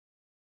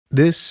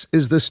This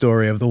is the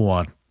story of the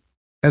one.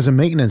 As a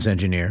maintenance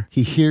engineer,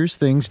 he hears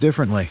things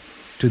differently.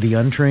 To the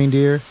untrained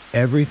ear,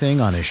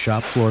 everything on his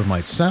shop floor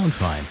might sound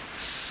fine,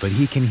 but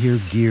he can hear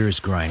gears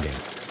grinding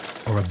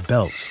or a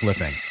belt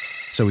slipping.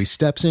 So he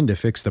steps in to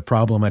fix the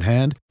problem at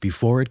hand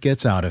before it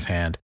gets out of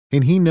hand.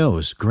 And he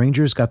knows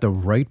Grainger's got the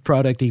right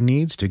product he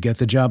needs to get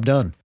the job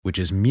done, which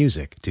is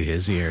music to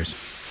his ears.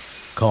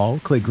 Call,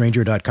 click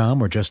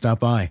Grainger.com, or just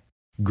stop by.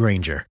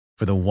 Grainger,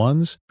 for the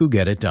ones who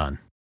get it done.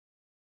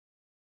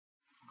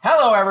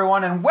 Hello,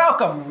 everyone, and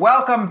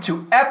welcome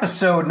to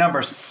episode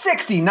number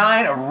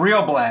 69 of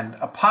Real Blend,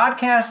 a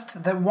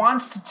podcast that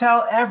wants to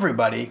tell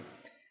everybody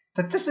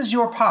that this is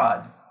your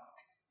pod.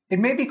 It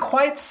may be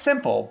quite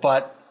simple,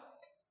 but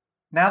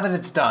now that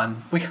it's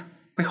done, we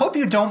hope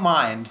you don't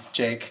mind,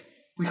 Jake.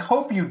 We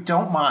hope you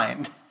don't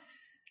mind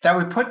that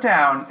we put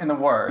down in the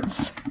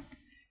words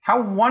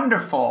how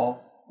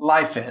wonderful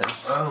life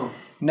is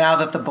now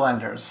that the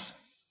blenders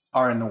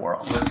are in the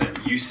world. Listen,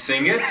 you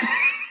sing it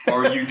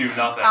or you do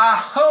nothing. I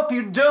hope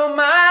you don't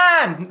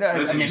mind.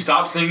 Listen, you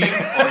stop singing or you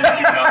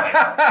do nothing.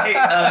 Hey,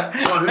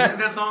 John, who sings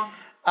that song?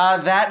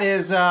 That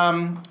is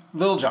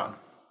Lil Jon.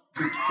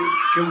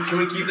 Can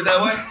we keep it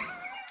that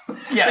way?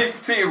 Yes.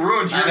 See, it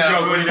ruins your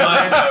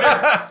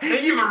joke.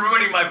 Thank you for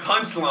ruining my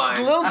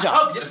punchline. Lil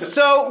Jon.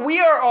 So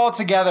we are all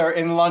together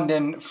in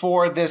London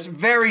for this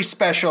very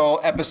special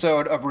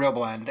episode of Real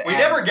Blend. We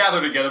never gather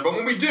together, but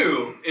when we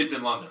do, it's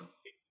in London.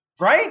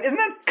 Right? Isn't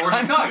that or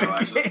Chicago,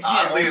 actually?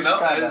 Oddly enough,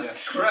 that is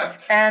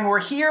correct. And we're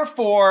here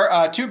for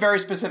two very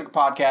specific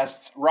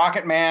podcasts,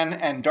 Rocket Man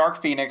and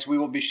Dark Phoenix. We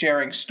will be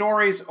sharing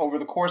stories over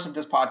the course of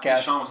this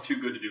podcast. Sean was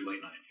too good to do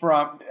late night.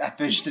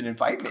 They just didn't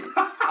invite me.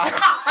 I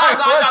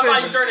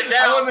thought you turned it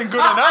down. I wasn't good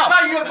enough.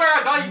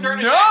 I thought you turned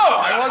it down. No,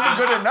 I wasn't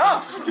good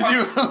enough to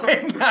do the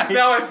late night.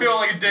 Now I feel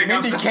like a dick.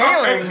 Mindy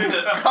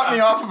Kaling cut me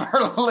off of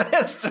her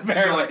list,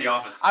 apparently. Like The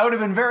Office. I would have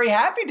been very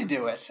happy to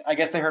do it. I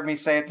guess they heard me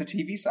say it's a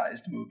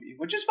TV-sized movie,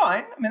 which is fine.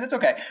 I mean, that's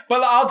okay.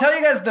 But I'll tell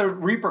you guys the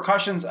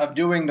repercussions of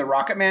doing the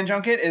Rocket Man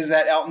junket is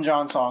that Elton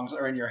John songs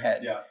are in your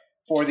head. Yeah.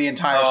 For the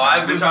entire time.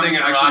 I've been singing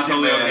Rocket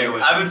totally Man. okay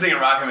with. I've been singing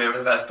Rocket Man for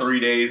the past 3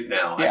 days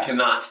now. Yeah. I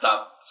cannot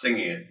stop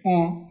singing it.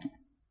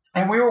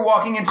 And we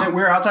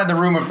were outside the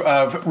room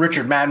of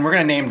Richard Madden. We're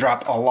going to name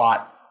drop a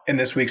lot in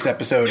this week's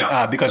episode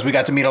because we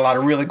got to meet a lot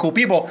of really cool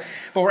people.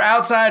 But we're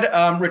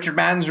outside Richard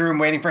Madden's room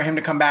waiting for him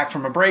to come back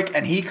from a break.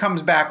 And he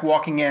comes back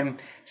walking in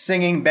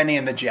singing Benny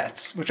and the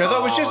Jets, which I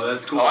thought was just...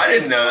 That's cool. I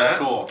didn't know that. That's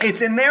cool.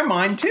 It's in their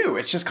mind, too.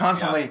 It's just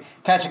constantly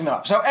catching them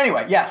up. So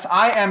anyway, yes,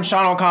 I am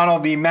Sean O'Connell,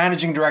 the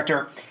managing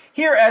director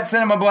here at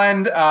Cinema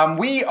Blend.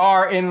 We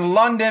are in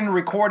London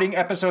recording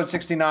episode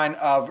 69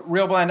 of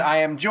Real Blend. I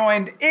am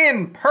joined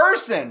in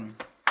person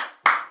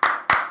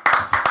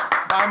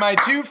by my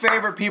two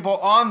favorite people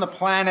on the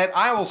planet.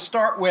 I will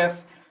start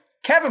with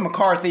Kevin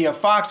McCarthy of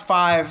Fox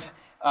 5,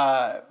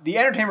 the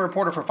entertainment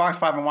reporter for Fox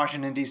 5 in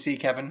Washington, D.C.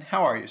 Kevin,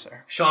 how are you,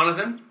 sir?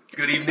 Jonathan,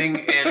 good evening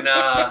in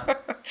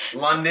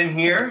London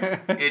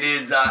here. It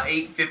is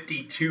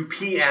 8:52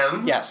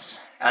 p.m.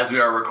 Yes. As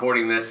we are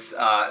recording this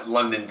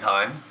London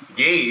time.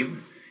 Gabe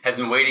has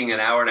been waiting an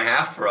hour and a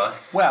half for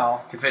us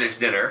to finish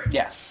dinner.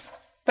 Yes.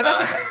 But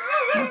that's okay.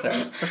 That's all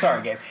right. We're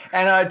sorry, Gabe.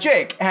 And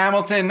Jake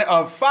Hamilton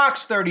of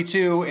Fox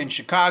 32 in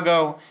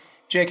Chicago.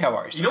 Jake, how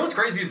are you? You know what's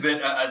crazy is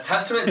that a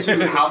testament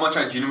to how much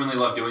I genuinely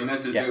love doing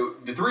this is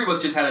the three of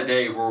us just had a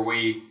day where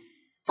we,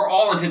 for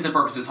all intents and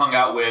purposes, hung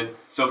out with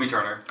Sophie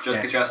Turner,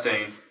 Jessica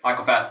Chastain,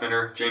 Michael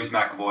Fassbender, James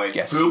McAvoy.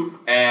 Yes. Who?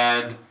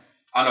 And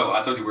I know,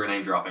 I told you we were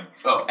name dropping.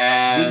 Oh.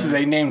 And This is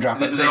a name drop.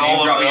 This is a They're name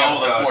all dropping the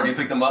episode. four. Do you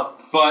pick them up?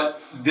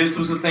 But this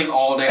was the thing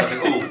all day. I was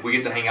like, oh, we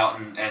get to hang out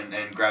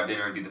and grab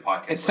dinner and do the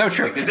podcast. It's so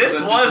true. Like, This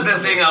was the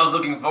thing I was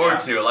looking forward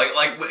to.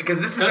 Like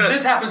because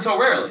this happens so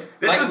rarely.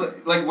 This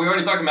Like we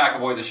already talked to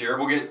McAvoy this year.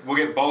 We'll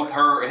get both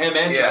him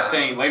and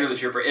Chastain later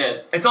this year for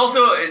it. It's also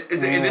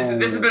this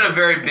has been a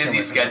very busy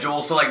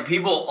schedule. So like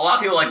a lot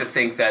of people like to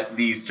think that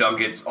these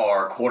junkets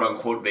are quote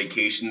unquote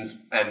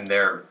vacations, and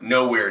they're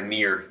nowhere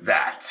near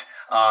that.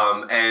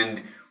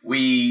 And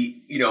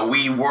we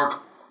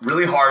work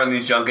really hard on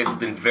these junkets. It's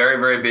been very,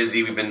 very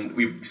busy.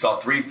 We saw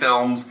 3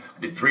 films,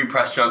 we did 3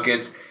 press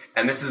junkets,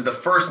 and this is the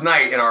first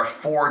night in our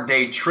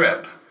 4-day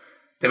trip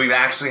that we've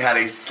actually had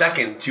a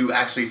second to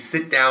actually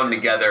sit down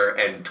together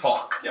and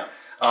talk. Yeah.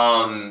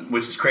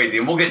 Which is crazy.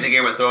 And we'll get to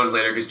Game of Thrones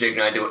later because Jake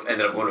and I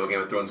ended up going to a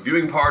Game of Thrones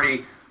viewing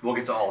party. We'll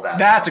get to all that.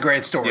 That's a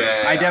great story.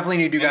 Yeah. I definitely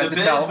need you guys to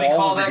tell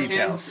all of the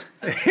details.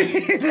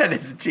 That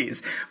is a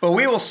tease. But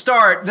we will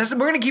start. We're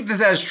going to keep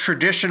this as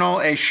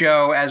traditional a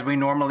show as we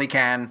normally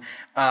can.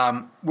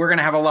 We're going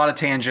to have a lot of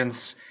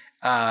tangents.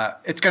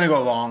 It's going to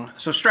go long.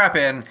 So strap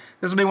in.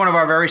 This will be one of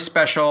our very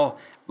special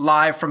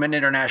live from an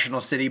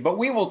international city. But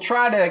we will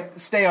try to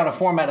stay on a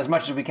format as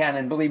much as we can.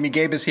 And believe me,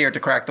 Gabe is here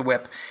to crack the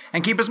whip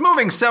and keep us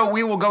moving. So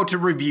we will go to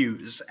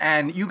reviews.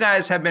 And you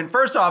guys have been,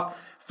 first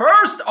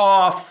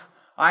off,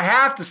 I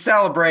have to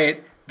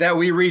celebrate that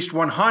we reached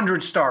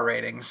 100 star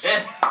ratings on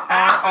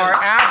our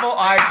Apple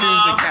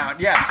iTunes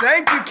account. Yes,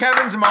 thank you,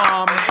 Kevin's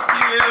mom.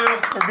 Thank you.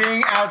 you. For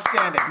being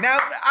outstanding. Now,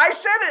 I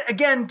said it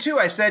again, too.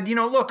 I said,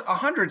 look,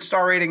 100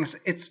 star ratings,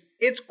 it's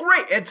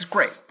great. It's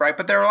great, right?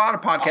 But there are a lot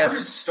of podcasts.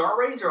 100 star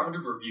ratings or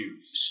 100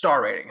 reviews?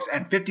 Star ratings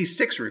and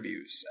 56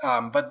 reviews.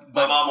 But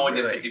My mom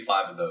only did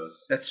 55 of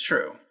those. That's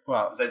true.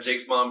 Well, is that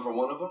Jake's mom for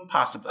one of them?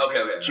 Possibly.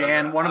 Okay.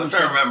 Jan, one of them I'm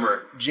trying to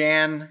remember.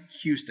 Jan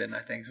Houston, I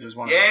think, was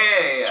one of them.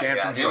 Yeah. Jan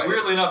from And Houston.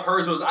 weirdly enough,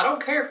 hers was, I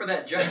don't care for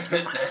that Jan.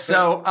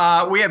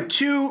 So we have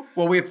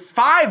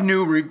 5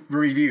 new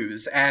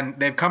reviews, and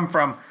they've come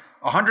from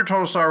 100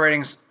 total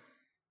ratings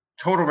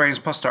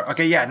plus star.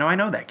 Okay, yeah, no, I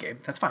know that,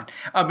 Gabe. That's fine.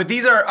 But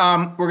these are,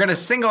 we're going to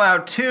single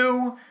out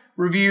 2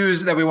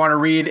 reviews that we want to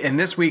read in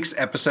this week's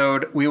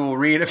episode. We will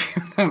read a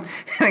few of them.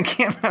 And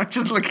again, I'm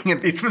just looking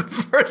at these for the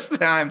first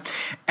time.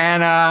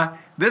 And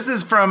this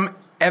is from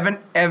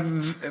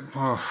Evinez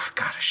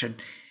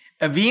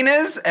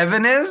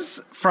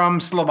from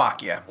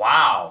Slovakia.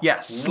 Wow.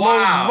 Yes,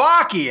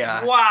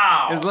 Slovakia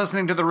Wow. is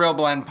listening to the Real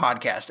Blend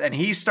podcast. And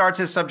he starts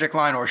his subject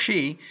line, or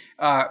she,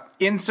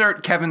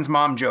 insert Kevin's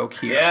mom joke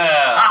here.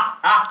 Yeah.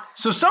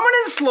 So someone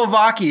in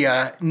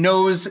Slovakia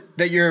knows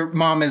that your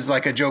mom is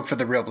like a joke for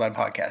the Real Blend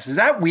podcast. Is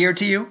that weird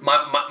to you? My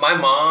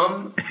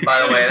mom,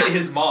 by the way. Actually,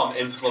 his mom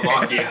in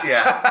Slovakia.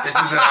 Yeah. This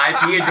is an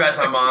IP address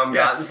my mom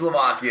got in Yes.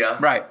 Slovakia.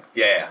 Right.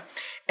 Yeah.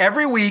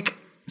 Every week,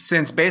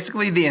 since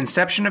basically the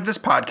inception of this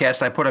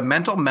podcast, I put a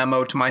mental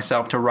memo to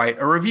myself to write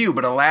a review,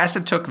 but alas,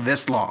 it took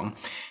this long.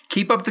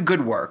 Keep up the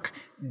good work.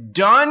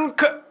 Done.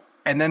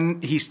 And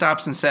then he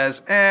stops and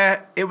says,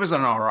 it was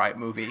an all right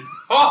movie.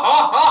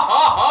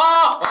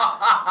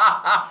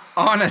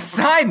 On a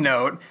side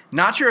note,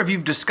 not sure if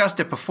you've discussed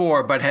it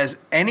before, but has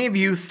any of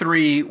you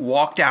 3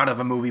 walked out of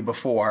a movie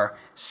before,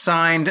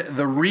 signed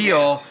the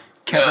real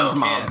Kevin's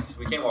mom?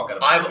 We can't walk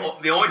out of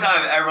it. The only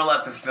time I've ever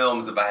left a film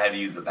is if I had to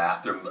use the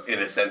bathroom in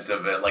a sense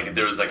of it, like if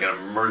there was like an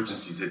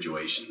emergency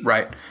situation.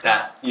 Right.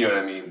 That, you know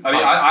what I mean? I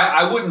mean,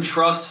 I wouldn't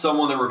trust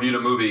someone that reviewed a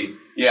movie.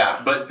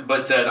 Yeah.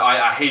 But said,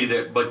 I hated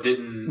it, but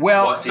didn't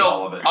see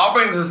all of it. I'll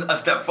bring this a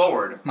step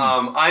forward.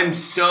 I'm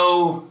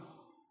so...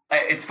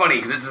 It's funny,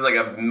 because this is like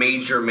a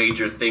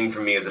major thing for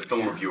me as a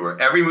film reviewer.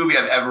 Every movie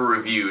I've ever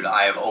reviewed,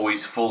 I have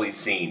always fully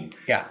seen.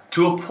 Yeah.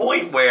 To a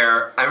point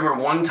where I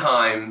remember one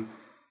time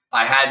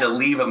I had to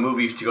leave a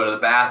movie to go to the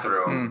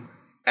bathroom,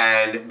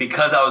 and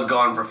because I was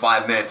gone for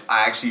 5 minutes,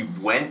 I actually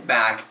went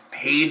back,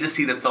 paid to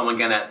see the film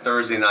again that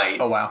Thursday night.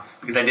 Oh, wow.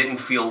 Because I didn't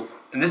feel...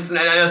 And this,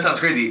 I know it sounds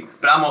crazy,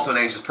 but I'm also an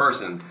anxious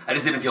person. I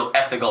just didn't feel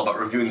ethical about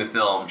reviewing the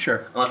film.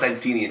 Sure. Unless I'd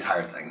seen the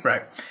entire thing.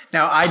 Right.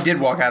 Now, I did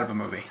walk out of a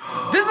movie.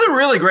 This is a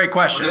really great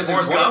question. Was it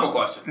Forrest Wonderful Gump?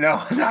 question. No,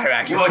 I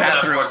actually You walked out sat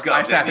of through. Forrest Gump,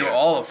 I sat didn't through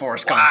you? all of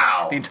Forrest Gump,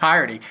 Wow. the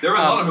entirety. There were a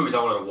lot of movies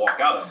I wanted to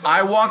walk out of.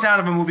 I walked out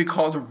of a movie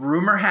called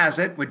Rumor Has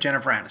It with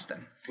Jennifer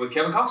Aniston. With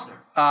Kevin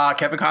Costner.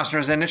 Kevin Costner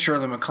is in it.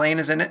 Shirley MacLaine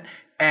is in it.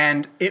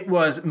 And it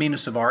was Mina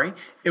Suvari.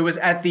 It was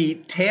at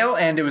the tail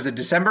end. It was a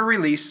December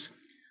release.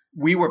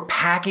 We were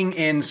packing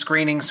in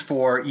screenings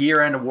for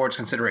year-end awards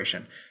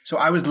consideration. So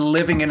I was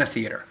living in a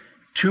theater.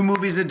 2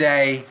 movies a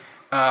day.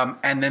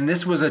 And then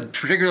this was a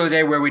particular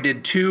day where we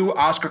did 2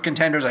 Oscar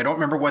contenders. I don't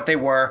remember what they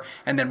were.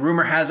 And then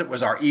Rumor Has It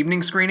was our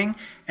evening screening.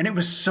 And it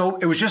was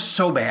just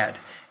so bad.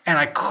 And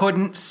I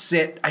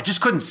just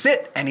couldn't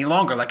sit any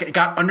longer. Like, it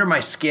got under my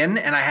skin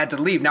and I had to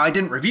leave. Now, I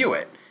didn't review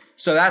it.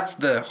 So that's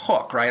the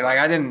hook, right? Like,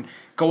 I didn't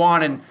go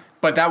on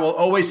but that will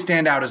always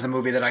stand out as a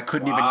movie that I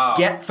couldn't even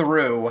get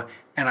through.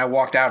 And I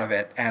walked out of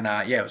it, and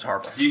it was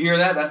horrible. Do you hear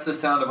that? That's the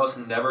sound of us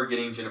never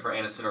getting Jennifer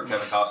Aniston or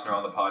Kevin Costner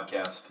on the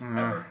podcast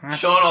ever.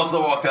 Sean also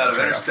walked out of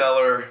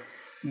Interstellar.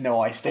 No,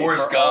 I stayed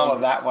Forrest for all Gump.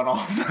 of that one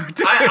also.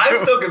 I'm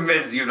still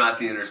convinced you have not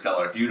seen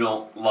Interstellar if you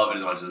don't love it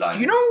as much as I do.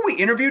 You know who we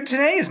interviewed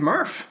today is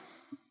Murph.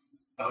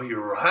 Oh,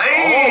 you're right.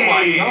 Oh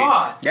my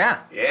god.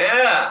 Yeah.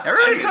 Yeah.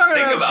 Everybody's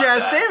talking about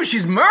Chastain, but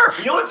she's Murph.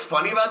 You know what's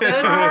funny about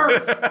that?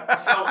 Murph.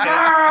 So,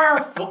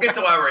 Murph. We'll get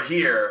to why we're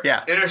here.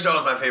 Yeah. Interstellar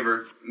is my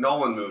favorite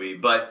Nolan movie,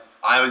 but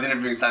I was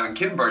interviewing Simon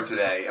Kinberg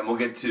today, and I'll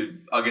get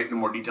into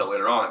more detail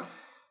later on.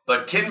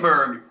 But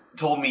Kinberg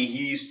told me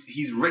he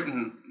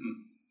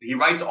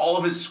writes all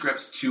of his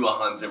scripts to a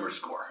Hans Zimmer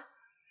score.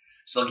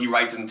 So like he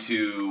writes them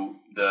to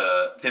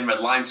the Thin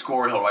Red Line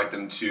score. He'll write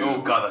them to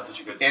Oh god, that's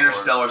such a good score.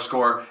 Interstellar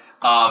score.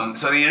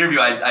 So in the interview,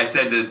 I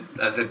said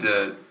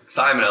to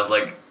Simon, I was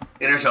like,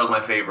 Interstellar is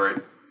my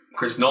favorite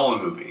Chris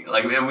Nolan movie.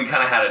 Like, and we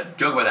kind of had a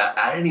joke about that.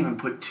 I didn't even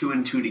put 2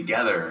 and 2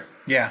 together.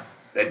 Yeah.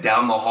 That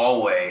down the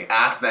hallway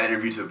after that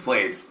interview took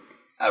place,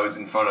 I was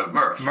in front of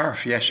Murph.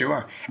 Murph, yes, you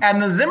are. And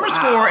the Zimmer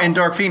score in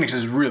Dark Phoenix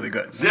is really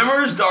good.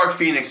 Zimmer's Dark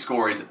Phoenix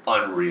score is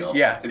unreal.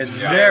 Yeah, it's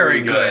very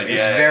good.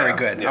 It's very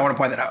good. Yeah. I want to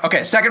point that out.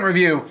 Okay, second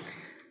review.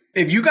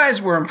 If you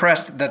guys were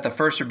impressed that the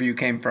first review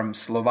came from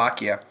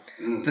Slovakia,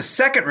 the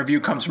second review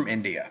comes from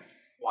India.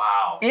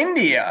 Wow.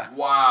 India.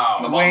 Wow.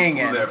 My mom Weighing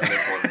flew in. there for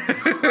this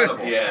one.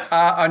 Incredible. Yeah.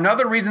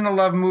 Another Reason to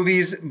Love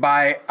Movies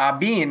by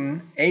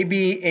Abhin,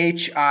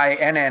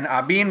 Abhinn,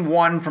 Abhin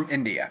 1 from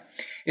India.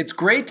 It's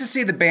great to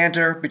see the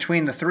banter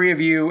between the 3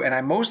 of you, and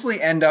I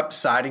mostly end up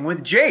siding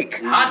with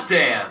Jake. Hot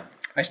damn.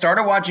 I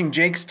started watching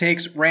Jake's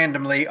takes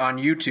randomly on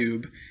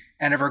YouTube,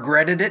 and have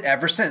regretted it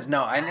ever since.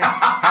 No, I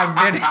have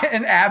been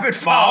an avid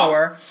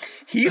follower.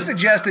 He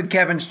suggested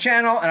Kevin's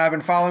channel, and I've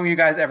been following you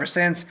guys ever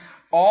since.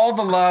 All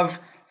the love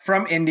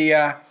from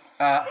India.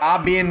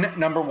 Abin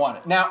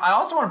 #1. Now, I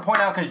also want to point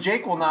out, because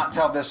Jake will not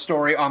tell this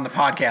story on the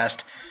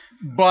podcast,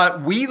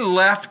 but we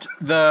left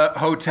the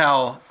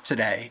hotel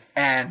today,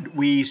 and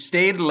we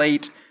stayed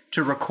late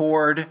to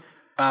record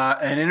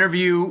an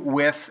interview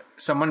with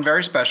someone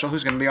very special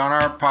who's going to be on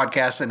our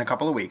podcast in a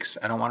couple of weeks.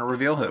 I don't want to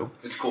reveal who.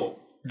 It's cool.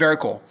 Very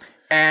cool.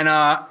 And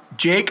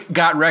Jake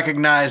got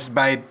recognized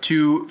by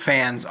 2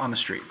 fans on the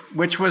street,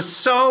 which was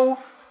so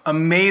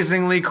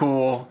amazingly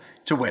cool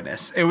to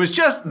witness. It was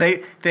just,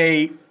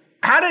 they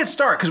how did it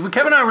start? Because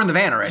Kevin and I were in the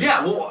van already.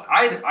 Yeah, well,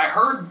 I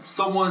heard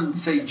someone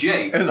say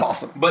Jake. It was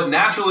awesome. But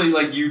naturally,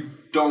 like, you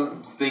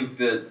don't think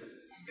that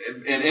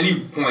at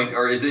any point,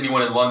 or is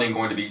anyone in London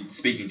going to be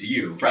speaking to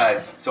you? Right.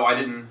 So I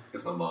didn't.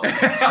 It's my mom.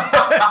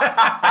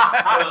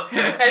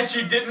 And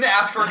she didn't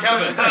ask for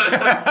Kevin.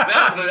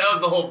 that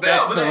was the whole bit.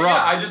 Yeah, but then,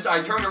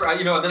 I turned around,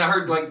 and then I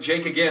heard like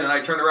Jake again, and I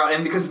turned around,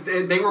 and because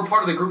they were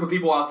part of the group of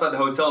people outside the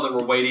hotel that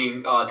were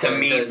waiting to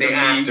meet the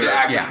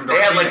actors. From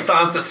they had like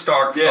Phoenix. Sansa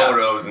Stark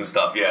photos and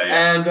stuff. Yeah.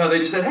 And they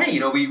just said, "Hey,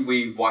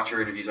 we watch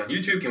your interviews on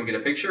YouTube. Can we get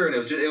a picture?" And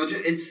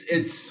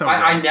it's so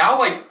I now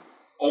like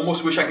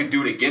almost wish I could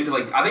do it again. To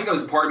like, I think it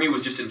was part of me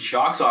was just in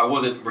shock, so I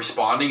wasn't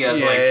responding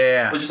as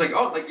I was just like,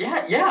 oh, like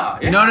yeah.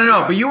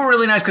 No. But you were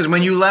really nice, because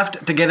when you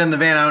left to get in the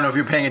van, I don't know if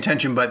you're paying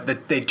attention,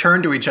 but they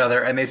turned to each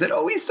other and they said,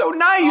 "Oh, he's so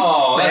nice."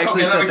 Oh, they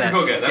actually said that makes me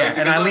feel good.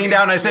 And I leaned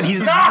down and I said, "He's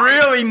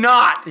really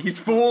not. He's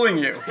fooling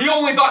you." He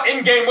only thought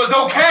Endgame was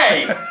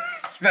okay.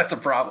 That's a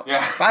problem.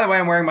 Yeah. By the way,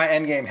 I'm wearing my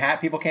Endgame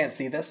hat. People can't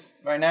see this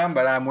right now,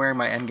 but I'm wearing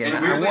my Endgame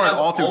hat. I weirdly wore it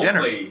all through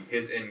dinner. Only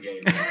his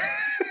Endgame.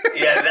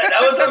 Yeah,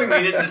 that was something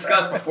we didn't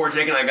discuss before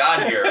Jake and I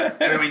got here. And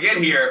then we get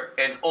here,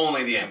 it's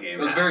only the Endgame. It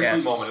was a very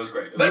sweet moment. It was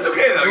great. But it's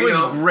okay, though. It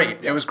was great.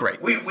 It was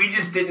great. We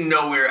just didn't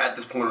know we were at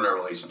this point in our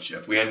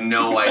relationship. We had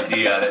no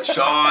idea that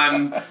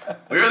Sean,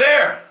 we were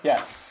there.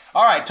 Yes.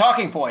 All right,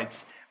 talking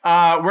points.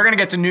 We're going to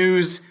get to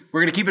news. We're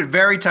going to keep it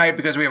very tight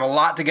because we have a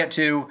lot to get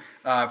to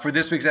for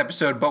this week's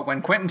episode. But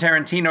when Quentin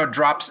Tarantino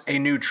drops a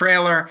new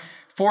trailer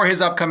for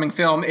his upcoming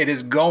film, it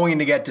is going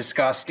to get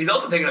discussed. He's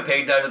also taking a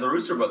page out of the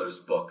Russo Brothers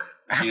book.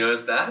 Did you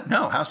notice that?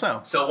 No, how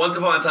so? So Once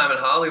Upon a Time in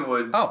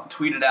Hollywood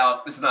tweeted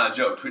out, this is not a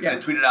joke, they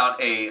tweeted out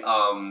a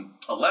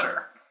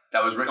letter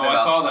that was written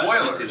about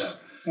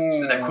spoilers.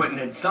 So that Quentin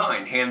had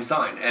hand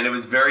signed. And it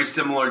was very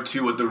similar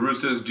to what the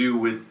Russos do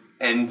with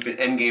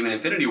Endgame and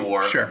Infinity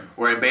War. Sure.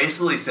 Where it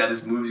basically said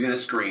this movie's going to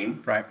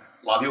screen. Right.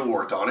 A lot of people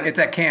worked on it. It's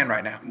at Cannes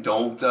right now.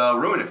 Don't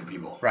ruin it for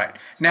people. Right.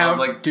 So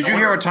Now, did you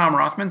hear what Tom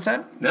Rothman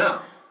said? No.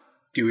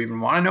 Do you even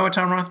want to know what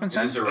Tom Rothman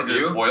said? Is it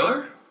a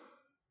spoiler?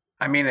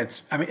 I mean,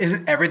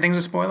 isn't everything's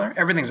a spoiler?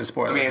 Everything's a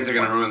spoiler. I mean, is it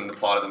going to ruin the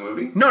plot of the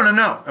movie? No.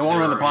 It won't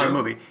ruin the plot of the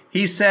movie.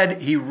 He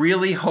said he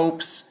really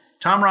hopes...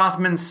 Tom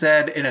Rothman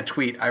said in a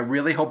tweet, "I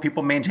really hope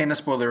people maintain the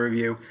spoiler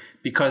review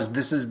because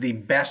this is the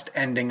best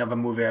ending of a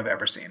movie I've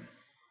ever seen."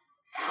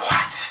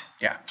 What?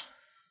 Yeah.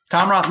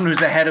 Tom Rothman, who's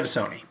the head of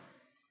Sony.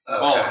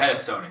 Okay. Oh, head of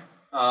Sony.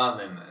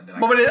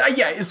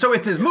 So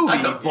it's his movie.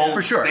 That's a bold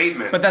for sure.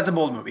 statement. But that's a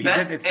bold movie.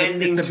 Best It's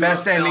ending the to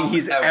best a ending film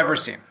he's ever. ever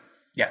seen.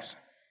 Yes,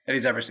 that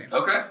he's ever seen.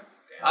 Okay.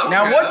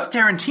 Now, what's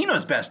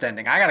Tarantino's best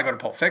ending? I got to go to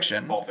Pulp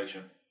Fiction. Pulp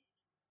Fiction.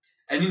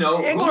 And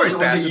Inglourious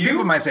Basterds.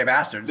 People might say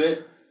Bastards.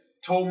 That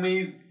told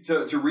me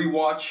to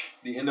rewatch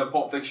the end of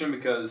Pulp Fiction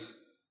because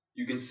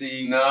you can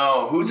see.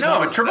 No,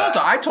 Travolta. That?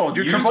 I told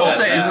you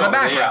Travolta is in the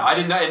background. Yeah, I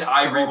did not. And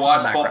I Travolta's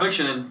rewatched Pulp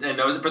Fiction and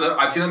know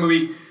I've seen that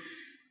movie.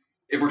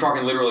 If we're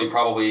talking literally,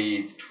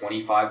 probably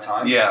 25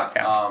 times. Yeah.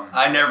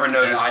 I never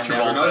noticed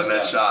Travolta in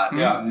that shot.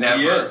 Yeah,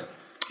 never. He is.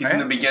 He's in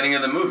the beginning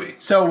of the movie.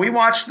 So we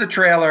watched the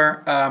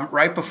trailer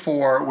right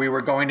before we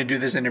were going to do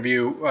this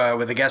interview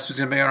with a guest who's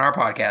going to be on our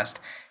podcast.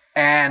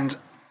 And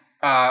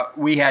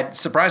we had,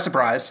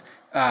 surprise,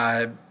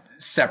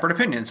 separate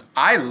opinions.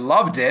 I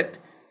loved it.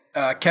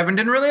 Kevin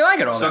didn't really like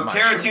it all that much. So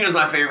Tarantino's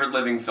my favorite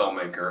living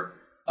filmmaker.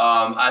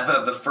 I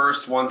thought the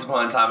first Once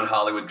Upon a Time in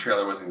Hollywood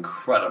trailer was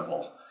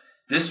incredible.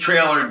 This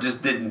trailer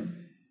just didn't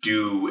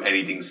do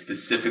anything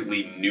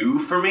specifically new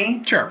for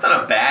me. Sure. It's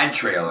not a bad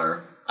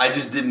trailer. I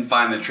just didn't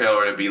find the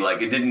trailer to be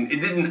like, it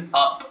didn't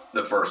up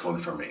the first one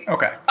for me.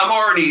 Okay.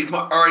 It's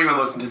already my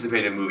most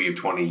anticipated movie of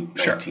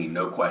 2019,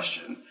 no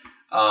question.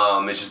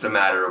 It's just a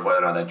matter of whether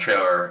or not that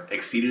trailer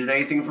exceeded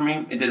anything for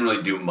me. It didn't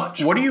really do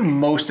much. What are you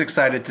most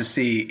excited to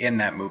see in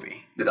that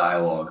movie? The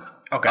dialogue.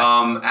 Okay.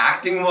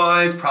 Acting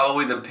wise,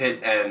 probably the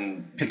Pitt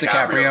and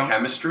DiCaprio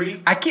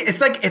chemistry. I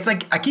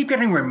keep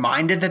getting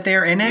reminded that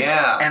they're in it.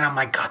 Yeah. And I'm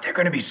like, God, they're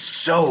going to be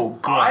so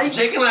good.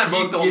 Jake and I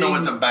both don't know what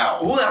it's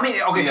about. Well, I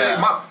mean, okay,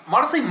 so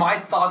honestly, my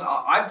thoughts,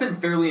 I've been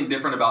fairly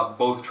indifferent about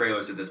both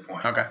trailers at this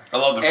point. Okay. I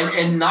love the first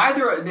and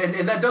neither,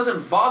 and that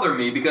doesn't bother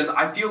me because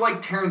I feel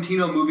like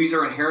Tarantino movies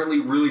are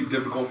inherently really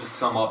difficult to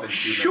sum up in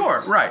 2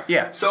 minutes. Right,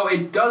 yeah. So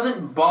it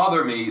doesn't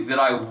bother me that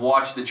I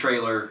watched the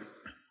trailer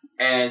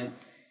and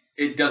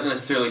it doesn't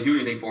necessarily do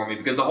anything for me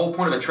because the whole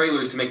point of a trailer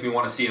is to make me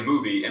want to see a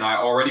movie, and I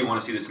already want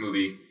to see this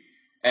movie.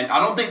 And I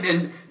don't think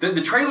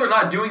the trailer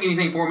not doing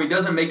anything for me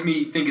doesn't make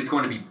me think it's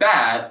going to be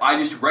bad. I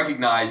just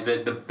recognize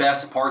that the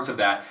best parts of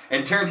that,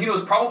 and Tarantino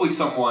is probably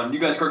someone, you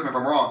guys correct me if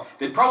I'm wrong,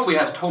 that probably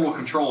has total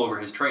control over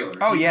his trailers.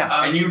 Oh,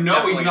 yeah. And you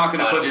know he's not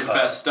going to put his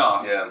best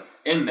stuff Yeah.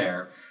 in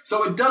there.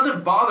 So it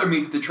doesn't bother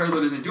me that the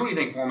trailer doesn't do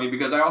anything for me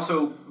because I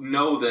also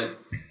know that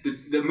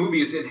the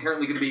movie is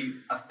inherently going to be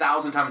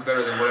 1,000 times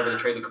better than whatever the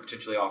trailer could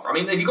potentially offer. I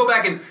mean, if you go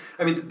back and...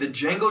 I mean, the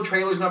Django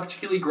trailer is not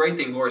particularly great.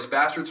 The Inglourious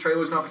Basterds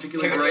trailer is not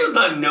particularly great. Tarantino's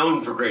not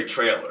known for great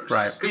trailers.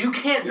 Right. Because you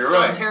can't You're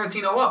sum right.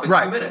 Tarantino up in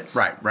 2 minutes.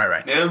 Right.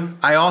 Yeah.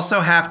 I also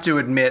have to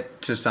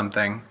admit to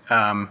something.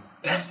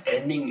 Best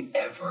ending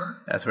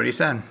ever? That's what he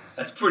said.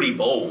 That's pretty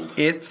bold.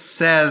 It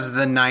says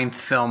the 9th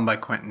film by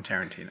Quentin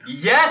Tarantino.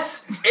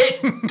 Yes,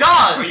 it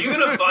does! Are you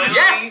going to finally...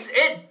 Yes,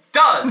 it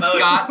does,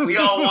 Scott! We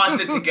all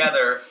watched it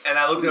together, and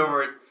I looked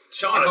over at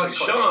Sean. I was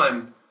like, Coach.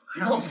 Sean,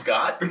 you know him,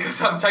 Scott?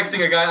 Because I'm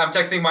texting a guy, I'm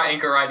texting my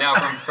anchor right now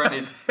from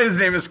Freddy's. His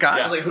name is Scott.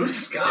 Yeah. I was like, who's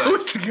Scott?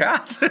 Who's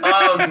Scott? But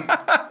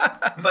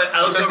I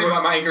I'm looked texting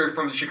over, my anchor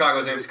from Chicago,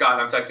 his name is Scott,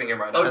 and I'm texting him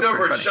right I now. looked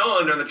over at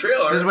Sean during the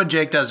trailer. This is what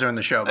Jake does during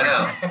the show. I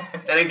know.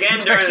 And again,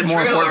 Text during the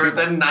more trailer,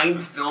 important the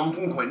 9th film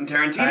from Quentin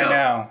Tarantino. I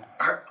know.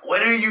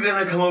 When are you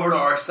going to come over to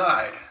our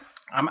side?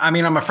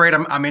 I'm afraid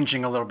I'm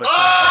inching a little bit.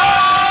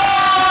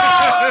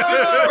 This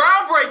is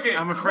groundbreaking!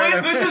 I'm afraid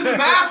This is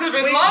massive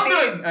in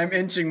London! I'm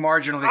inching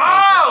marginally closer.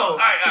 Oh!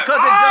 Because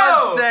it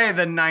does say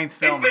the 9th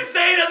film. It's been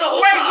saying it the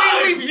whole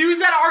time! Wait, we've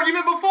used that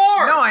argument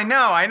before!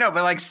 No, I know,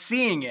 but like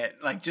seeing it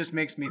like just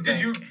makes me think.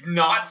 Did you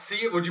not see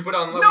it? Would you put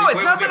on? No,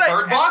 it's not that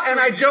Bird Box, and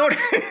or I did you- don't.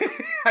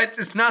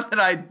 It's not that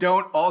I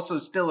don't also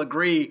still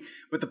agree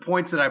with the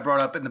points that I brought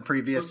up in the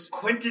previous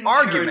Quentin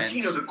argument.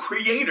 Tarantino, the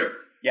creator,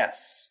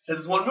 Yes. says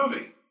it's one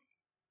movie.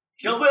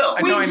 Kill Bill.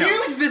 I know, I know. We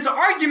used this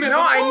argument No,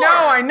 before.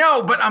 I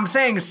know, but I'm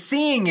saying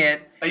seeing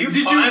it. Are you Did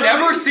you finally-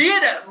 never see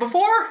it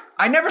before?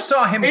 I never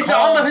saw him It's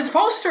call on his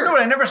poster. No,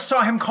 but I never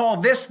saw him call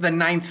this the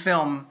 9th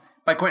film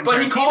by Quentin But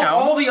Tarantino. he called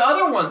all the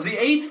other ones, the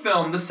 8th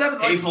film, the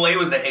 7th. Hateful Eight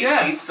was the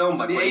eighth film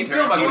by the Quentin 8th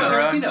film by Quentin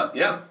Tarantino. Tarantino.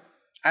 Yeah.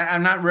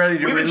 I'm not ready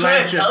to We've been trying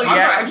relent to just tell you.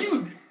 yet. Have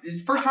you?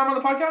 Is it first time on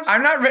the podcast?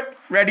 I'm not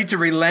ready to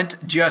relent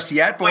just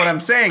yet, but Wait, what I'm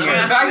saying let me the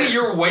is... ask fact you that this.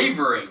 you're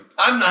wavering.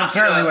 I'm not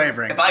certainly gonna-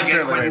 wavering. If I I'm get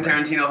certainly Quentin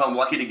wavering. Tarantino, if I'm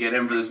lucky to get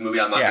him for this movie,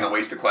 I'm not Yeah. going to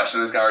waste a question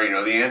on this guy. I already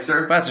know the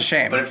answer. That's a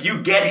shame. But if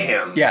you get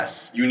him,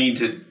 Yes. you need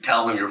to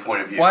tell him your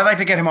point of view. Well, I'd like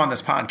to get him on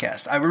this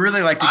podcast. I would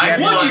really like to get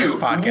him would on you? this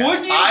podcast.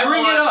 Would you I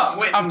bring want it up?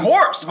 Quentin- Of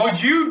course.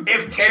 Would you?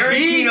 If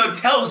Tarantino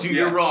tells you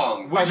you're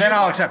wrong, Well, then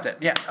I'll accept it.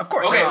 Yeah, of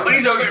course. Okay, I'll but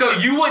accept so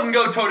you wouldn't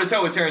go toe to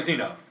toe with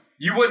Tarantino.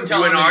 You wouldn't tell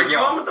you him wouldn't that he's argue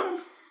wrong. with him?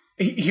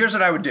 Here's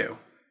what I would do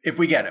if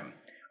we get him.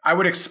 I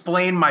would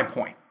explain my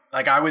point.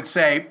 Like I would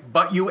say,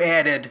 but you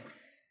added,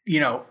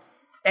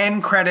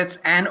 end credits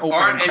and opening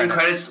Aren't credits. end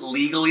credits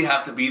legally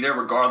have to be there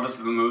regardless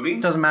of the movie?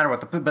 Doesn't matter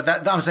what but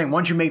that I'm saying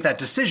once you make that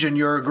decision,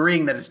 you're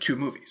agreeing that it's two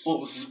movies.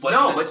 Well, split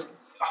No, it. but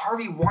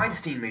Harvey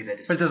Weinstein made that But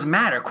decision. it doesn't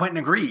matter. Quentin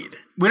agreed.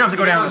 We don't have to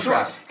go You down have this no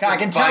road. choice. I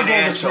can It's tell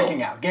Gabe is financial.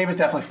 freaking out. Gabe is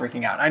definitely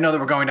freaking out. I know that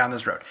we're going down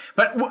this road.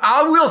 But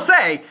I will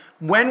say,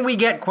 when we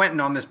get Quentin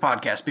on this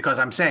podcast, because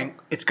I'm saying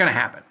it's going to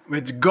happen.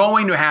 It's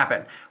going to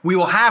happen. We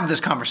will have this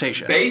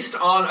conversation. Based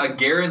on a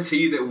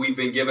guarantee that we've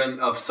been given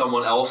of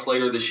someone else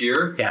later this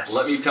year, Yes.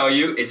 let me tell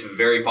you, it's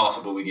very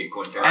possible we get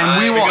Quentin Tarantino. And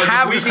we will Because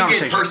have if this we can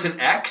conversation. get person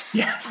X,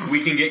 Yes.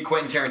 we can get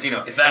Quentin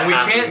Tarantino. If that and we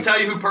can't happens- tell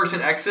you who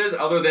person X is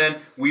other than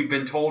we've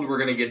been told we're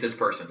going to get this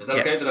person. Is that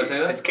okay? Yes. Did I say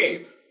that? It's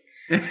Gabe.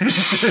 Oh,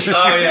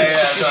 yeah.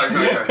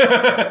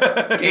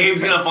 Sorry.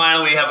 Gabe's going to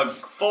finally have a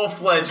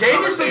full-fledged Gabe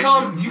has conversation.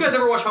 become... Did you guys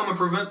ever watch Home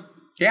Improvement?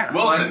 Yeah.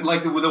 Wilson.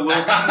 Like the Wilson.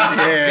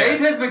 Gabe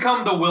has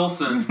become the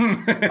Wilson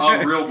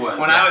of Real Glenn.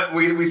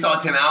 When we saw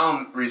Tim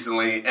Allen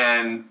recently,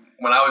 and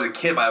when I was a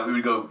kid, we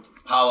would go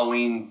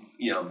Halloween,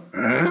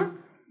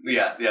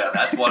 Yeah,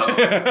 that's one of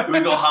them. We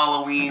would go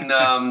Halloween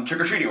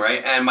trick-or-treating,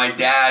 right? And my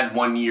dad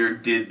one year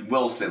did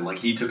Wilson. Like,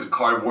 he took a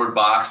cardboard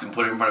box and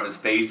put it in front of his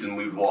face, and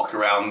we would walk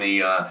around the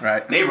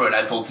neighborhood.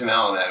 I told Tim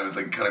Allen that. It was,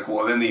 like, kind of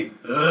cool. And then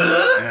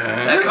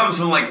that comes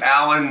from, like,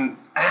 Allen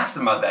asked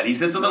him about that. He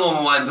said something along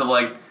the lines of,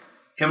 like,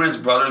 him and his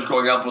brothers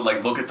growing up would,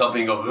 like, look at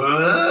something and go,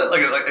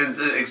 like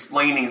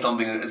explaining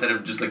something instead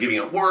of just, like, giving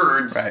it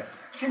words. Right.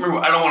 I can't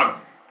remember. I don't want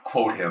to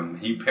quote him.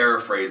 He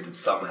paraphrased it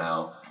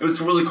somehow. It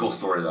was a really cool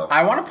story, though.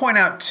 I want to point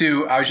out,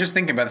 too, I was just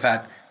thinking about the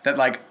fact that,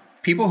 like,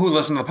 people who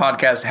listen to the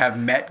podcast have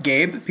met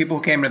Gabe. People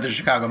who came to the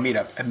Chicago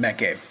meetup have met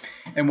Gabe.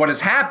 And what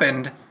has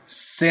happened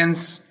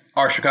since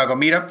our Chicago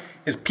meetup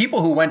is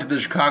people who went to the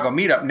Chicago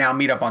meetup now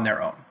meet up on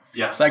their own.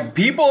 Yes. Like,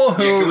 people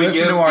who can we listen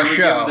give, to our can we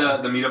show.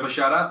 give the meetup a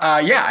shout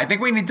out? Yeah, I think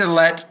we need to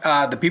let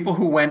the people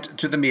who went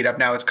to the meetup,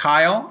 now it's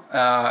Kyle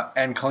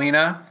and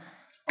Kalina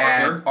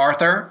and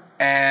Arthur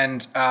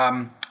and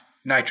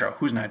Nitro.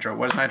 Who's Nitro?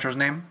 What is Nitro's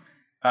name?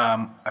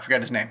 I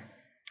forgot his name.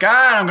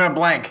 God, I'm going to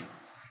blank.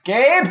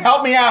 Gabe,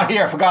 help me out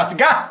here.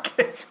 God,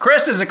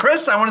 Chris, is it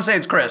Chris? I want to say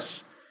it's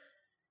Chris.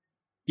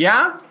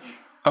 Yeah?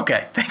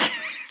 Okay.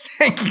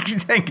 Thank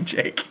you,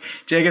 Jake.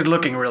 Jake is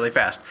looking really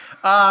fast.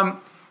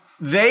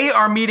 They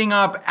are meeting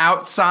up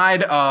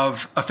outside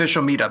of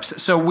official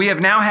meetups. So we have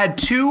now had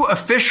 2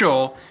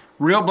 official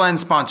Real Blend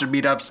sponsored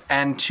meetups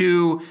and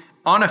 2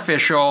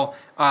 unofficial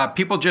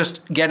people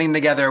just getting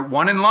together,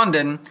 one in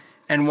London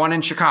and one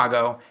in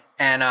Chicago.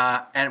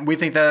 And we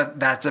think that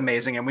that's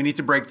amazing, and we need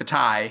to break the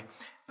tie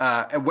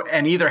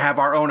and either have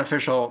our own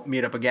official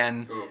meetup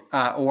again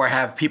or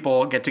have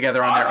people get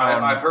together on their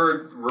own. I've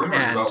heard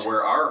rumors about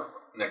where our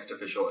next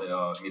official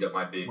meetup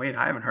might be. Wait,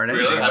 I haven't heard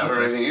anything. Really? I haven't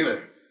heard anything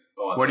either.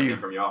 Well, what do you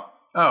from y'all?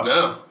 Oh,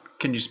 no.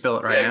 Can you spill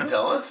it right now?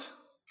 Tell us.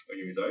 What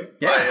you tell you?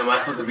 Yeah. Am I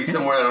supposed to be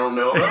somewhere that I don't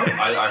know about?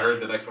 I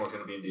heard the next one's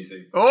going to be in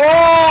DC.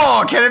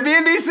 Oh, can it be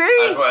in DC?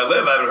 That's where I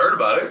live. I haven't heard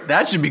about it.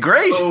 That should be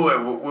great. Oh,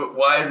 wait,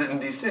 why is it in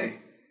DC?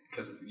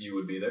 Because you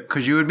would be there.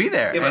 Because you would be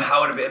there. Yeah, but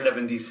how would it end up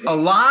in DC? A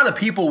lot of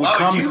people would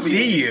come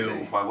see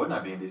you. Why wouldn't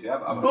I be in DC? I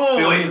have a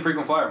billion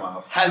frequent flyer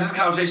miles. Has this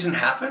conversation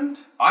happened?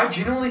 I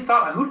genuinely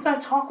thought, who did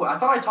I talk with? I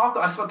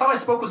thought I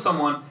spoke with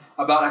someone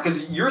about,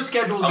 because your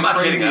schedule's the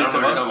craziest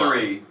of us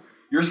three.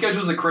 Your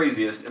schedule's the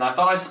craziest, and I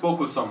thought I spoke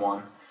with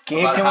someone.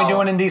 Gabe, can we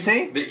do it in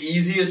DC? The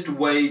easiest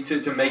way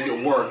to make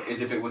it work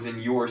is if it was in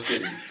your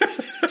city.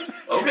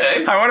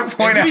 Okay. I want to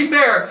point out. To be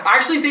fair, I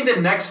actually think the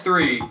next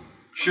 3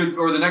 should,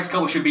 or the next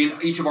couple should be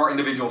in each of our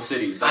individual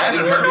cities. I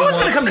haven't heard. No one's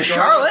gonna come to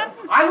Charlotte.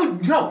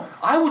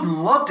 I would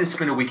love to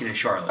spend a weekend in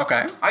Charlotte.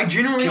 Okay. I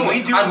genuinely Can we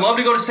would. do- I'd love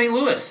to go to St.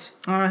 Louis.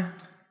 Can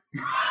we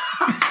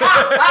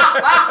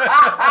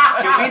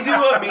do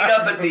a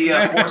meetup at the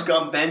Forrest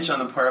Gump bench on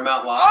the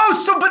Paramount lot?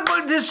 Oh, but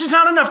there's just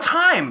not enough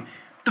time.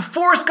 The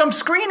Forrest Gump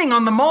screening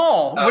on the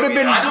mall would have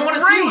been I don't want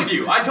to see it with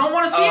you. I don't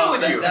want to see it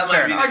with you. That's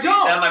fair enough.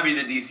 That might be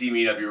the DC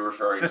meetup you're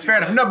referring to. That's fair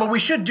enough. No, but we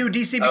should do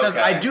DC because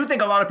Okay. I do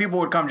think a lot of people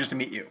would come just to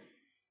meet you.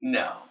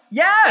 No.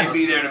 Yes. They'd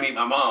be there to meet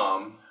my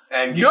mom.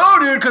 And No,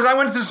 dude, because I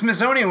went to the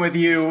Smithsonian with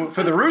you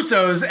for the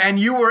Russos, and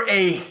you were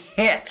a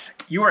hit.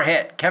 You were a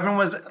hit. Kevin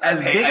was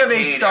as big of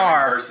a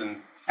star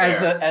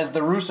as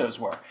the Russos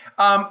were.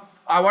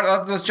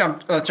 Let's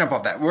jump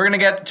off that. We're gonna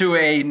get to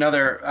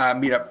another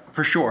meetup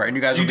for sure, and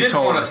you guys will be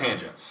told. You did warn of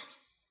tangents.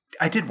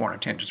 I did warn of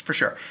tangents for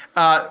sure.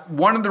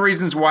 One of the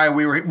reasons why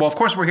we were of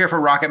course, we're here for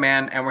Rocket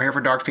Man, and we're here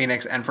for Dark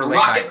Phoenix, and for Late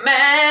Night. Rocket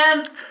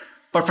Man.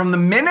 But from the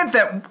minute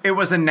that it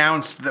was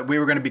announced that we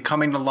were going to be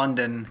coming to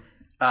London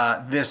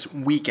this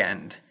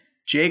weekend,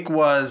 Jake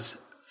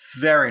was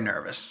very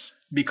nervous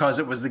because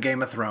it was the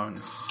Game of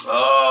Thrones.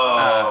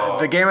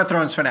 The Game of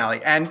Thrones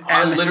finale, and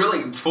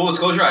literally, full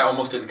disclosure, I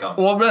almost didn't come.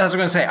 Well, that's what I was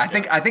going to say.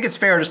 I think it's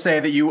fair to say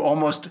that you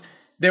almost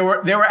there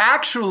were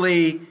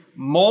actually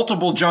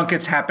multiple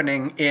junkets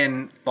happening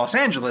in Los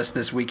Angeles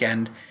this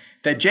weekend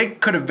that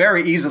Jake could have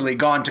very easily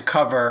gone to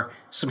cover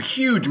some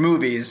huge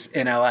movies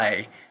in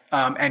LA.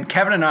 And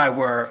Kevin and I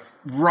were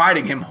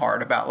riding him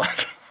hard about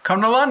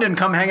come to London,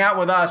 come hang out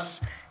with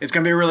us. It's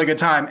going to be a really good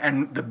time.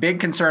 And the big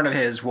concern of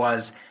his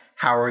was,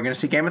 how are we going to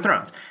see Game of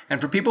Thrones? And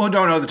for people who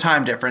don't know the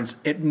time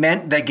difference, it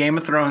meant that Game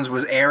of Thrones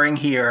was airing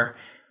here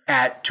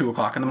at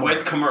 2:00 in the morning.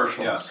 With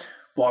commercials.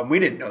 Yeah. Well, we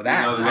didn't know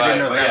that. I didn't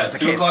know that was the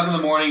case. 2:00 in the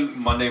morning,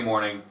 Monday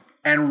morning.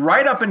 And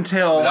right up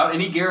until... without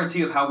any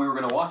guarantee of how we were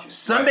going to watch it.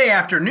 Sunday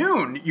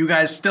afternoon, you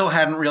guys still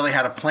hadn't really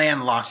had a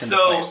plan locked into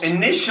place. So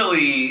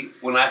initially,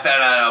 when I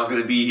found out I was going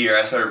to be here,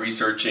 I started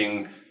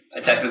researching.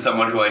 I texted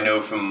someone who I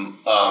know from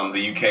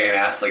the UK and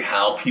asked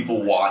how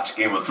people watch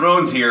Game of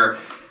Thrones here.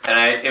 And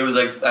I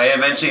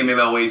eventually made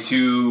my way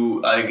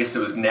to, I guess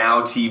it was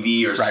Now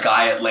TV or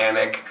Sky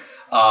Atlantic.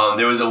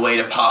 There was a way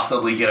to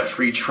possibly get a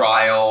free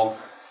trial.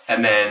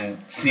 And then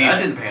that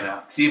didn't pan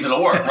out. See if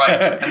it'll work,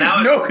 right? And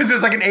now no, because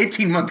there's an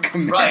 18-month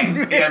commitment. Right,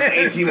 it has an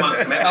 18-month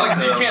commitment.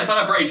 Alex, you can't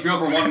sign up for HBO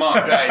for 1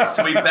 month. Right,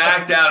 so we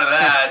backed out of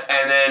that,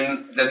 and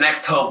then the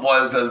next hope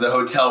was, does the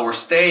hotel we're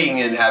staying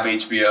in have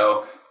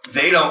HBO?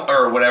 They don't,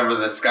 or whatever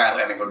the Sky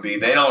Atlantic would be,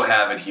 they don't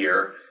have it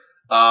here.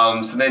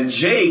 So then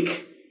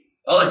Jake,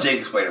 I'll let Jake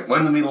explain it.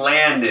 When we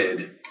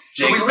landed,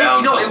 Jake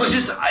found something. It was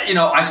just,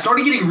 I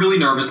started getting really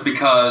nervous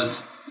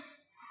because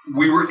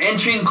we were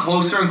inching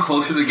closer and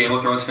closer to the Game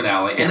of Thrones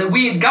finale, and then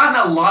we had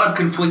gotten a lot of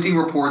conflicting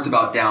reports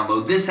about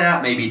download this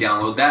app, maybe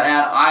download that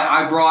app.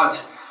 I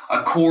brought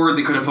a cord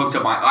that could have hooked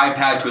up my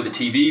iPad to the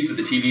TVs, but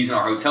the TVs in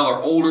our hotel are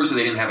older, so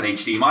they didn't have an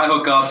HDMI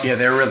hookup. Yeah,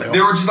 they're really old.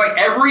 They were just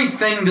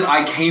everything that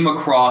I came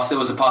across that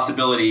was a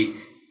possibility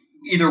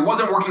either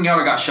wasn't working out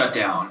or got shut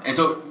down. And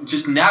so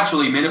just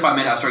naturally, minute by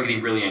minute, I started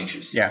getting really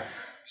anxious. Yeah.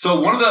 So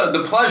one of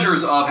the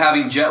pleasures of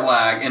having jet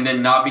lag and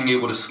then not being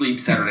able to sleep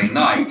Saturday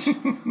night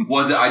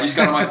was that I just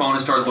got on my phone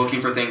and started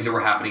looking for things that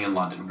were happening in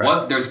London.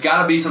 Right. There's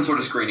got to be some sort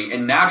of screening.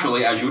 And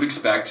naturally, as you would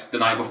expect, the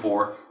night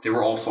before, they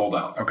were all sold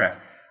out. Okay.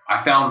 I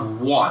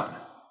found one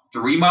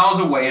 3 miles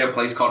away at a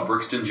place called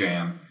Brixton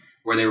Jam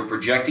where they were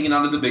projecting it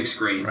onto the big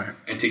screen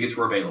and tickets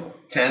were available.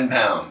 £10.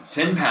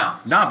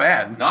 £10. Not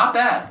bad. Not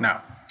bad. No.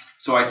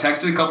 So I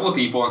texted a couple of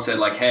people and said,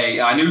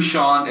 hey, I knew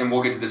Sean, and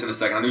we'll get to this in a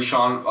second, I knew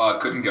Sean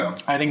couldn't go.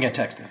 I didn't get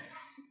texted.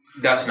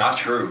 That's not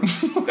true.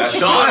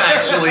 Sean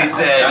actually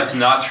said, that's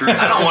not true.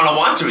 I don't want to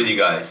watch it with you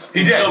guys.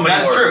 He did. So many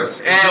that's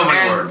words. true. So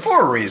many words.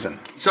 For a reason.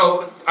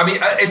 So,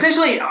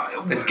 essentially,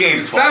 it's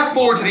Gabe's fault. Fast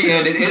forward to the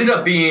end, it ended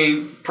up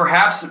being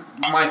perhaps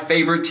my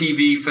favorite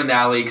TV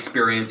finale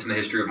experience in the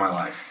history of my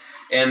life.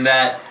 And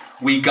that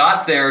we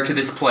got there to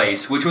this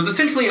place, which was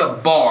essentially a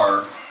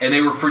bar, and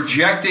they were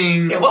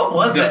projecting. Yeah, what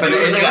was that? It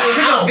was like a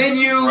house,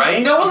 venue,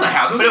 right? No, it wasn't a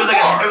house. It was a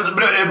bar. It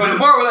was a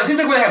bar. It seems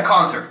like where they have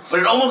concerts. But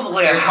it almost looked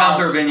like a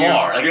house venue.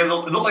 Bar. Like it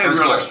looked like it was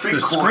like a street corner.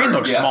 The screen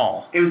looked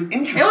small. It was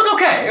interesting. It was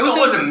okay. It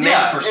wasn't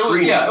meant for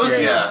screening. It was,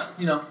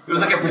 you know, it was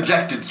like a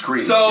projected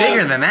screen. So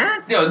bigger than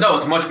that? No,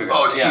 it's much bigger.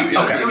 Oh, it's huge.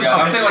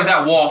 I'm saying like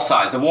that wall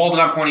size, the wall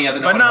that I'm pointing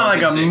at. But not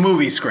like a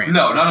movie screen.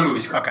 No, not a movie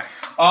screen. Okay.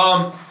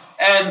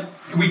 And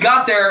we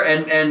got there,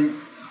 and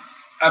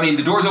I mean,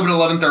 the doors open at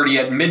 11:30.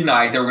 At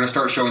midnight, they were going to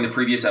start showing the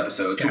previous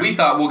episode. So we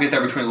thought we'll get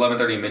there between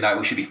 11:30 and midnight.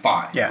 We should be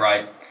fine,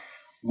 right?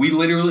 We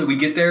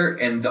get there,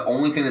 and the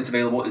only thing that's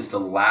available is the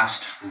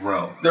last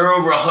row. There are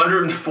over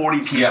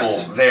 140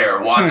 people there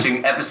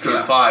watching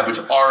episode 5, which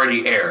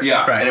already aired.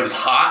 Yeah, and it was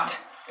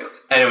hot.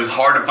 And it was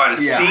hard to find a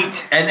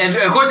seat. And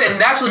of course, and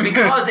naturally,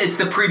 because it's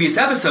the previous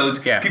episodes,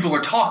 people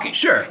are talking.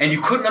 Sure. And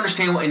you couldn't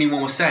understand what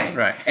anyone was saying.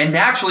 Right. And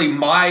naturally,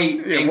 my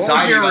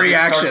anxiety about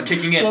this starts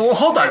kicking in. Well,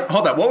 hold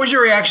on. What was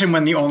your reaction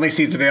when the only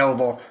seats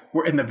available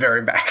were in the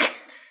very back?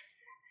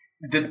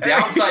 The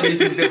downside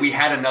is that we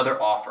had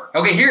another offer.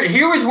 Okay, here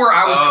is where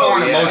I was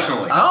torn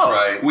emotionally. Oh,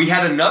 right. We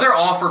had another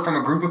offer from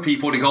a group of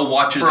people to go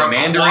watch the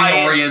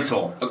Mandarin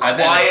Oriental. A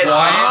quiet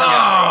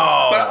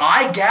But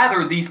I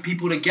gathered these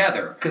people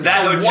together. Because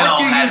that hotel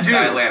had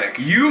Atlantic.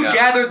 You've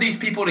gathered these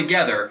people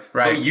together,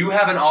 but you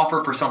have an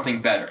offer for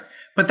something better.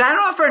 But that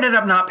offer ended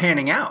up not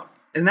panning out.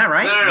 Isn't that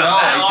right? No.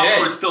 That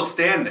offer was still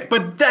standing.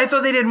 But I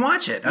thought they didn't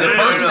watch it. The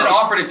person that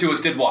offered it to us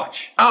did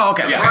watch. Oh,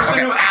 okay. The person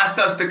who asked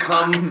us to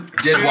come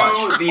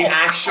to the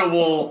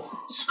actual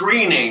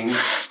screening,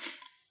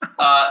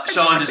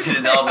 Sean just hit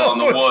his elbow on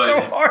the wood.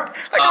 So hard.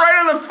 Like right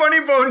on the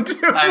funny bone,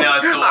 too. I know,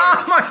 it's the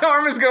worst. My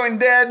arm is going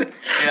dead.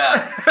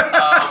 Yeah.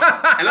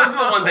 And those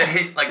are the ones that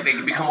hit, like, they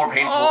become more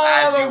painful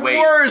as you wait.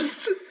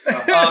 Worst.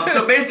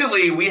 So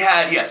basically, we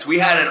had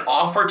an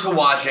offer to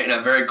watch it in a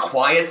very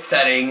quiet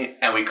setting,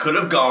 and we could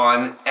have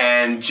gone,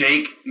 and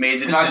Jake made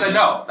the decision. I said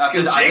no.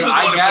 Because Jake was the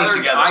one who put it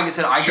together.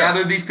 I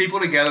gathered these people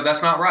together.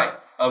 That's not right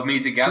of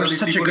me to gather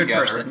these people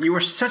together. You were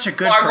such a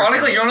good person.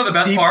 Ironically, you don't know the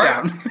best Deep part?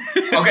 Down.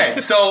 Okay,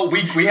 so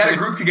we had a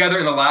group together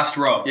in the last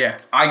row. Yeah.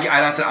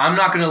 I said, I'm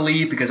not going to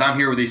leave because I'm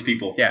here with these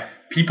people. Yeah.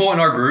 People in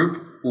our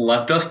group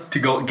left us to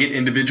go get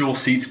individual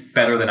seats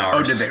better than ours.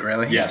 Oh, did they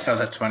really? Yes. Oh,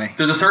 that's funny.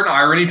 There's a certain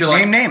irony to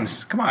Name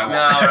names. Come on. No.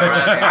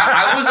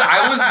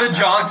 I was the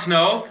Jon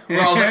Snow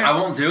where I was like, I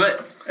won't do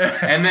it.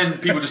 And then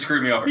people just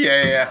screwed me over.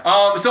 Yeah.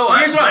 So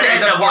here's what I'm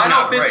saying. The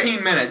final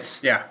 15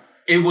 minutes. Yeah.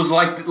 It was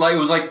like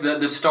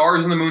the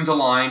stars and the moons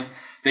aligned.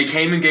 They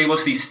came and gave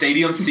us these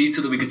stadium seats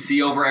so that we could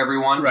see over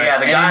everyone. Right. Yeah,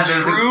 the guy in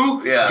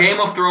true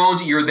Game of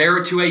Thrones, you're there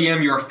at 2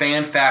 a.m., you're a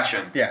fan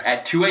fashion. Yeah.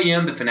 At 2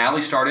 a.m., the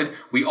finale started.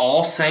 We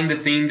all sang the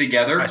theme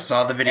together. I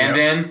saw the video. And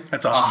then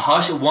that's awesome. A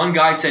hush. One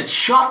guy said,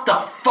 "Shut the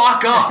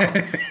fuck up!"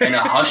 And a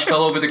hush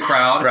fell over the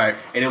crowd. Right.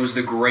 And it was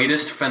the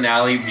greatest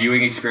finale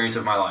viewing experience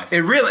of my life.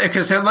 It really,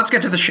 because let's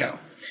get to the show.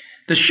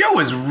 The show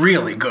was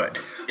really good.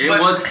 It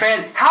was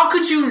How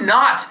could you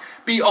not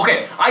be...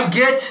 Okay, I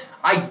get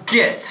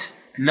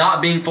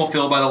not being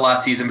fulfilled by the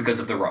last season because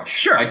of the rush.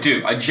 Sure. I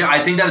do. I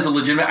think that is a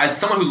legitimate... As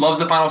someone who loves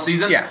the final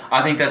season,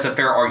 I think that's a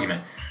fair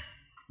argument.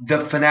 The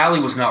finale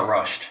was not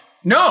rushed.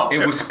 No.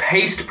 It was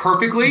paced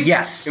perfectly.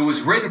 Yes. It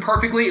was written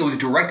perfectly. It was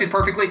directed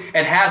perfectly.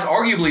 It has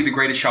arguably the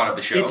greatest shot of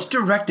the show. It's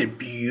directed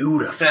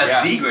beautifully.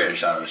 That's the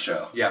greatest shot of the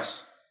show.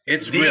 Yes.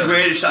 It's the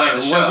greatest shot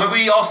of the show. When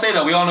we all say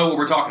that, we all know what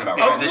we're talking about.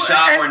 Right? It's the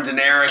shot where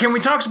Daenerys... Can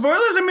we talk spoilers?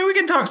 I mean, we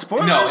can talk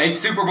spoilers. No, it's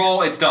Super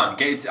Bowl. It's done.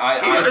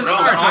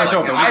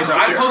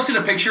 I posted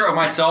a picture of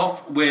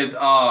myself with the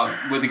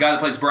guy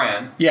that plays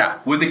Bran. Yeah.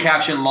 With the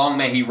caption, "Long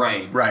may he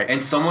reign." Right.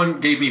 And someone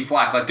gave me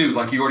flack, like, dude,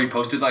 like you already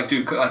posted, like,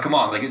 dude, like, come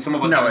on, like some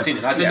of us haven't seen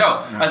it. I said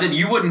no. I said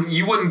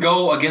you wouldn't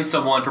go against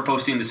someone for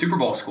posting the Super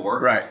Bowl score.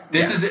 Right.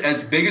 This is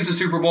as big as the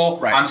Super Bowl.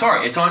 Right. I'm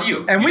sorry, it's on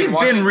you. And we've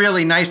been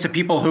really nice to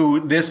people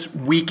who this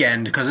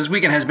weekend, because this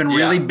weekend has been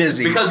really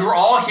busy. Because we're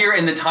all here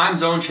and the time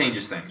zone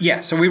changes things.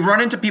 Yeah, so we've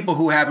run into people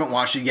who haven't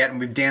watched it yet and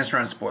we've danced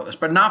around spoilers,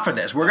 but not for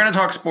this. We're going to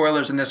talk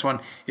spoilers in this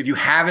one. If you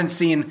haven't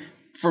seen,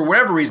 for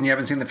whatever reason, you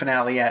haven't seen the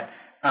finale yet.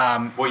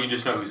 Well, you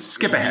just know who's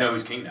skip ahead. You know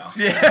who's king now.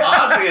 Yeah.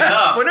 Oddly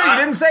enough. Well, no, you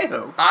didn't say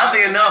who.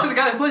 Oddly enough. This is the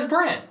guy that plays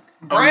Bran.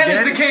 Bran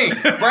is the king.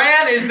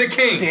 Bran is the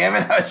king. Damn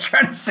it, I was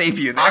trying to save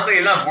you there. Oddly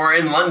enough, we're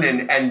in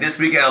London, and this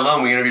weekend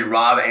alone, we interviewed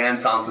Rob and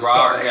Sansa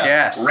Stark. Yeah.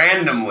 Yes.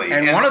 Randomly.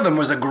 And one of them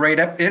was a great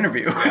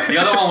interview. Yeah. The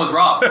other one was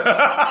Rob.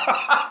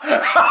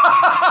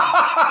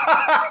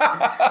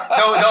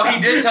 Though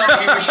he did tell me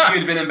he wished he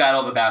had been in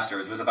Battle of the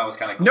Bastards, which I thought was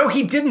kind of cool. No,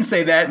 he didn't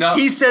say that. No.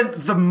 He said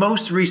the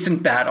most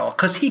recent battle,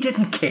 because he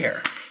didn't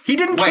care. He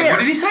didn't care. Wait, what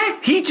did he say?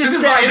 He just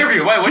this said... is my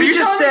interview. Wait, what he are you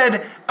just telling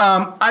said,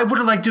 I would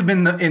have liked to have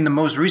been in the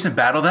most recent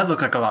battle. That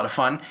looked like a lot of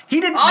fun.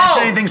 He didn't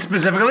mention anything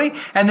specifically.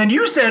 And then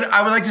you said,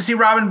 I would like to see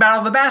Robin battle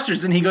of the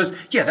Bastards. And he goes,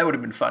 yeah, that would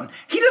have been fun.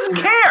 He doesn't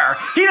care.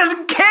 He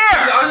doesn't care.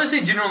 I was going to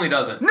say genuinely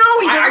doesn't. No,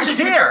 he doesn't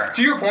care.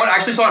 To your point, I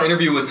actually saw an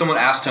interview with someone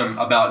asked him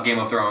about Game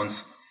of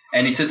Thrones.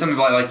 And he said something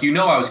like,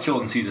 I was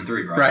killed in season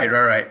 3, right?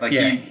 Right. Like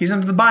he's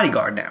under the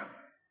bodyguard now.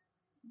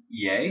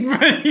 yay.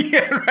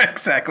 Yeah, right,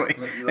 exactly.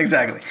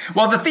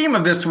 Well, the theme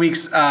of this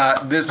week's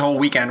this whole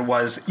weekend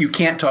was you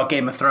can't talk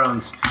Game of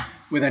Thrones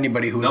with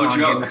anybody who's on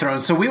Game of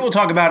Thrones. So we will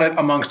talk about it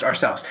amongst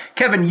ourselves.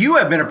 Kevin, you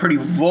have been a pretty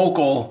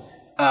vocal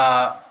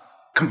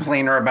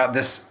complainer about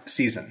this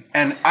season,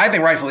 and I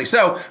think rightfully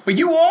so, but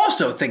you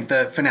also think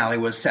the finale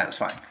was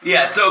satisfying.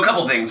 Yeah, so a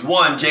couple things.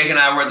 One, Jake and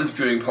I were at this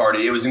viewing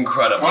party. It was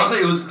incredible.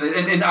 Honestly, it was,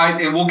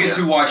 and we'll get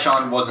to why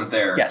Sean wasn't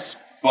there.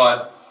 Yes.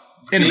 But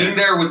being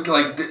there with,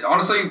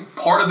 honestly,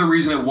 part of the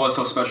reason it was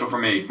so special for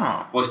me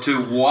was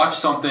to watch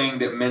something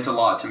that meant a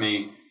lot to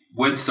me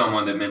with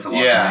someone that meant a lot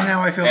to me.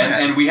 Now I feel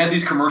bad. And we had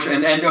these commercials,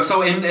 and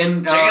so in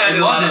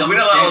London, we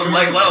did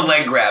a lot of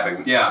leg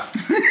grabbing. Yeah.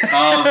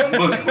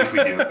 Which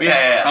we do.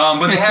 Yeah.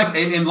 But they have,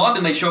 in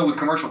London, they show it with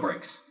commercial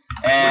breaks.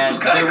 And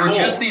there were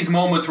just these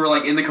moments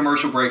where, in the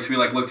commercial breaks, we,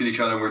 looked at each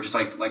other and we're just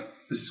like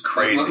this is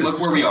crazy. Look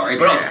where we are.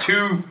 It's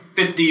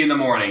 2:50 in the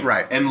morning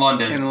in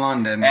London.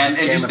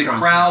 And just the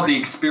crowd, the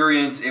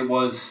experience, it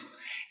was...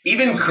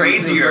 Even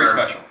crazier. It was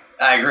very special.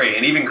 I agree.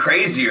 And even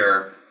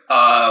crazier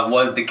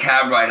was the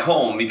cab ride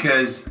home,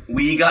 because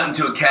we got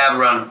into a cab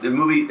around...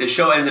 The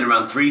show ended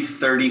around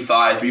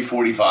 3:35,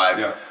 3:45.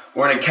 Yeah.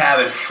 We're in a cab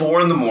at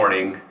 4 in the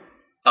morning,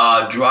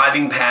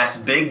 driving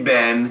past Big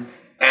Ben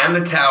and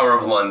the Tower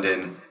of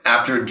London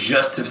after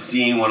just have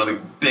seen one of the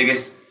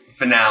biggest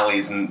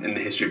finales in the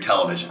history of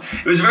television.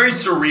 It was very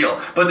surreal.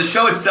 But the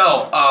show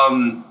itself,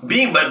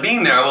 being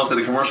there, I will say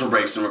the commercial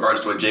breaks in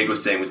regards to what Jake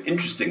was saying was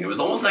interesting. It was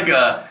almost like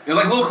a... They're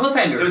like little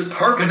cliffhangers. It was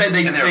perfect.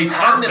 Because they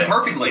timed it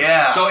perfectly.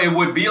 Yeah. So it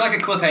would be like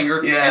a cliffhanger,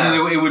 and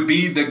then it would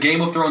be the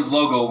Game of Thrones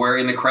logo, where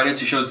in the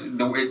credits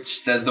it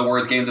says the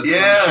words Games of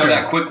Thrones. Show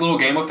that quick little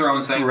Game of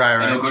Thrones thing. Right.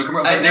 And it'll go to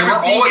commercial. I've never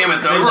seen Game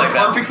of Thrones like that. They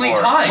were perfectly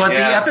timed. But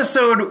the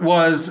episode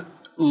was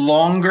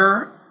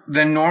longer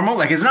than normal.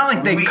 It's not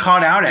like they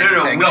cut out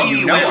anything.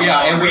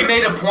 And we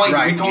made a point.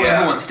 We told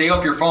everyone, stay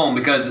off your phone,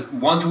 because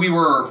once we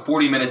were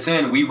 40 minutes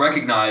in, we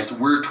recognized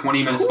we're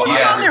 20 minutes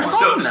behind.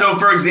 So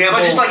for example,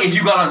 but just if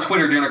you got on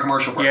Twitter during a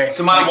commercial break,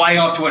 so my wife, stay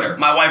off Twitter.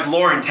 My wife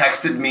Lauren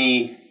texted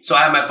me. So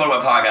I have my phone in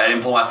my pocket. I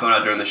didn't pull my phone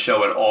out during the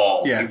show at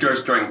all.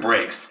 Just during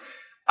breaks,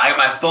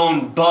 my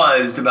phone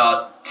buzzed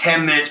about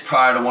 10 minutes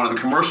prior to one of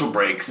the commercial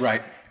breaks.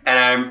 Right.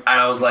 And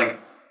I was like,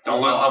 I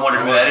wonder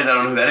who that is. I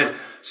don't know who that is.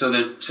 So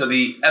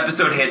the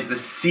episode hits. The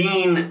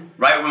scene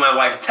right when my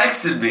wife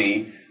texted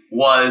me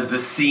was the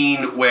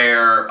scene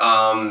where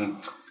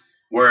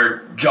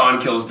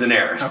Jon kills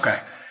Daenerys. Okay.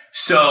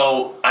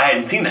 So I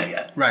hadn't seen that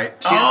yet. Right.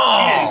 She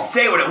didn't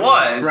say what it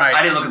was. Right.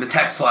 I didn't look at the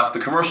text till after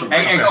the commercial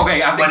break.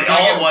 I think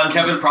all it was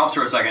Kevin props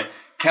for a second.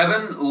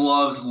 Kevin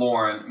loves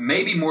Lauren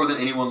maybe more than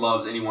anyone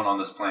loves anyone on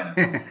this planet.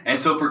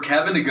 And so for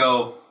Kevin to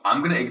go,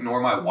 I'm going to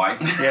ignore my wife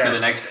for the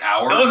next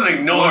hour. It wasn't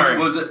ignoring.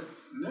 Was it?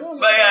 No.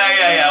 But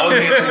I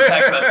wasn't answering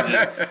text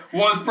messages.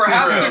 Was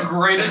perhaps the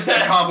greatest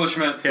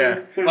accomplishment.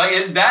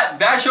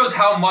 That shows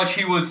how much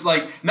he was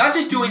not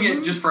just doing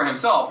it just for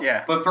himself,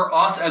 but for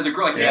us as a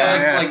group.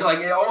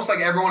 Almost like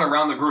everyone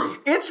around the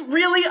group. It's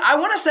really, I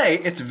want to say,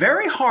 it's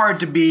very hard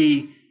to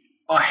be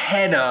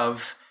ahead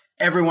of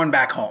everyone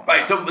back home.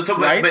 Right.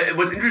 But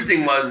what's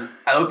interesting was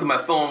I looked at my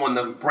phone when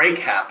the break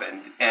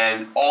happened,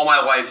 and all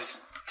my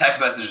wife's text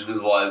messages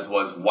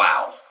was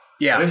wow.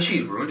 Yeah. What if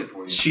she ruined it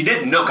for you? She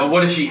didn't know. But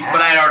what if she had? But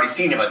I had already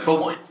seen him at this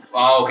point.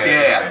 Oh, okay.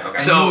 Yeah. Okay.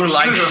 So you were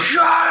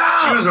shut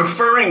up! She was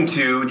referring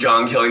to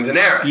Jon killing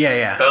Daenerys.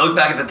 Yeah. But I look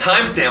back at the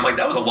timestamp,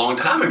 that was a long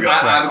time ago. I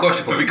have a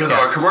question for you. But because of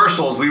our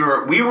commercials, we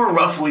were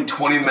roughly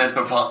 20 minutes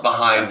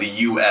behind the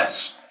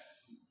U.S.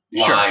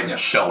 live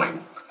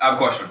showing. I have a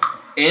question.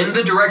 In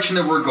the direction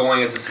that we're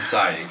going as a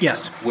society,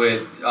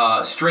 with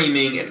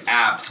streaming and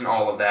apps and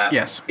all of that,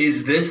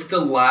 is this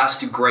the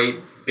last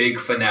great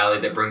big finale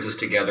that brings us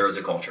together as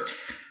a culture?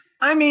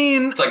 I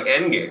mean, it's like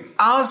Endgame.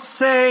 I'll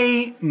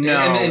say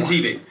no. In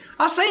TV.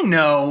 I'll say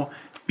no,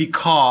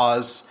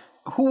 because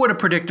who would have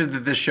predicted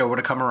that this show would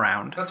have come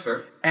around? That's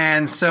fair.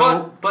 And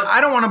so, but I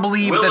don't want to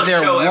believe that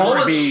there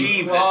won't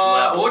be.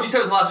 What would you say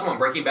was the last one?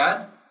 Breaking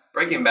Bad?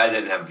 Breaking Bad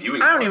didn't have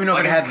viewing. I don't even know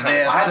if it had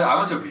this. I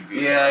went to a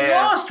review.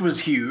 Lost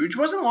was huge.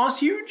 Wasn't Lost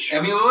huge? I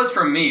mean, it was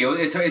for me.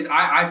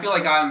 I feel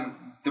like I'm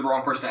the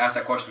wrong person to ask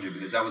that question to,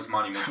 because that was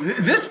monumental.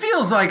 This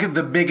feels like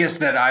the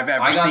biggest that I've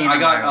ever seen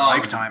in my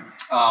lifetime.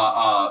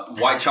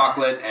 White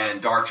chocolate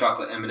and dark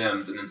chocolate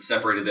M&Ms, and then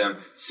separated them.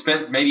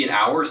 Spent maybe an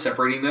hour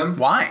separating them.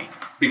 Why?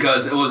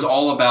 Because it was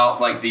all about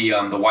the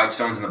white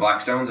stones and the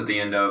black stones at the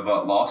end of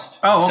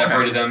Lost. Oh, okay.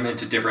 Separated them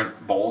into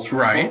different bowls. For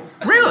right.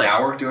 I spent an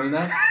hour doing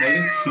that,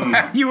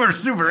 maybe. You were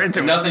super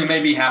into it. Nothing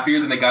made me happier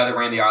than the guy that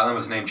ran the island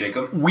was named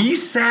Jacob. We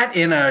sat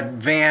in a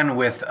van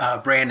with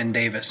Brandon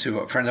Davis,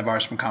 a friend of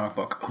ours from Comic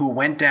Book, who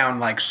went down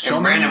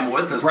so many. Brandon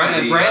with us.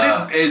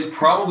 Brandon is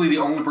probably the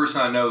only person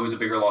I know who's a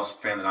bigger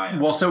Lost fan than I am.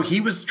 Well, so he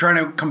was trying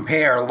to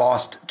compare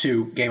Lost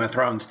to Game of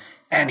Thrones.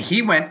 And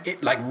he went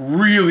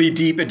really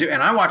deep into,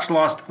 and I watched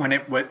Lost when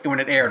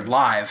it aired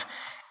live,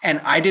 and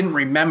I didn't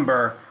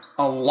remember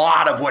a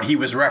lot of what he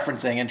was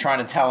referencing and trying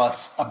to tell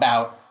us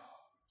about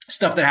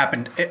stuff that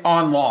happened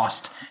on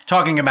Lost,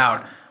 talking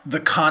about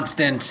the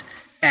constant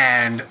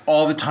and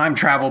all the time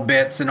travel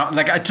bits, and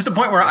like to the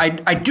point where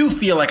I do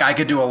feel like I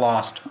could do a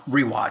Lost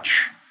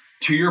rewatch.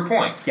 To your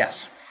point,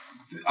 yes,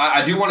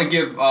 I do want to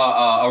give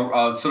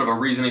a sort of a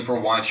reasoning for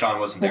why Sean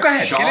wasn't there. Well, go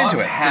ahead, Sean get into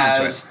it.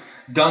 has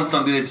done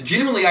something that's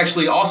genuinely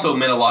actually also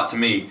meant a lot to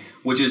me,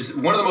 which is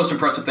one of the most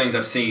impressive things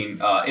I've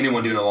seen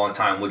anyone do in a long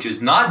time, which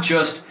is not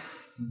just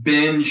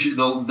binge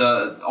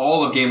the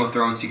all of Game of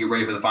Thrones to get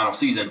ready for the final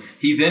season.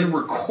 He then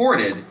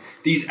recorded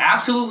these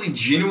absolutely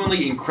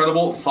genuinely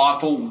incredible,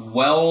 thoughtful,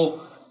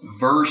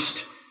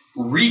 well-versed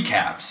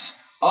recaps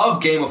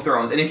of Game of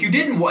Thrones. And if you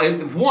didn't,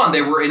 one,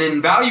 they were an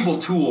invaluable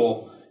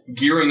tool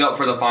gearing up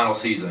for the final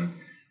season.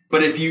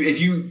 But if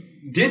you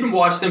didn't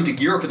watch them to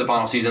gear up for the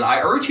final season,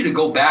 I urge you to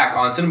go back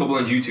on Cinema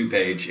Blend's YouTube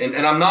page. And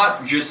I'm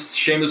not just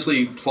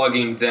shamelessly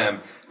plugging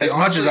them. As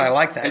much as I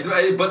like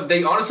that. But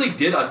they honestly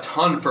did a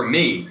ton for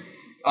me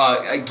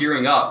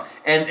gearing up.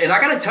 And I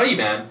got to tell you,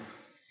 man,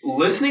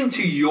 listening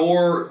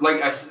to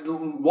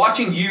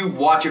watching you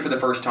watch it for the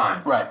first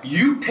time. Right.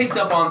 You picked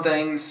up on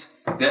things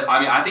that,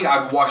 I think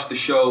I've watched the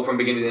show from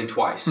beginning to end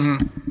twice.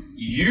 Mm-hmm.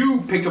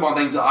 You picked up on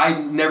things that I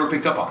never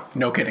picked up on.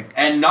 No kidding.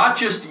 And not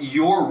just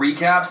your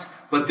recaps,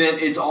 but then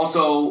it's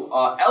also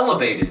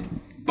elevated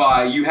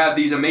by, you have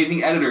these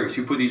amazing editors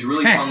who put these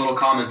really fun little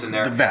comments in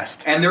there. The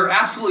best. And they're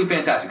absolutely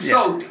fantastic. Yeah.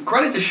 So,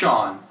 credit to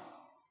Sean.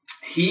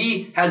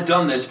 He has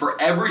done this for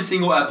every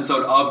single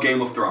episode of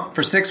Game of Thrones.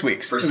 For 6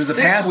 weeks. It was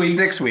the past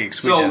 6 weeks.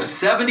 So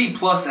 70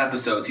 plus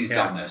episodes he's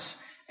done this.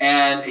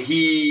 And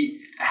he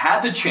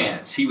had the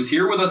chance. He was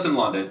here with us in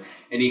London,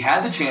 and he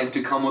had the chance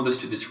to come with us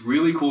to this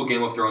really cool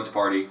Game of Thrones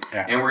party.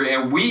 Yeah.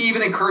 And we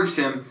even encouraged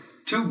him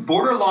to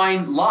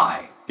borderline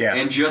lie. Yeah.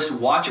 And just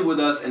watch it with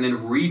us and then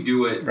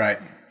redo it. Right.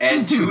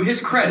 And to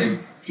his credit,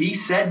 he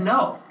said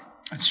no.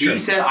 That's true. He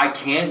said, I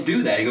can't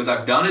do that. He goes,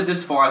 I've done it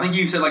this far. I think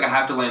you said, I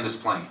have to land this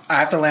plane. I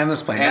have to land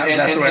this plane.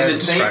 That's the way the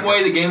same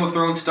way the Game of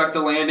Thrones stuck the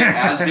landing,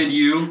 as did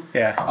you.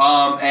 Yeah.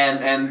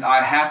 And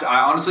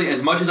I honestly,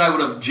 as much as I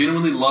would have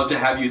genuinely loved to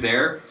have you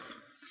there,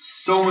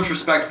 so much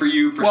respect for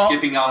you for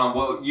skipping out on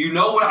what you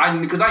know.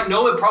 Because I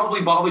know it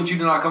probably bothered you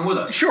to not come with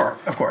us. Sure,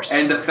 of course.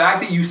 And the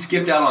fact that you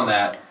skipped out on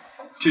that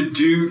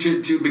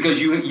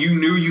because you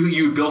knew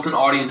you built an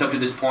audience up to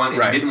this point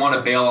and you didn't want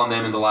to bail on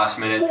them in the last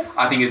minute,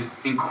 I think is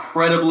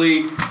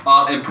incredibly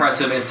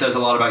impressive and says a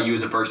lot about you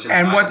as a person.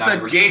 And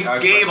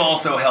Gabe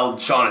also held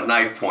Sean at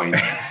knife point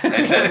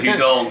and said, if you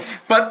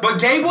don't, but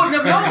Gabe wouldn't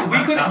have known.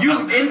 We could,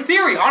 in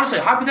theory, honestly,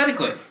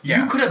 hypothetically,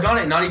 you could have done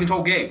it and not even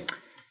told Gabe.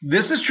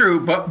 This is true,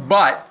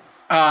 but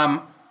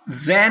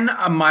then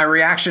my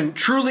reaction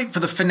truly for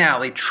the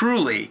finale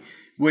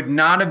would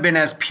not have been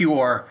as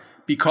pure.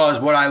 Because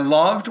what I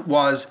loved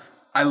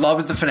I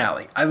loved the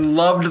finale. I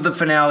loved the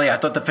finale. I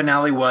thought the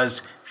finale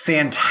was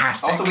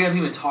fantastic. Also, we haven't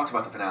even talked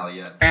about the finale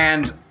yet.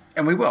 And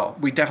we will.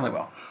 We definitely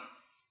will.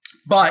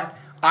 But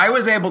I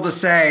was able to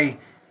say,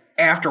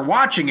 after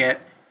watching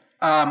it,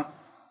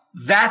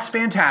 that's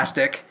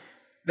fantastic.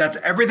 That's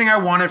everything I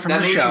wanted from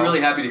the show. That made me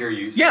really happy to hear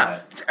you say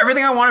that. It's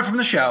everything I wanted from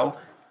the show.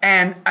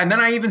 And then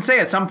I even say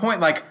at some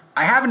point, like,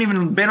 I haven't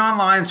even been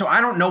online, so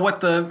I don't know what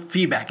the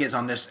feedback is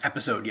on this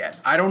episode yet.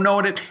 I don't know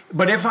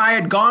but if I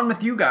had gone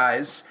with you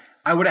guys,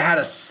 I would have had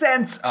a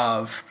sense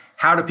of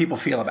how do people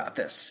feel about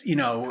this. You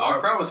know,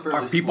 our crowd was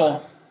fairly people.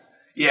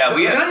 Split. Yeah,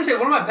 can I just say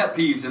one of my pet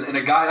peeves and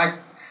a guy? I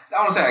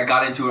want to say I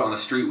got into it on the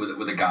street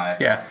with a guy.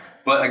 Yeah.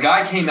 But a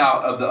guy came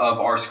out of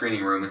our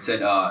screening room and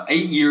said,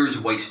 8 years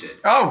wasted.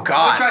 Oh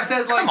God! Which I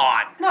said, like, come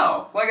on.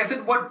 No, like I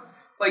said, what?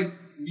 Like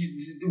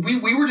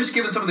we were just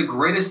given some of the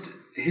greatest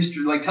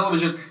history, like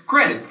television.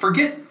 Granted,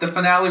 forget the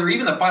finale or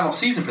even the final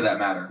season for that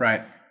matter.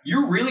 Right.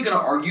 You're really going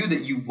to argue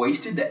that you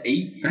wasted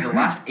the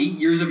last 8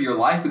 years of your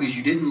life because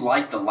you didn't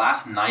like the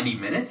last 90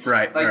 minutes?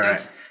 Right. Like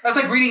that's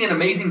like reading an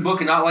amazing book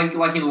and not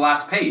liking the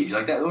last page.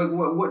 Like that. Like,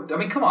 what? I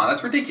mean, come on,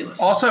 that's ridiculous.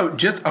 Also,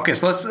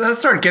 so let's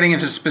start getting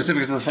into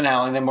specifics of the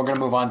finale, and then we're going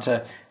to move on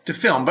to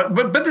film.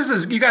 But this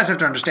is, you guys have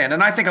to understand,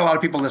 and I think a lot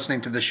of people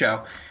listening to the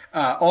show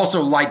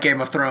also like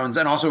Game of Thrones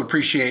and also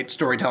appreciate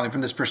storytelling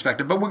from this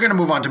perspective. But we're going to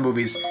move on to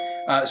movies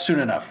soon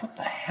enough. What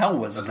the hell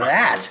was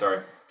that? Sorry.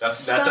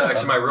 That's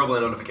actually my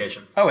RoboLand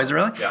notification. Oh, is it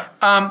really?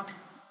 Yeah.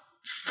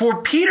 For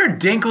Peter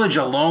Dinklage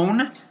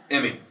alone,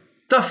 Emmy.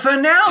 The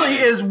finale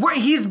is where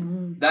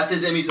that's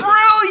his Emmy submission.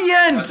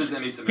 Brilliant. That's his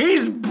Emmy submission.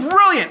 He's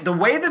brilliant. The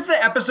way that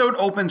the episode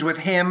opens with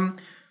him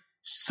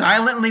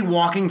silently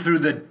walking through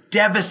the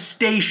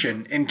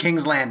devastation in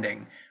King's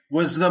Landing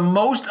was the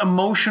most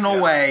emotional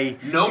way.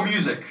 No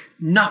music.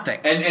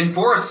 Nothing. And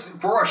for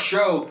a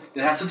show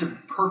that has such a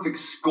perfect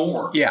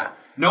score. Yeah.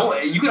 No,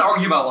 you can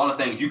argue about a lot of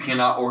things. You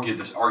cannot argue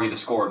the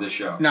score of this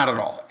show. Not at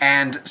all.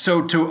 And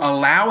so to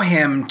allow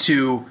him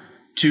to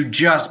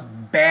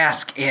just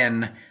bask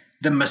in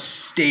the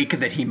mistake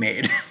that he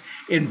made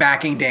in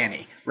backing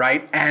Dany,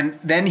 right? And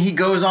then he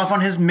goes off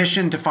on his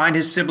mission to find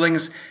his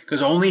siblings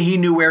because only he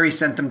knew where he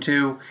sent them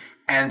to,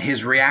 and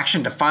his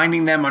reaction to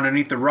finding them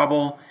underneath the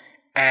rubble.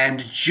 And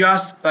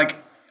just like,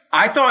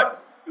 I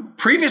thought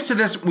previous to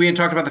this, we had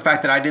talked about the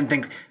fact that I didn't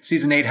think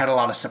season 8 had a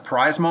lot of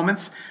surprise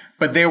moments.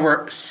 But there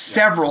were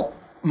several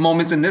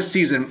moments in this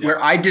season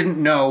where I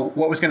didn't know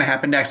what was going to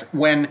happen next.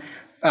 When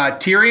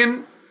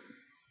Tyrion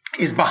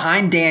is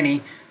behind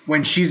Dany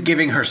when she's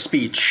giving her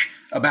speech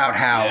about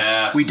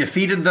how we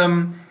defeated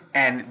them,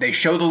 and they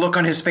show the look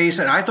on his face,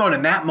 and I thought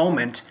in that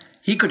moment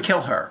he could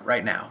kill her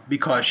right now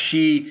because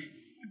she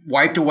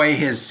wiped away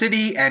his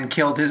city and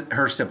killed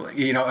her sibling.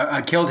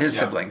 Killed his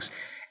siblings,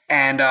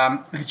 and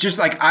just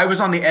like I was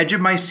on the edge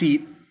of my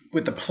seat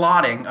with the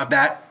plotting of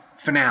that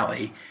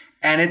finale.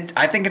 And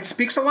I think it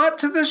speaks a lot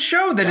to the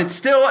show that it's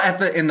still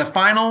in the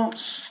final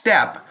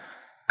step.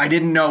 I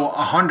didn't know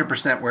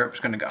 100% where it was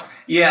going to go.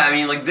 Yeah, I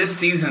mean, like this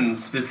season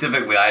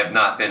specifically, I have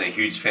not been a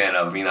huge fan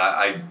of.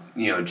 I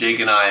mean, Jake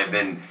and I have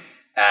been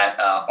at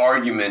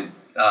argument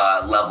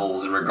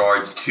levels in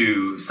regards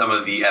to some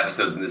of the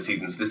episodes in this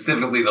season,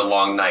 specifically The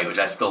Long Night, which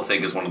I still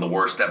think is one of the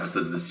worst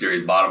episodes of the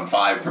series, bottom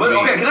 5 for me. But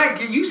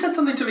okay, you said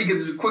something to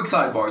me, quick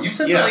sidebar. You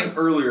said something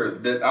earlier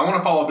that I want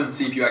to follow up and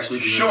see if you actually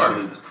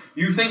do this.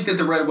 You think that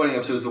the Red Wedding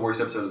episode is the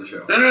worst episode of the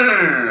show?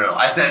 No.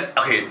 I said,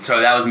 okay, so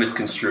that was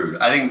misconstrued.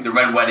 I think the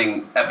Red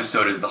Wedding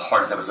episode is the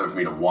hardest episode for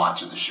me to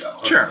watch of the show.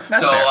 Sure,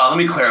 that's so fair. Let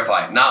me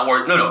clarify. No.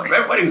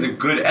 Red Wedding is a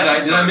good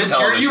episode. Did I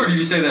mishear you, or did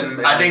you say that?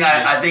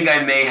 I think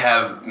I may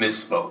have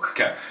misspoke.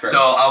 Okay, so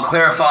I'll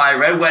clarify.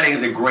 Red Wedding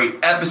is a great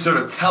episode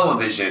of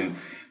television,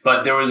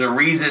 but there was a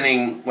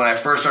reasoning when I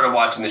first started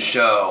watching the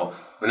show.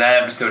 When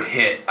that episode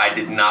hit, I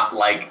did not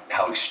like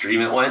how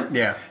extreme it went.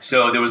 Yeah.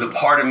 So there was a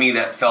part of me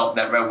that felt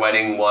that Red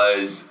Wedding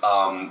was,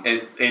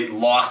 it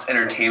lost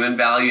entertainment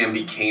value and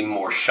became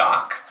more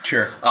shock.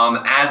 Sure.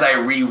 As I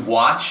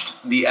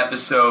rewatched the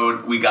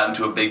episode, we got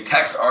into a big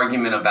text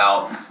argument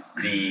about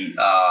the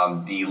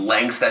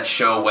lengths that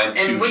show went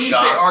to shock. And when you say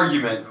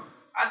argument,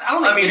 I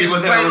don't think it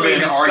was ever really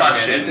an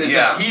argument. It's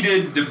a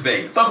heated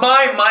debate. But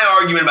my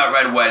argument about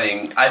Red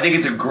Wedding, I think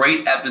it's a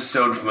great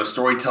episode from a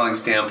storytelling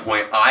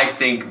standpoint. I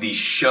think the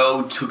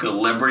show took a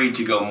liberty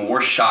to go more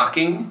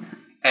shocking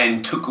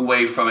and took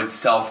away from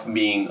itself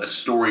being a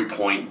story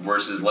point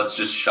versus let's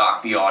just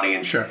shock the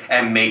audience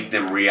and make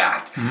them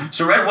react. Mm-hmm.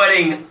 So Red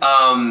Wedding,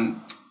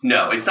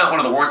 no, it's not one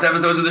of the worst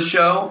episodes of the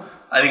show.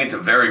 I think it's a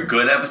very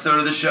good episode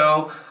of the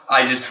show.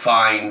 I just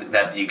find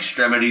that the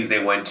extremities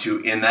they went to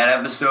in that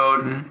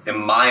episode, in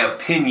my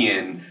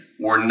opinion,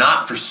 were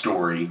not for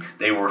story.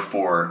 They were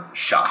for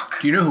shock.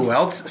 Do you know who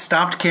else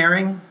stopped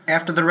caring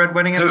after the Red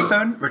Wedding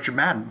episode? Richard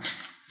Madden.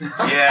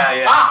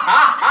 Yeah.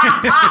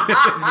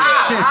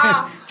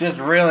 Just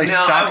really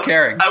stopped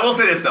caring. I will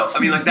say this though. I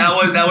mean, like that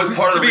was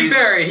part of the reason. To be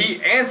fair,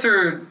 he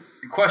answered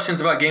questions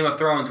about Game of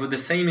Thrones with the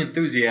same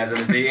enthusiasm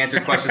as they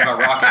answered questions about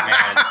Rocket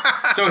Man.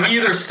 So he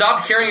either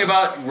stopped caring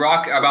about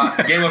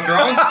Game of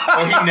Thrones,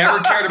 or he never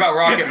cared about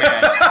Rocket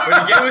Man.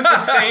 But he gave us the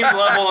same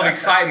level of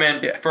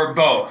excitement for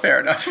both. Fair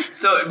enough.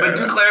 So, but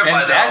to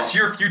clarify, that's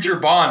your future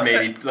Bond,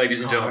 maybe,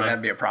 ladies and gentlemen.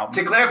 That'd be a problem.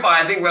 To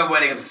clarify, I think Red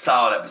Wedding is a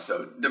solid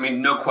episode. I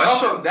mean, no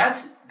question. Also,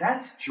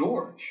 that's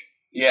George.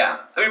 Yeah,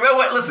 I mean, Red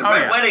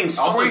Wedding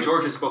story. Also,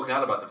 George has spoken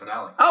out about the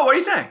finale. Oh, what are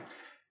you saying?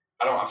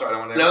 I'm sorry, I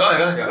don't want to. No,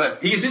 go ahead.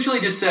 He essentially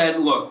just said,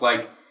 "Look,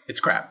 like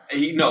it's crap."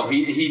 He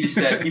just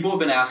said, "People have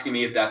been asking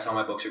me if that's how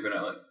my books are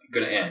gonna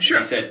end." Sure.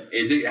 And he said,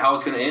 "Is it how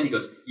it's gonna end?" He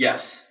goes,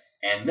 "Yes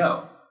and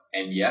no,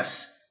 and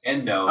yes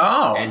and no,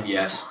 and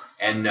yes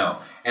and no."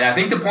 And I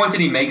think the point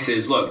that he makes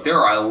is, look, there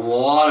are a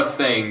lot of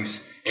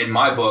things in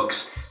my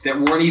books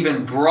that weren't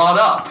even brought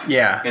up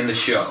in the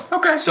show.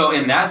 Okay. So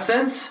in that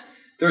sense,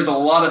 there's a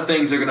lot of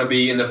things that are going to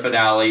be in the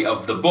finale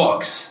of the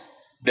books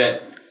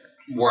that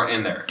weren't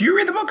in there. Do you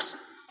read the books?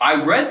 I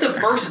read the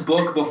first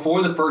book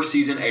before the first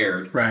season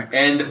aired. Right.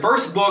 And the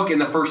first book and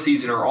the first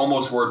season are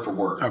almost word for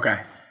word.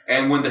 Okay.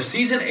 And when the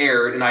season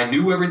aired and I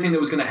knew everything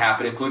that was going to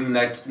happen, including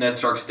Ned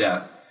Stark's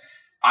death,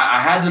 I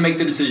had to make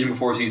the decision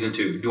before season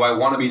 2. Do I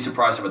want to be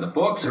surprised by the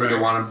books or do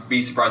I want to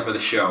be surprised by the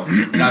show?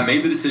 And I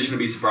made the decision to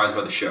be surprised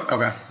by the show.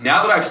 Okay.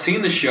 Now that I've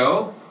seen the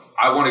show,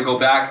 I want to go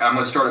back. I'm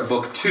going to start at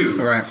book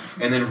 2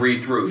 and then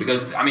read through.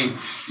 Because, I mean,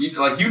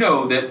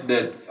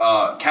 that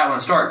Catelyn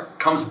Stark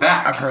comes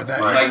back. I've heard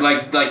that.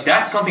 Like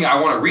that's something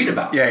I want to read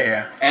about.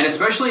 Yeah. And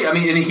especially, I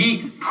mean, and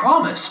he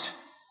promised.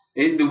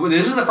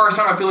 This is the first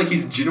time I feel like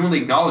he's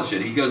genuinely acknowledged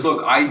it. He goes,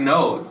 look, I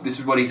know, this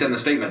is what he said in the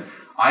statement,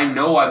 I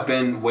know I've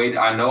been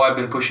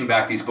pushing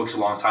back these books a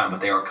long time, but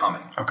they are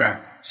coming. Okay.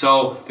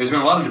 So there's been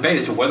a lot of debate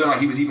as to whether or not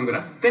he was even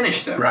going to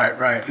finish them.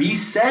 Right. He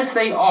says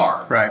they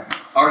are. Right.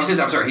 Or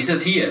he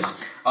says he is.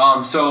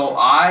 So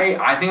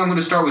I think I'm going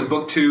to start with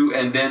book 2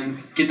 and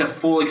then get the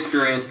full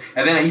experience.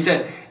 And then he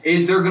said,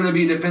 is there going to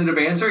be a definitive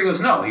answer? He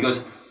goes, no. He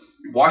goes,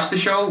 watch the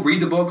show,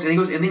 read the books, and he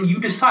goes, and then you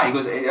decide. He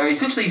goes,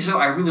 essentially, he said,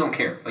 I really don't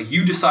care. Like,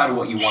 you decide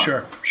what you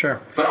want.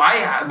 Sure.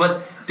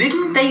 But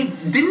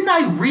didn't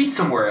I read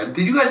somewhere?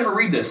 Did you guys ever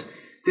read this?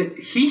 That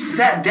he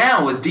sat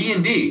down with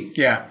D&D.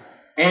 Yeah.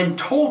 And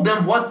told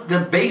them what the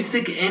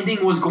basic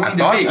ending was going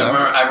to be. So.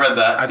 I read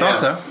that. I thought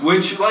so.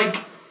 Which, like,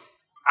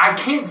 I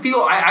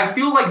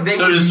feel like they...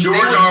 So does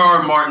George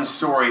R.R. Martin's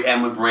story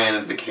end with Bran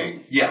as the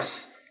king?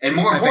 Yes. And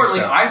more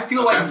importantly, I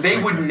feel like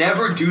they would so.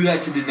 never do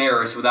that to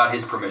Daenerys without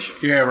his permission.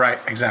 Yeah, right.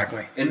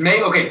 Exactly. And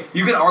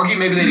you can argue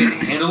maybe they didn't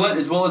handle it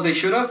as well as they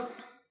should have,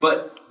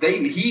 but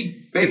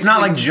It's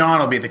not like Jon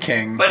will be the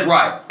king. But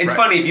it's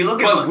funny if you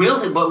look at.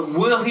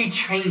 Will he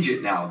change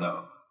it now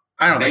though?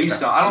 I don't think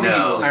so. I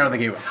don't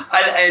think he will.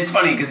 It's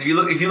funny because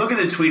if you look at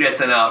the tweet I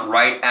sent out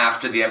right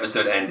after the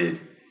episode ended,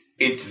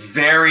 it's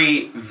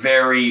very,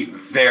 very,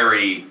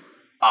 very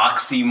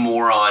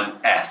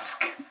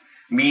oxymoron-esque.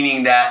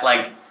 Meaning that,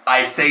 like,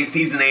 I say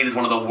season 8 is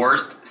one of the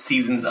worst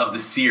seasons of the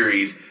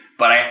series,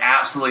 but I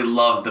absolutely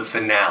love the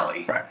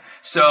finale. Right.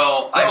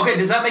 So,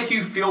 does that make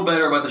you feel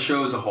better about the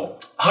show as a whole?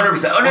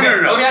 100%. Oh, no.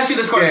 Let me ask you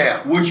this question.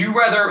 Yeah. Would you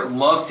rather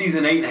love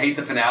season 8 and hate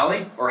the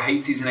finale, or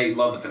hate season 8 and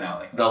love the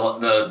finale? The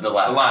latter. The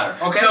latter.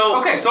 Okay.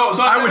 So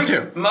I would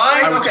too.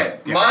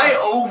 My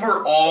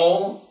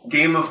overall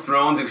Game of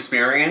Thrones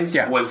experience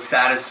was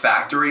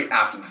satisfactory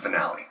after the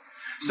finale.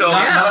 So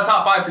not a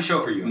top 5 for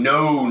show for you.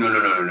 No.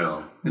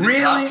 Is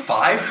really? It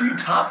top 5 for you?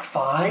 Top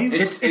 5?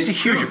 It's a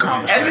huge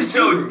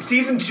accomplishment.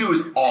 Season 2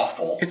 is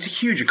awful. It's a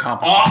huge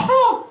accomplishment.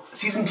 Awful?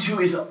 Season 2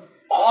 is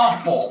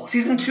awful.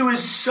 Season 2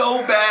 is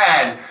so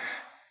bad.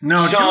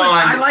 No, Sean,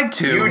 I like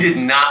 2. You did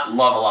not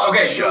love a lot of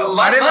the show.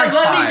 Let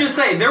me just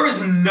say, there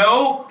is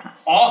no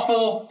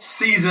awful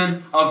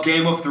season of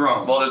Game of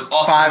Thrones. Well, there's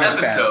awful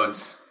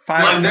episodes.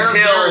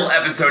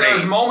 Episode 8.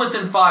 There's moments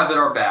in 5 that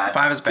are bad.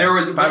 5 is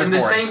bad. In the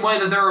same way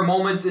that there are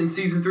moments in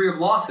season 3 of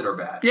Lost that are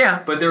bad.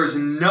 Yeah. But there is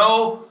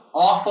no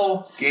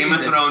awful season. Game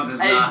of Thrones is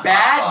not a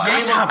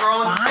bad top 5.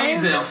 Game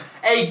of Thrones season.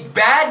 A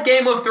bad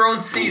Game of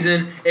Thrones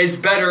season is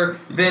better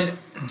than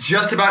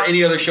just about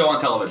any other show on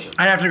television.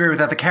 I'd have to agree with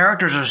that. The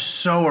characters are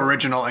so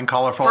original and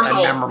colorful and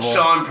memorable.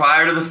 Sean,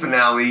 prior to the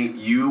finale,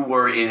 you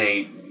were in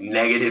a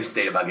negative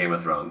state about Game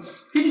of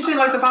Thrones. Did you say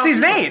like the final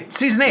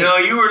season 8? No,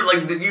 you were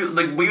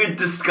like we had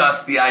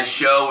discussed the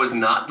show was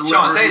not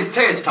delivering. Sean,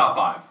 say it's top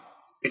 5.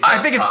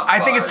 I think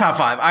it's top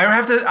 5. I'd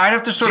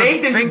have to sort Jake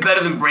of thinks think it's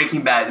better than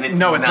Breaking Bad, and it's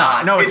not.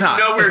 No, it's not.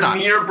 Nowhere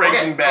near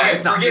Breaking Bad.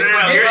 It's not. Here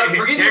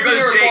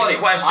goes Jake's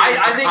question.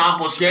 I think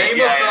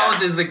Game of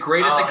Thrones is the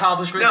greatest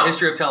accomplishment in the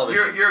history of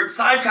television. You're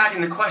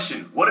sidetracking the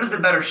question. What is the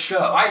better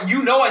show? I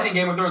think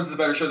Game of Thrones is a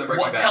better show than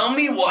Breaking Bad. Tell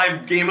me why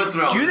Game of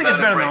Thrones. Do you think it's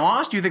better than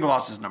Lost? Do you think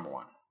Lost is number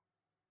 1?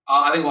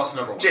 I think Lost is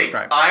number 1. Jake,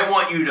 I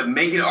want you to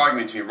make an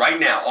argument to me right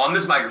now on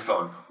this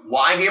microphone.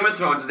 Why Game of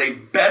Thrones is a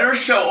better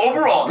show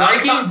overall.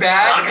 Breaking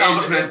Bad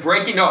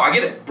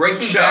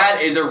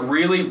is a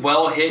really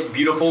well hit,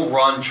 beautiful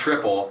run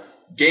triple.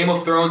 Game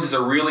of Thrones is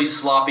a really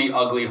sloppy,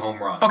 ugly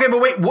home run. Okay, but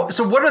wait.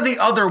 So what are the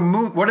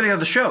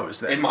other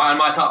shows then? In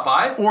my top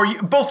 5? Or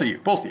both of you?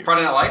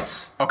 Friday Night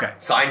Lights. Okay.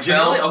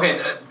 Seinfeld.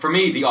 Okay, for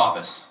me, The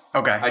Office.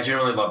 Okay. I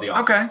generally love The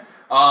Office. Okay.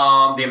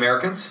 The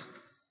Americans.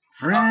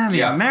 The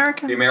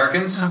Americans. The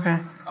Americans. Okay.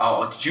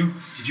 Oh, did you?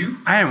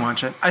 I didn't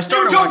watch it. I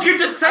started. You don't get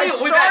to say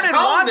it with that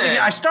tone.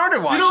 I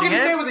started watching it. You don't get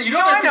to say it with it. You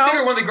don't get to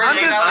consider one of the greatest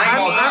shows of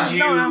all time. I need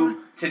you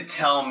to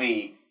tell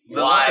me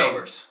why.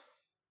 Leftovers.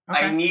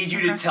 I need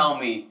you to tell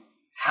me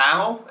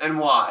how and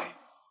why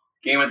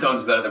Game of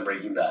Thrones is better than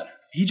Breaking Bad.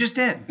 He just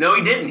did. No,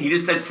 he didn't. He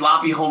just said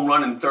sloppy home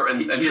run and triple.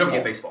 He doesn't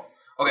get baseball.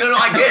 Okay. No,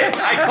 I get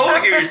it. I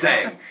totally get what you're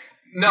saying.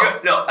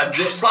 A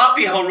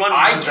sloppy home run.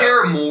 I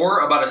care more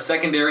about a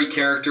secondary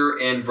character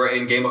in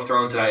Game of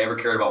Thrones than I ever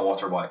cared about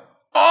Walter White.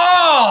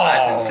 Oh!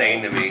 That's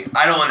insane to me.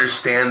 I don't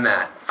understand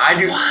that. I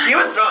do. Game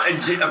of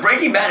Thrones,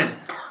 Breaking Bad is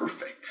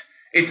perfect.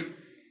 It's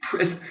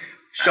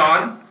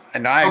Sean.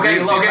 And I agree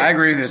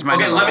with this. Let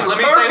me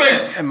say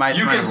this.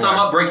 You can sum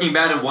up Breaking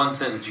Bad in one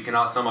sentence. You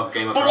cannot sum up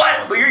Game of Thrones.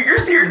 But what? But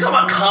you're talking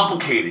about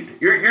complicated.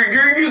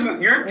 You're using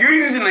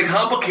the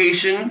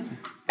complication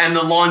and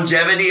the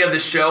longevity of the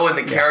show and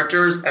the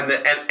characters and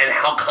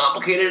how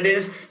complicated it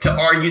is to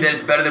argue that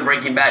it's better than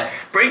Breaking Bad.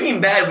 Breaking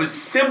Bad was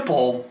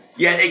simple,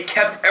 yet it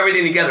kept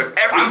everything together.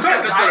 Every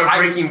episode of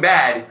Breaking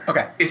Bad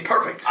is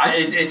perfect.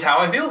 It's how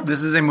I feel.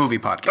 This is a movie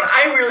podcast. But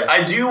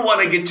I do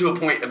want to get to a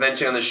point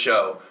eventually on the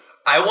show.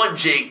 I want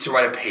Jake to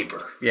write a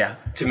paper. Yeah.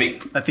 To me.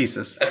 A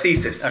thesis.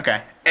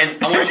 Okay.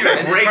 And I want you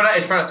to break.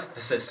 It's pronounced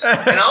thesis.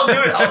 And I'll do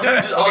it. I'll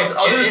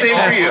do the same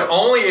for you.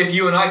 Only if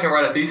you and I can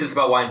write a thesis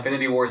about why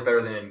Infinity War is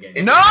better than Endgame.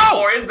 Infinity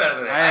War is better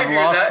than Endgame. I have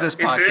lost this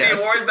podcast.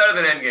 Infinity War is better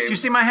than Endgame. Do you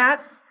see my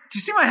hat? Do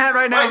you see my hat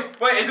right now?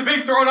 Wait, is it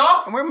being thrown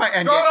off? Where's my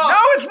Endgame? Throw it off.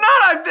 No, it's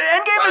not. The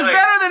Endgame is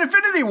better than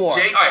Infinity War.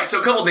 Jake, all right, so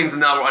a couple things,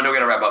 and now I know we're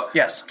going to wrap up.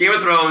 Yes. Game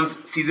of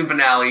Thrones, season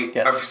finale,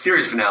 or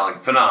series finale,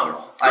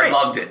 phenomenal. Great. I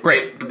loved it.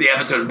 Great. The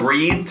episode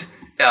breathed.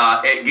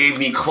 It gave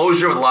me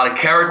closure with a lot of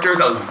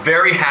characters. I was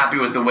very happy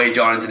with the way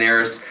Jon and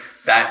Daenerys,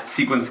 that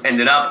sequence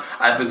ended up.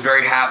 I was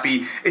very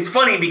happy. It's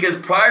funny because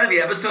prior to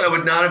the episode, I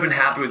would not have been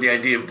happy with the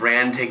idea of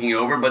Bran taking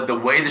over, but the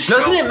way the show...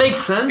 Doesn't it make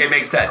sense? It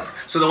makes sense.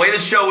 So the way the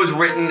show was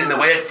written and the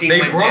way that scene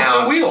went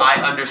down,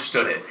 I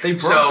understood it. They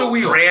broke the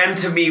wheel. Bran,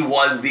 to me,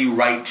 was the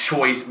right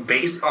choice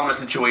based on the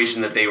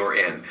situation that they were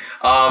in.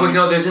 Quick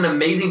note, there's an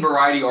amazing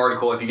Variety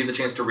article, if you get the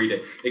chance to read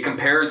it. It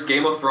compares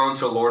Game of Thrones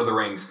to Lord of the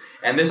Rings.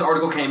 And this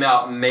article came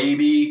out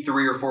maybe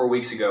 3 or 4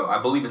 weeks ago. I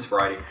believe it's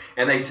Variety.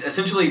 And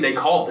they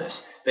called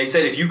this. They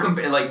said if you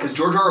compare, because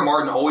George R. R.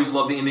 Martin always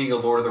loved the ending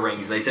of Lord of the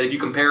Rings. They said if you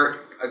compare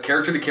a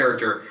character to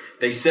character,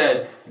 they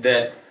said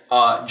that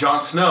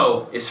Jon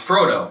Snow is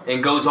Frodo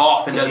and goes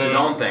off and does his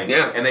own thing.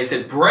 Yeah. And they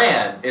said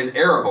Bran is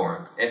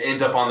Aragorn and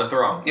ends up on the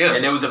throne. Yeah.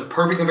 And it was a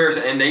perfect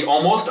comparison, and they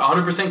almost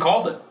 100%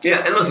 called it.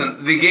 Yeah, and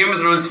listen, the Game of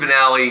Thrones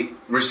finale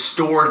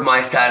restored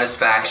my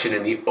satisfaction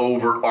in the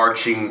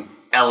overarching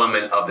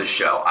element of the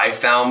show. I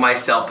found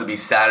myself to be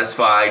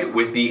satisfied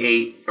with the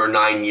 8 or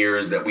 9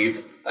 years that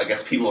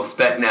people have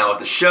spent now at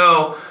the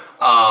show.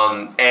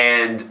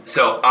 And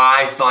so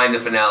I find the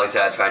finale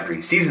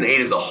satisfactory. Season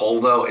 8 as a whole,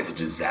 though, is a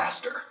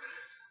disaster.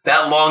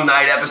 That long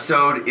night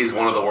episode is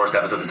one of the worst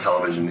episodes of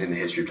television in the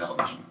history of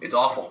television. It's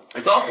awful.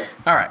 It's awful.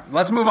 All right,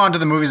 let's move on to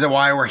the movies that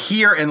why we're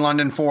here in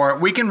London for.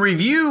 We can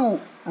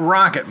review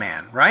Rocket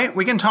Man, right?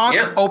 We can talk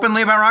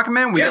openly about Rocket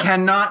Man. We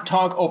cannot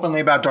talk openly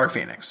about Dark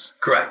Phoenix.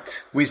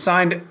 Correct. We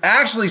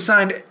actually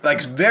signed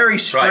like very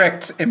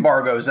strict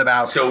embargoes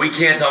about. So we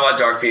can't talk about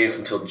Dark Phoenix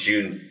until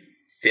June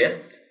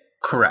 5th?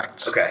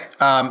 Correct. Okay.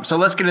 So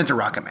let's get into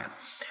Rocket Man.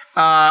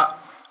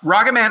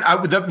 Rocket Man,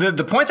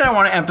 the point that I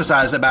want to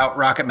emphasize about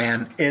Rocket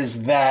Man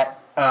is that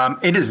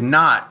it is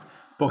not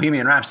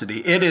Bohemian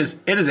Rhapsody. It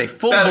is a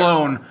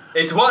full-blown...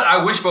 It's what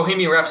I wish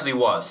Bohemian Rhapsody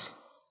was.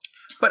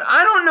 But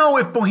I don't know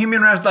if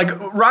Bohemian Rhapsody...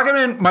 Like, Rocket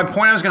Man, my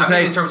point I was going to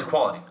say... in terms of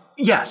quality.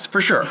 Yes, for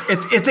sure.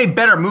 It's a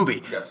better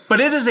movie. Yes. But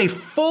it is a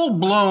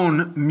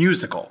full-blown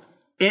musical.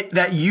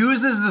 That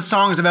uses the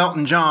songs of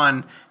Elton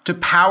John to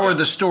power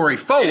the story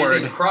forward.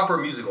 It is a proper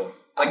musical.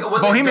 Like,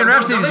 Bohemian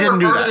Rhapsody didn't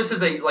do that. This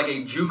is a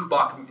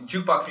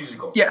jukebox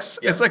musical. Yes,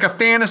 it's like a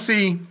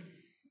fantasy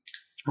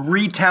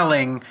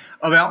retelling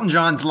of Elton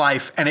John's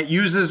life, and it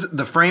uses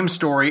the frame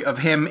story of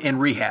him in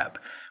rehab,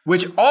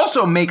 which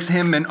also makes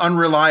him an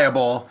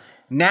unreliable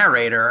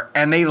narrator,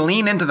 and they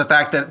lean into the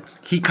fact that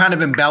he kind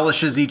of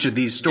embellishes each of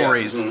these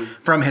stories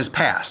from his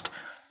past.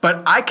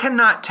 But I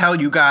cannot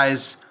tell you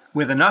guys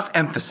with enough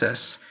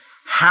emphasis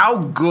how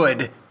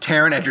good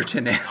Taron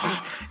Egerton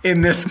is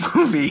in this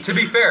movie. To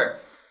be fair,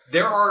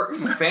 there are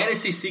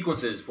fantasy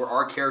sequences where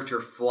our character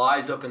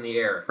flies up in the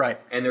air. Right.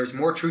 And there's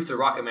more truth to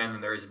Rocket Man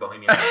than there is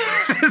Bohemian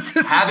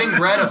Rhapsody. Having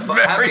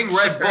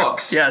read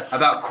books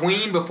about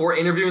Queen before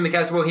interviewing the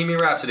cast of Bohemian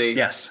Rhapsody,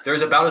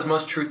 there's about as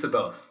much truth to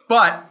both.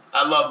 But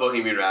I love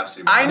Bohemian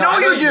Rhapsody. I know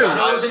you do. I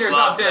know it was in your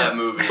top 10. That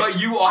movie. But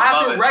you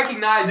have to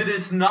recognize that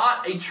it's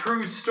not a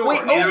true story.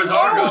 Wait,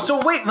 so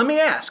wait, let me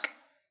ask.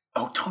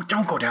 Oh,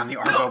 don't go down the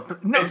Argo.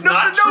 No, it's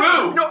not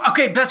true. No,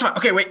 okay, that's fine.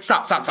 Okay, wait,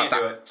 stop.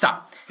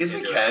 Yes,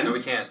 we can. No,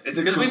 we can't.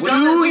 Do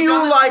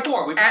you like,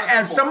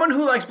 as someone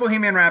who likes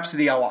Bohemian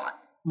Rhapsody a lot,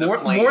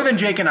 more than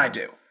Jake and I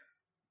do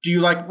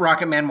you like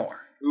Rocket Man more?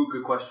 Ooh,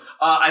 good question.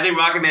 I think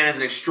Rocket Man is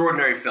an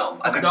extraordinary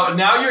film.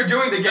 Now you're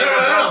doing the Game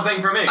of Thrones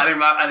thing for me.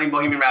 I think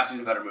Bohemian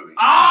Rhapsody is a better movie.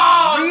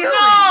 Oh, really?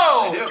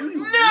 No! Do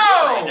you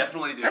No! I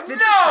definitely do. That's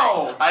interesting.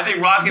 No! I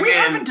think Rocket Man... We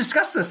haven't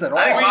discussed this at all.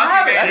 I think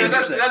Rocket Man is...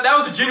 That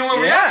was a genuine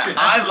reaction.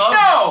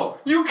 No!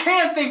 You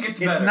can't think it's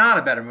better. It's not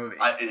a better movie.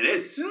 It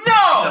is. No! It's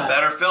a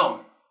better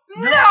film.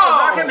 No!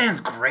 Rocket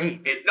Man's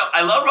great.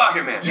 I love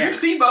Rocket Man. You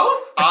see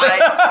both? Let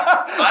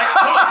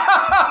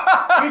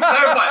me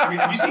clarify.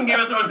 Have you seen Game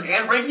of Thrones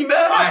and Breaking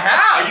Bad? I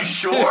have. Are you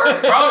sure?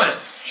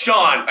 Promise.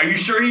 Sean, are you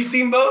sure he's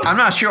seen both? I'm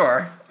not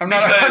sure. I'm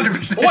not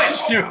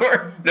 100%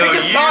 sure. No, Pick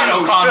a side,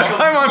 O'Connell.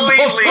 I'm on both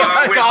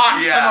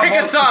sides. Pick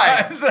a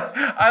side.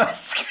 I like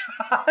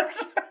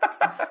Scott.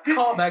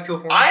 Call back to a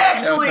former.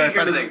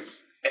 Here's the thing.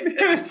 At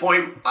this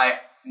point, I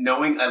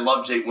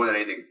love Jake more than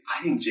anything.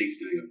 I think Jake's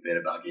doing a bit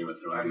about Game of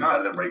Thrones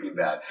better than Breaking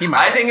Bad.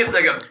 I think it's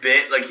like a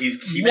bit like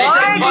he's keeping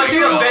as much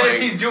of a bit as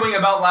he's doing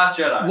about Last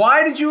Jedi.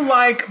 Why did you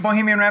like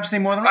Bohemian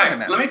Rhapsody more than Rocket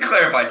Man? Let me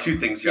clarify two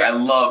things here. I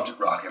loved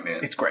Rocket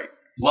Man. It's great.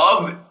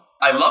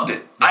 I loved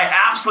it. I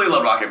absolutely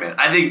love Rocket Man.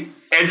 I think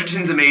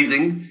Edgerton's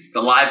amazing.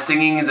 The live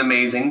singing is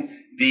amazing.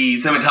 The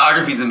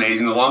cinematography is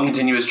amazing. The long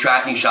continuous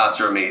tracking shots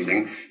are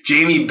amazing.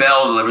 Jamie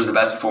Bell delivers the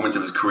best performance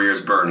of his career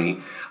as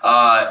Bernie.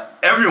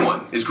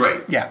 Everyone is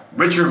great. Yeah.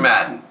 Richard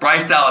Madden,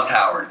 Bryce Dallas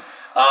Howard.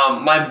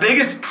 My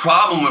biggest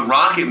problem with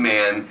Rocket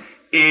Man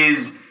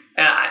is,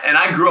 and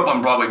I grew up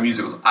on Broadway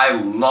musicals. I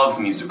love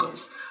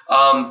musicals.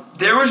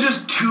 There was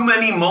just too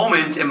many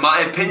moments, in my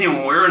opinion,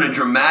 when we were in a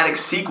dramatic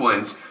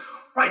sequence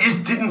where I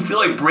just didn't feel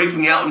like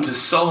breaking out into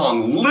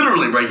song,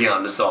 literally breaking out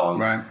into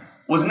song,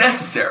 was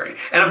necessary.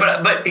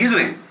 But here's the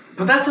thing.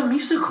 But that's a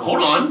musical.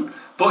 Hold on.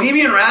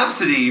 Bohemian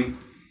Rhapsody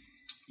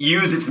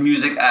used its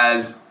music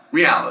as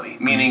reality,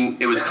 meaning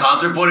it was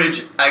concert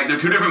footage. They're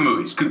two different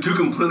movies, two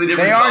completely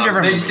different They are genres.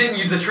 different They movies. just didn't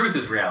use the truth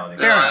as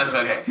reality. Fair enough.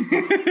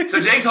 Okay.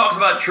 So Jake talks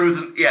about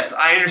truth. Yes,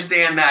 I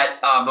understand that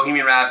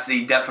Bohemian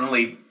Rhapsody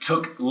definitely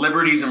took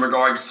liberties in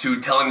regards to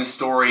telling the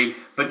story,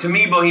 but to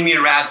me,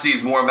 Bohemian Rhapsody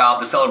is more about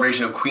the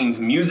celebration of Queen's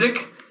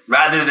music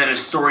rather than a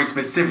story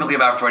specifically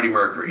about Freddie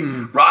Mercury.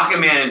 Rocket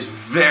Man is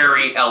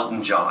very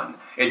Elton John.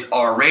 It's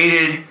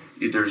R-rated.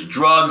 There's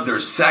drugs,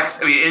 there's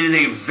sex. I mean, it is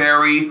a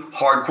very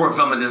hardcore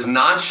film that does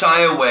not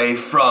shy away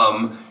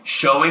from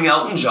showing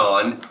Elton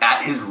John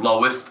at his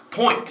lowest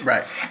point.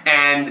 Right.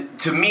 And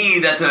to me,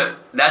 that's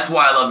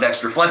why I love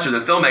Dexter Fletcher, the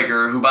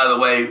filmmaker, who, by the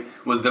way,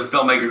 was the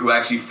filmmaker who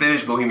actually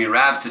finished Bohemian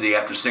Rhapsody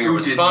after Singer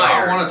was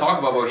fired. I want to talk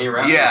about Bohemian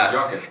Rhapsody.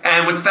 Yeah.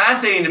 And what's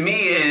fascinating to me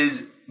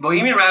is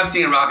Bohemian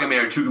Rhapsody and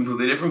Rocketman are two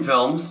completely different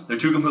films. They're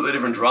two completely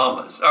different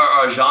dramas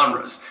or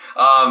genres.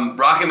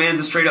 Rocketman is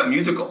a straight up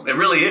musical. It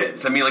really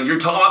is. I mean, like, you're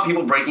talking about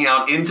people breaking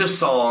out into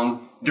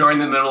song during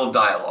the middle of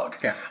dialogue.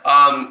 Yeah.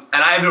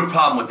 And I have no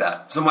problem with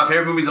that. Some of my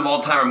favorite movies of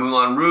all time are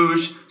Moulin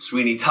Rouge,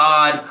 Sweeney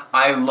Todd.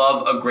 I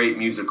love a great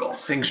musical.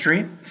 Sing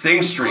Street.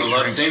 Sing Street. I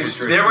love Sing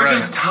Street. There were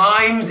just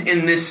times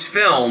in this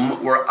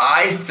film where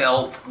I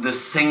felt the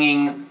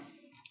singing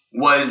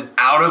was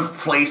out of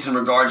place in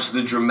regards to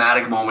the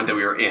dramatic moment that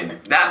we were in.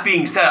 That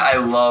being said, I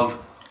love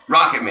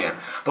Rocketman.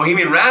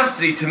 Bohemian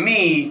Rhapsody, to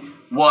me,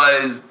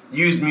 was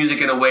used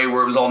music in a way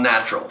where it was all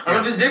natural. I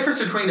mean, there's a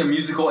difference between a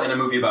musical and a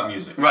movie about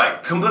music.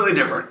 Right, completely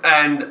different.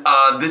 And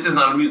this is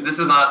not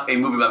a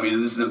movie about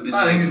music.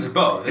 I think this is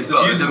both. It's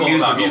both. It's a musical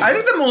about music. I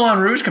think the Moulin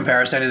Rouge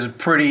comparison is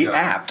pretty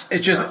apt.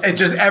 It's just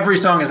every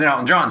song is an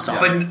Elton John song.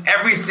 But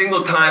every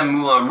single time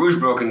Moulin Rouge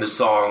broke into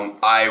song,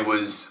 I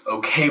was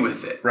okay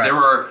with it. Right. There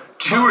were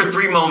 2 or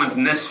 3 moments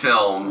in this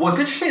film. What's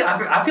interesting,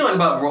 I feel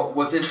like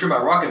what's interesting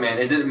about Rocketman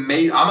is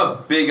I'm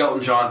a big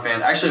Elton John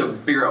fan. Actually, a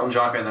bigger Elton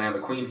John fan than I am a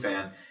Queen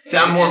fan. See,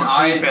 I'm more of a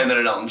Queen fan than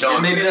an Elton John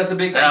and maybe fan. that's a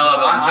big thing. And I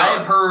love Elton John. I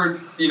have heard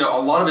a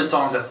lot of his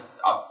songs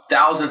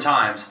 1,000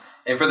 times,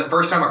 and for the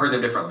first time I heard them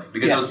differently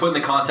because it was put in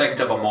the context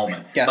of a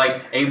moment. Yes.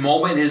 Like a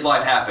moment in his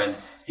life happened.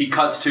 He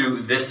cuts to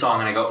this song,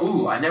 and I go,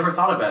 "Ooh, I never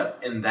thought about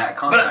it in that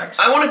context."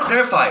 But I want to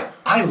clarify.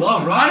 I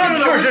love Rocketman.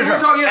 Sure.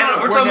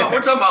 We're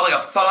We're talking about like a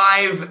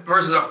 5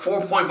 versus a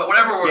 4.5,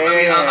 whatever.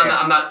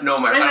 I'm not no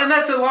matter. And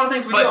that's a lot of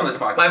things we do on this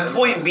podcast. My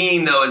point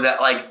being, though, is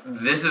that like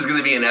this is going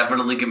to be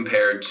inevitably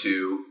compared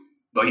to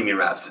Bohemian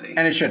Rhapsody,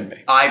 and it shouldn't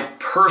be. I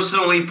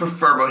personally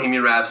prefer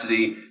Bohemian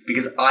Rhapsody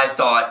because I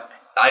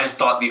just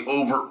thought the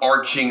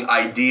overarching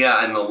idea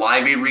and the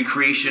Live Aid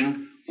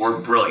recreation were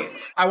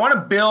brilliant. I want to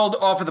build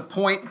off of the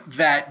point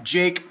that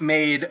Jake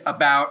made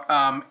about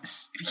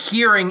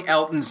hearing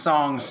Elton's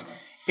songs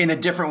in a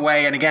different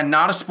way. And again,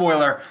 not a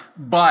spoiler,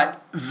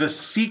 but the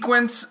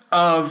sequence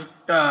of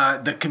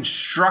the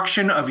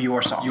construction of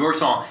Your Song. Your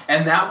Song.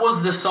 And that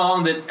was the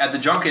song that at the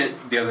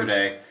junket the other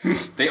day,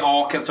 they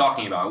all kept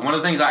talking about. One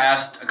of the things I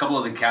asked a couple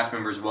of the cast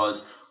members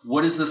was,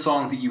 what is the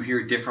song that you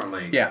hear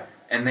differently? Yeah.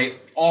 And they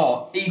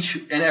each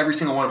and every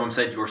single one of them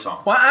said Your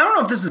Song. Well, I don't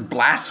know if this is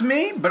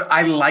blasphemy, but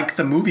I like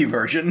the movie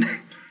version.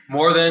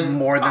 More than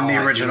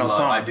the original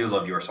song. I do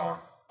love Your Song.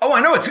 Oh, I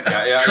know, it's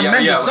a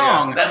tremendous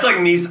song. That's like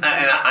me, and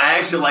I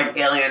actually like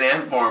Alien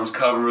Ant Farm's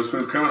cover of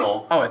Smooth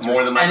Criminal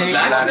more than Michael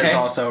Jackson. That is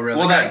also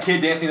really good. That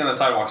kid dancing on the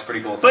sidewalk's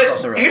pretty cool. But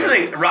also really here's the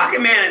thing,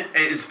 Rocketman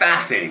is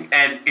fascinating,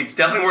 and it's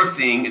definitely worth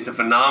seeing. It's a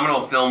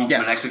phenomenal film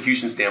from an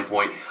execution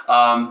standpoint.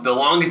 The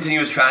long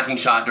continuous tracking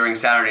shot during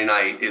Saturday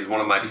Night is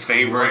one of my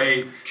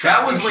favorite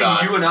That was when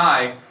shots. you and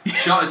I,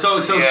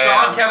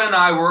 Sean, Kevin, and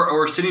I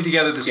were sitting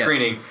together at the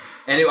screening,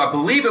 and I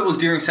believe it was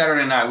during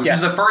Saturday Night, which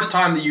is the first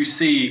time that you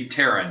see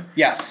Taron.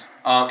 Yes.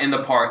 In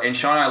the part, and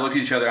Sean and I looked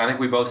at each other. I think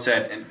we both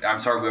said, and I'm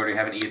sorry we already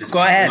haven't eaten this.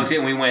 Go ahead. We looked at it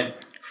and we went,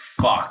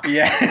 fuck.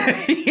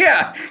 Yeah.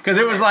 Yeah. Because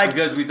it was like,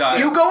 because we thought,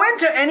 you go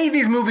into any of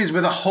these movies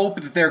with a hope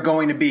that they're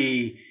going to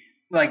be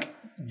like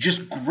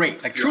just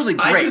great, like truly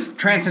great,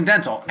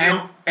 transcendental.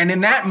 And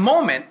in that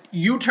moment,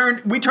 we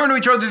turned to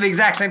each other at the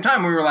exact same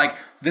time. We were like,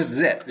 this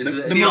is it.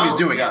 The movie's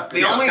doing it.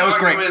 The only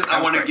argument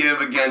I want to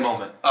give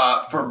against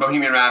for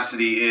Bohemian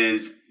Rhapsody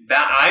is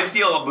that I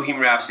feel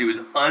Bohemian Rhapsody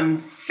was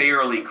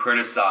unfairly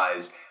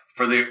criticized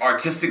for the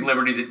artistic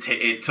liberties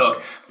it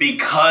took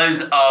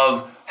because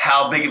of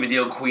how big of a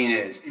deal Queen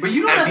is. But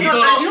you know and that's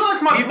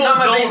people not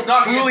my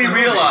don't truly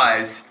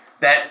realize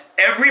that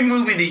every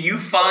movie that you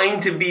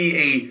find to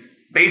be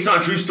based on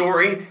a true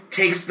story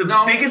takes the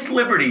biggest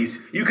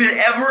liberties you could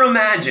ever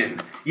imagine,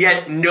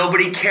 yet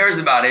nobody cares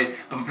about it.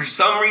 But for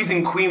some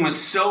reason, Queen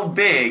was so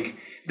big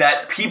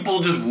that people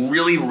just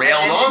really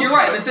railed on. You're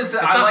right in the sense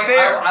that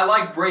I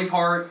like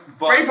Braveheart.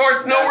 But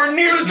Braveheart's nowhere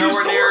near the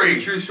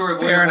true story.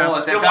 Fair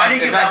enough. Then why do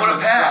you give that one a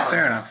pass?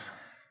 Fair enough.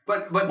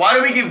 But why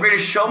do we give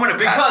Greatest Showman a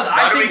pass? Because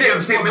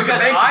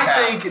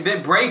I think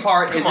that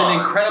Braveheart is an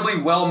incredibly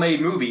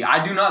well-made movie.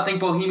 I do not think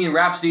Bohemian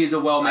Rhapsody is a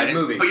well-made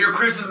movie. But your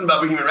criticism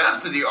about Bohemian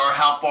Rhapsody are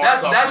how far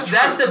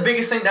that's the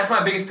biggest thing. That's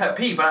my biggest pet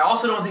peeve. But I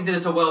also don't think that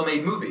it's a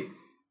well-made movie.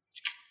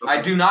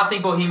 I do not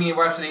think Bohemian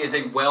Rhapsody is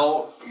a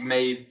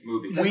well-made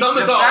movie. The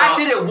fact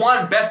that it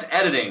won Best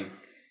Editing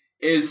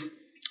is...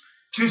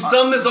 To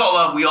sum this all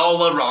up, we all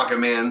love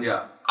Rocketman.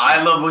 Yeah.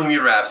 I love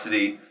Bohemian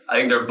Rhapsody. I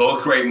think they're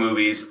both great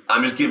movies.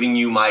 I'm just giving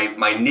you my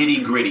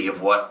nitty gritty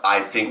of why I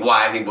think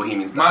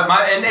Bohemian's better.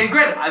 And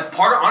granted,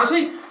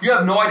 honestly, you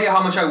have no idea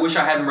how much I wish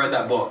I hadn't read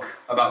that book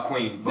about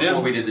Queen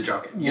before we did the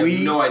junket. You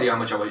have no idea how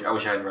much I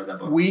wish I hadn't read that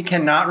book. We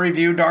cannot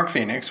review Dark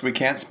Phoenix. We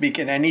can't speak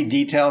in any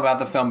detail about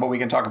the film, but we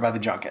can talk about the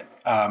junket.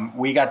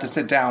 We got to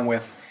sit down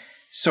with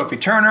Sophie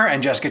Turner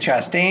and Jessica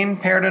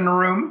Chastain paired in a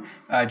room.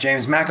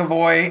 James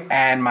McAvoy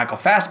and Michael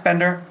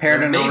Fassbender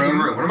paired in a room. Amazing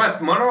room.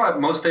 One of my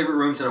most favorite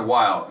rooms in a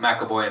while.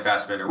 McAvoy and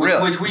Fassbender,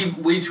 which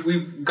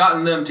we've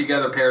gotten them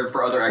together paired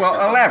for other.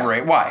 Well,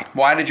 elaborate. Why?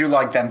 Why did you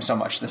like them so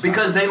much this time?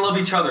 Because they love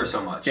each other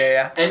so much.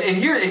 Yeah. And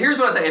here's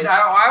what I say. And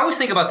I always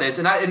think about this,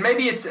 and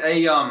maybe it's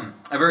a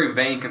very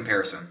vain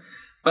comparison,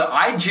 But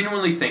I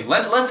genuinely think,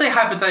 let's say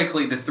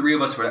hypothetically the three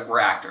of us were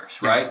actors,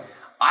 right?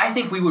 I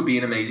think we would be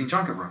an amazing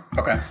junket room.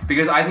 Okay.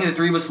 Because I think the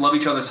three of us love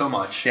each other so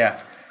much. Yeah.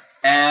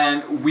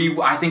 And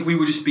I think we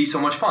would just be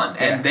so much fun.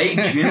 And they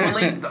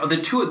genuinely, the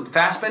two,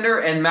 Fassbender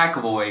and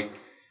McAvoy,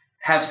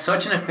 have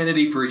such an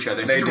affinity for each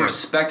other, such a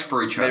respect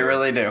for each other. They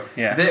really do.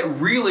 Yeah. That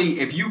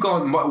really, if you go,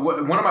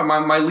 one of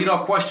my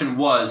leadoff question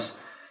was,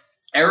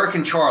 Eric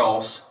and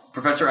Charles,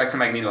 Professor X and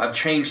Magneto, have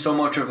changed so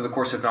much over the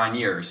course of 9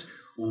 years.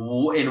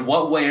 In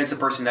what way has the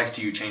person next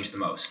to you changed the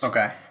most?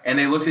 Okay. And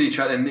they looked at each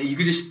other, and you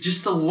could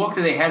just the look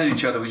that they had at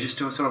each other was just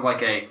sort of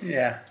like a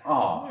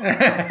oh.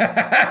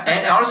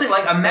 And honestly,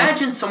 like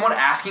imagine someone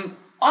asking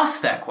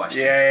us that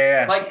question.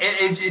 Yeah. Like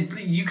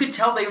you could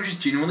tell they were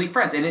just genuinely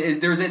friends, and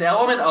there's an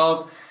element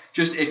of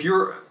just if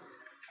you're,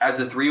 as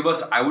the three of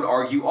us, I would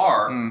argue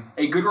are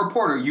a good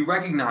reporter, you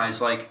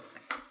recognize like,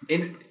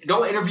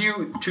 don't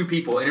interview two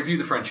people, interview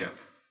the friendship.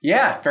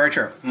 Yeah, very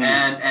true.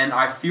 And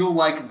I feel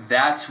like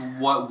that's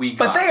what we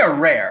got. But they are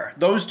rare.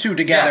 Those two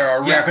together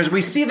are rare because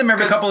we see them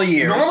every couple of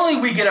years. Normally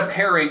we get a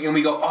pairing and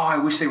we go, oh, I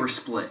wish they were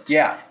split.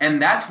 Yeah.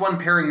 And that's one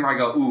pairing where I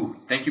go, ooh,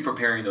 thank you for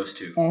pairing those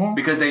two.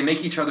 Because they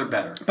make each other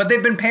better. But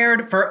they've been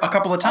paired for a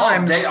couple of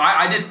times.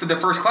 I did for the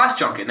First Class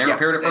junket. They were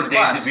paired at First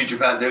Class. Days of Future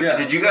Past.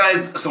 Did you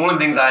guys... So one of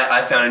the things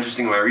I found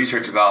interesting in my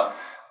research about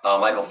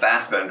Michael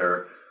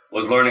Fassbender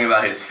was learning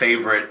about his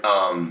favorite...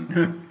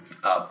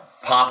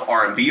 pop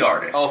R&B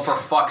artists. Oh, for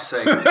fuck's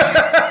sake!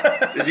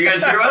 Did you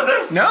guys hear about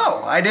this?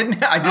 No, I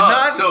didn't. I did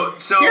not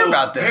hear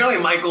about this.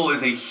 Apparently, Michael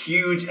is a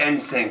huge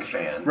NSYNC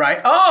fan.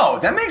 Right. Oh,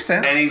 that makes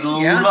sense. And he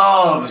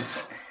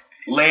loves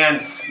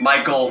Lance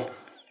Michael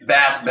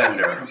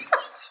Bassbender.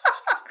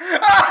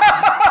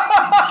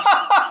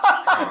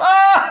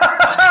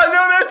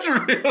 No, that's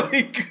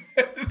really good.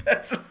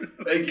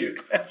 Thank you.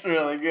 That's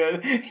really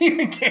good.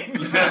 Even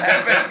Gabe's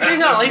laughing. He's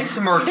not at least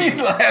smirking. He's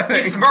laughing.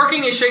 He's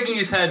smirking and shaking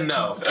his head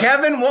no.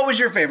 Kevin, what was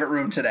your favorite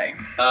room today?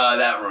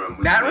 That room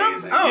was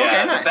amazing. Oh,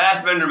 okay, nice. The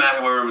Fassbender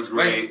McAvoy room was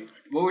great. Wait,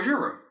 what was your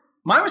room?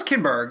 Mine was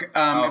Kinberg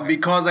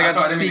because I got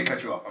to speak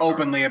off.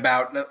 openly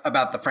about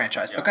the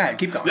franchise. Yeah. But go ahead,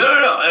 keep going.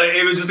 No.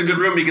 It was just a good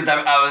room because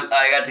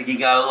I got to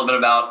geek out a little bit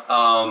about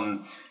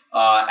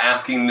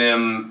asking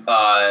them.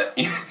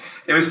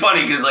 It was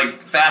funny because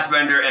like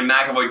Fassbender and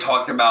McAvoy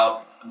talked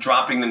about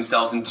dropping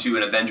themselves into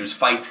an Avengers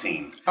fight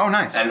scene. Oh,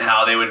 nice. And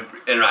how they would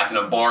interact in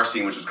a bar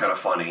scene, which was kind of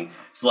funny.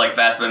 So like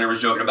Fassbender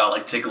was joking about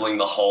like tickling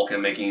the Hulk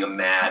and making him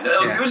mad. It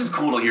was just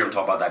cool to hear him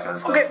talk about that kind of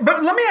stuff. Okay,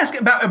 but let me ask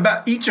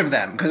about each of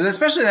them, because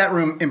especially that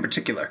room in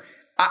particular.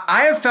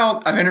 I've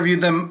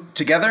interviewed them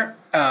together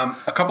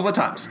a couple of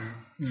times.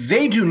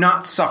 They do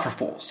not suffer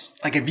fools.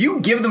 Like if you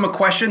give them a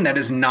question that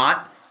is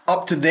not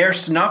up to their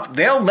snuff,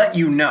 they'll let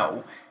you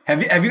know.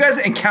 Have you guys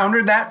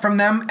encountered that from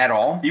them at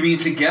all? You mean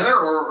together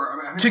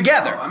or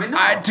together? No, I mean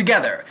no.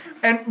 Together.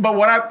 And but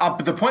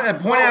the point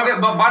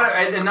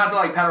not to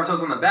like pat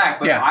ourselves on the back,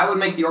 but I would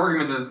make the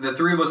argument that the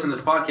three of us in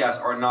this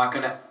podcast are not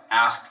going to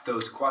ask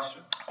those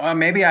questions.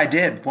 Maybe I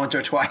did once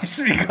or twice,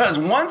 because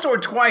once or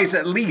twice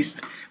at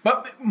least,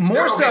 but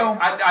more so.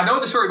 I know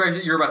the story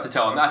you're about to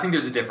tell, and I think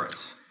there's a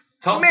difference.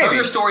 Tell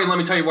your story and let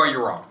me tell you why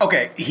you're wrong.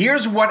 Okay,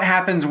 here's what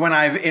happens when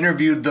I've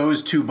interviewed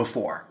those two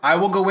before. I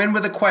will go in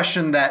with a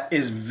question that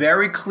is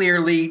very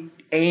clearly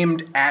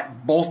aimed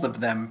at both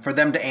of them for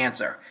them to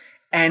answer.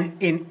 And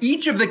in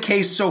each of the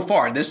cases so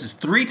far, this is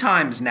 3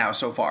 times now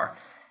so far,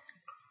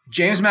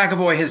 James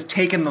McAvoy has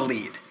taken the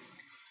lead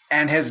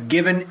and has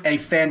given a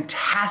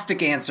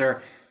fantastic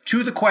answer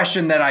to the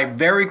question that I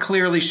very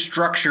clearly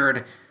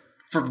structured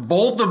for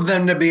both of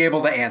them to be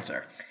able to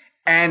answer.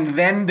 And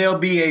then there'll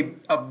be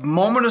a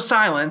moment of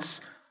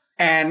silence,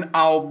 and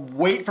I'll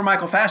wait for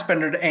Michael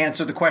Fassbender to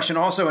answer the question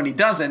also, and he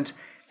doesn't.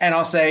 And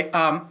I'll say,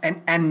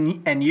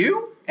 and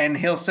you? And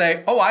he'll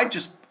say, oh, I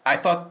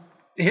thought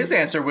his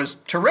answer was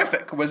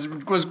terrific,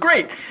 was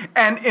great.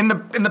 And in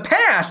the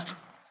past,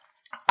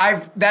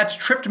 that's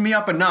tripped me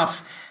up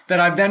enough that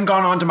I've then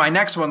gone on to my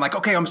next one. Like,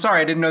 okay, I'm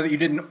sorry, I didn't know that you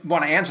didn't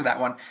want to answer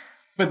that one.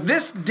 But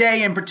this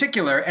day in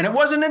particular, and it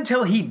wasn't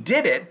until he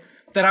did it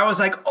that I was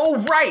like, oh,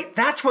 right,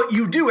 that's what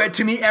you do it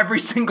to me every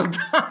single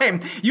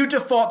time. You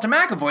default to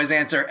McAvoy's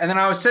answer. And then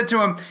I said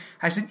to him,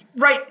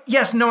 right,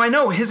 yes, no, I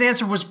know, his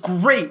answer was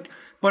great,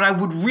 but I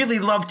would really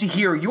love to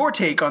hear your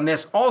take on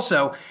this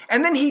also.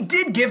 And then he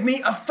did give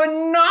me a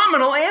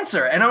phenomenal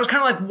answer. And I was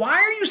kind of like, why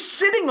are you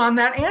sitting on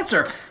that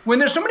answer? When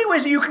there's so many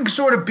ways that you can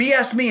sort of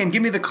BS me and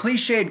give me the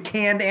cliched,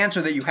 canned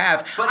answer that you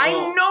have. But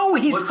I know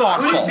he's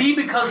thoughtful. Could it be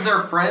because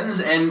they're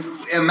friends? And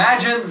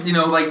imagine,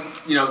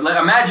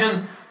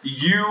 imagine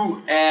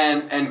you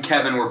and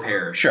Kevin were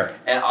paired. Sure.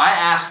 And I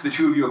asked the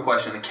two of you a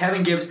question, and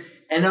Kevin gives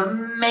an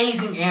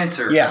amazing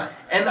answer. Yeah.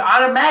 And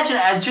I'd imagine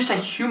as just a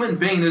human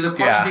being, there's a point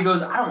where he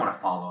goes, I don't want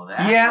to follow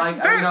that.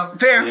 Yeah,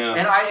 fair. Yeah.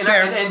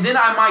 And then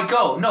I might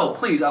go, no,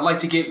 please, I'd like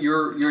to get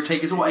your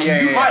take as well.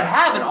 And you might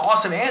have an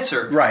awesome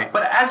answer. Right.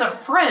 But as a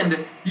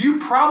friend, you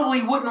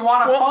probably wouldn't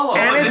want to follow.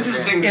 And it's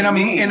interesting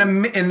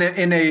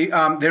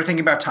they're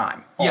thinking about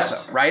time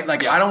also, right?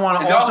 Like, I don't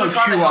want to also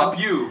chew up.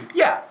 You.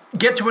 Yeah.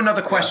 get to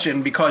another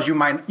question because you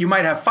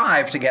might have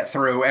 5 to get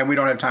through, and we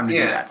don't have time to do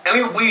that. I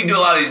mean, we do a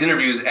lot of these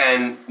interviews,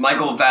 and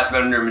Michael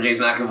Fassbender and James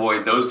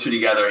McAvoy, those two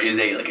together is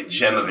a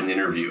gem of an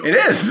interview. It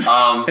is.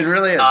 It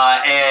really is.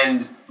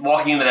 And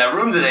walking into that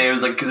room today, it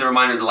was like, because it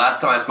reminded us the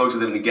last time I spoke to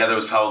them together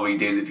was probably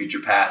Days of Future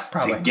Past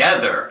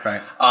together.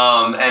 Right.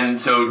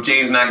 And so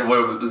James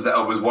McAvoy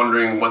was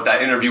wondering what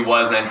that interview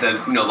was, and I said,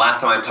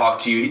 last time I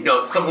talked to you,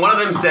 one of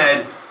them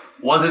said,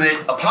 wasn't it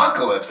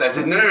Apocalypse? I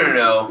said,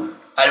 no.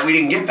 We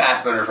didn't get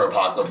Fassbender for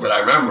Apocalypse that I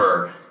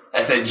remember.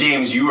 I said,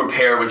 James, you were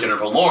paired with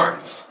Jennifer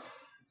Lawrence.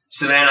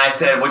 So then I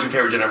said, what's your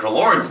favorite Jennifer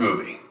Lawrence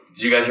movie?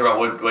 Did you guys hear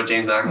about what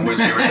James McAvoy's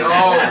favorite Jennifer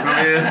Lawrence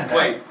movie is?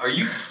 Wait, are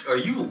you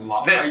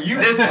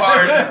This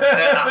part,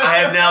 I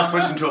have now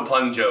switched into a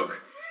pun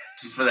joke.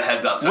 Just for the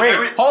heads up. So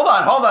hold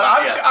on.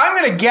 I'm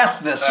going to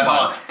guess this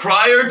one.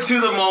 Prior to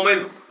the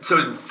moment,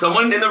 so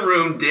someone in the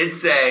room did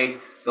say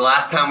the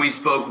last time we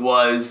spoke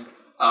was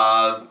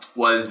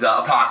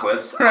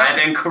Apocalypse. I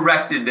then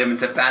corrected them and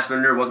said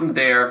Fassbender wasn't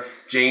there.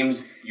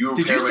 James, you were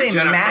paired with Jennifer. Did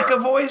you say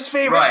McAvoy's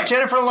favorite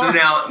Jennifer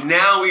Lawrence? So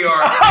now we are.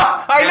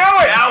 I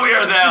know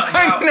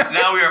it.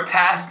 Now we are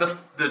past the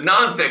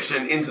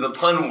nonfiction into the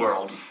pun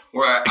world,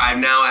 where I'm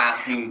now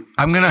asking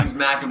James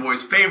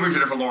McAvoy's favorite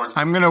Jennifer Lawrence.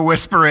 I'm gonna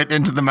whisper it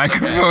into the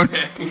microphone.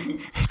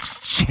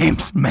 It's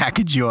James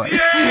McAvoy.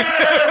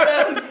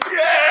 Yes.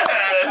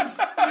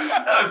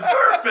 That was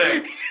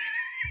perfect.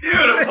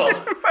 Beautiful.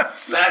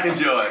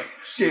 McAvoy.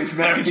 James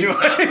McAvoy.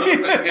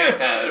 Yeah,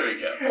 there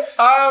we go.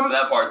 So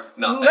that part's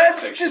not.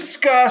 Let's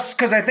discuss,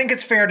 because I think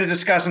it's fair to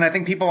discuss, and I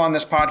think people on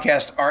this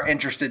podcast are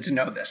interested to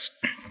know this.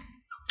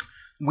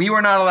 We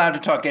were not allowed to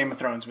talk Game of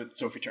Thrones with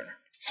Sophie Turner.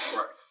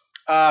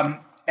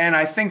 Right. And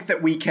I think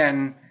that we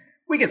can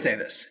say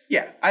this.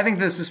 Yeah, I think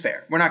this is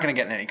fair. We're not going to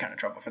get in any kind of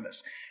trouble for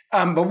this.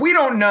 But we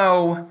don't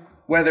know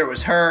whether it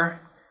was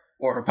her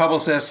or her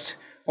publicist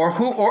or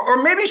who,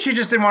 or maybe she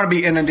just didn't want to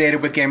be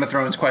inundated with Game of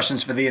Thrones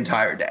questions for the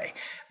entire day.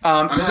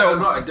 Honestly,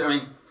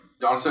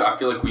 I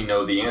feel like we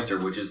know the answer,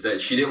 which is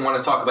that she didn't want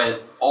to talk about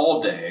it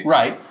all day.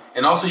 Right.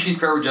 And also she's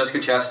paired with Jessica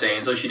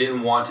Chastain, so she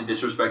didn't want to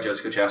disrespect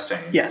Jessica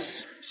Chastain.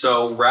 Yes.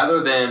 So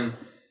rather than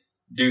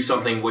do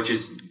something which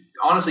is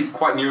honestly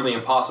quite nearly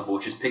impossible,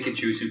 which is pick and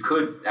choose who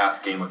could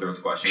ask Game of Thrones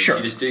questions. Sure.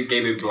 She just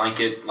gave a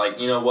blanket,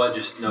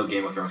 just no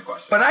Game of Thrones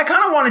questions. But I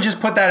kind of want to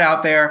just put that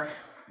out there.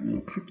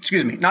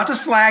 Excuse me, not to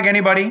slag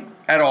anybody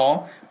at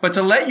all, but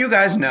to let you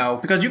guys know,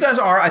 because you guys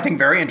are, I think,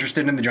 very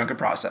interested in the junket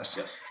process.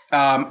 Yes.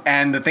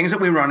 And the things that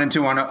we run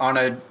into on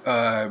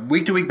a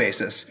week-to-week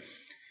basis,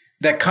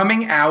 that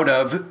coming out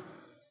of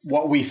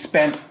what we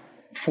spent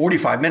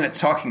 45 minutes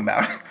talking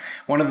about,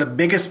 one of the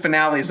biggest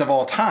finales of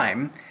all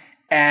time,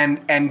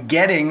 and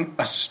getting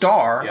a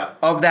star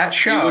of that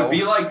show. It would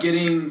be like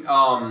getting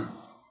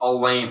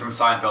Elaine from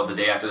Seinfeld the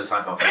day after the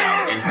Seinfeld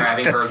finale and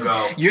having her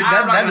go,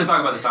 I'm not going to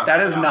talk about the Seinfeld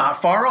That is finale.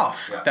 not far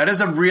off. Yeah.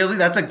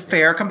 That's a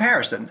fair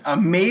comparison. A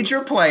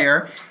major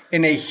player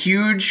in a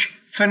huge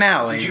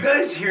finale. Did you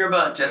guys hear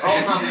about Jessica?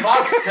 Oh, for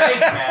fuck's sake,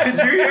 man!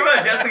 Did you hear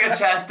about Jessica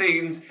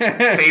Chastain's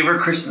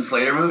favorite Christian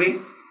Slater movie?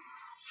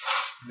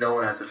 No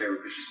one has a favorite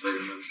Christian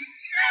Slater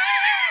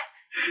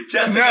movie.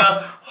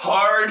 Jessica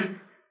Hard.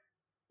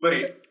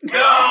 Wait. No!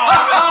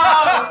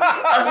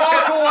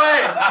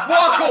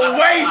 Walk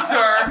away,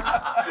 sir!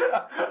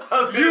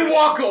 You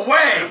walk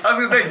away! I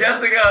was going to say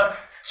Jessica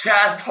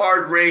Chast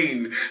Hard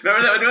Rain.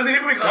 Remember that? Wasn't it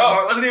a movie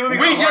called Hard Rain?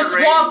 We just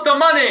want the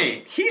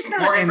money! He's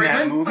not Morgan in Freeman?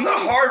 that movie.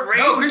 Hard Rain?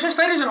 No, Christian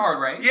Slater's in Hard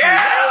Rain.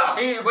 Yes!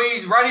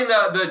 He's riding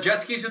the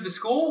jet skis with the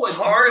school with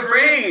Hard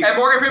Rain. And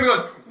Morgan Freeman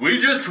goes, we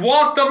just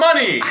want the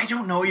money! I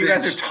don't know what you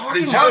guys are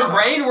talking Hard about.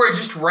 Rain, where it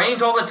just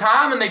rains all the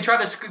time and they try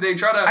to. I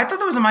thought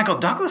that was a Michael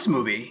Douglas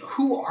movie.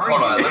 Who are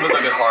Hold you? on, let me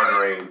look at Hard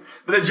Rain.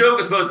 But the joke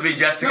is supposed to be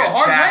Jessica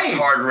Chast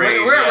Hard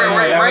Rain. Where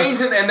it that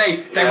rains was- and they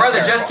ride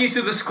the jet skis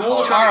through the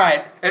school. All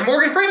right. And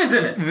Morgan Freeman's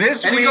in it.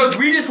 This and he week goes,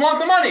 we just want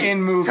the money.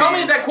 in movies. Tell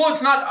me that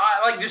quote's not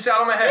just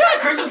out of my head.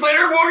 Yeah, Christian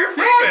Slater and Morgan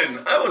Freeman.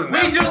 Yes. I wasn't We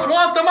that just far.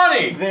 want the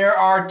money. There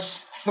are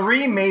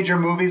 3 major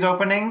movies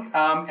opening,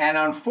 and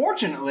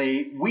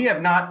unfortunately, we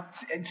have not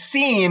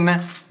seen.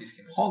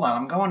 Hold on,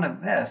 I'm going to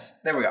this.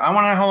 There we go. I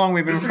want to know how long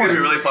we've been This is going to be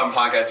a recording. really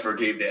fun podcast for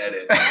Gabe to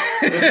edit.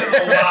 There's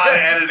a lot of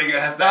editing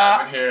that has to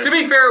happen here. To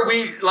be fair,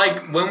 we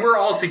when we're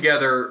all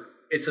together,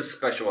 it's a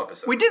special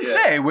episode. We did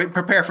say we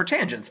prepare for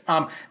tangents.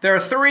 There are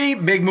 3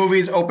 big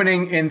movies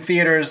opening in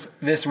theaters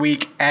this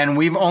week, and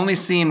we've only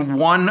seen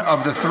one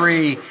of the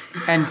 3,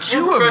 and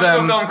 2 of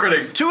them. Film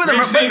critics. 2 of them.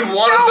 We've seen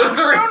one of the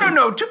 3.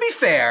 No. To be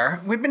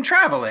fair, we've been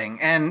traveling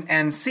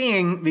and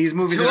seeing these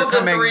movies 2 that are of the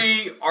coming.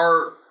 3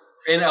 are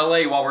in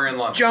LA while we're in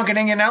London.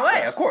 Junketing in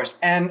LA, of course.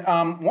 And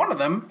one of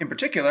them, in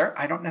particular,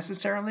 I don't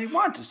necessarily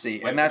want to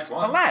see, and that's which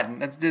one? Aladdin.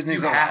 That's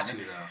Disney's You have Aladdin.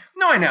 to, though.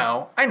 No,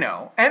 I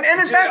know. And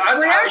in fact, the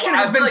reaction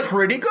has been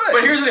pretty good.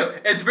 But here's the deal.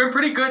 It's been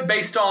pretty good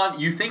based on,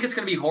 you think it's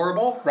going to be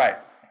horrible. Right.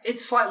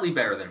 It's slightly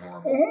better than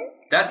horrible.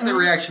 That's the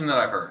reaction that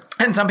I've heard.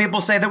 And some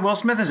people say that Will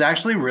Smith is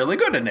actually really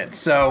good in it,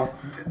 so...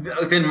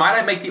 Then might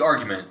I make the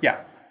argument Yeah.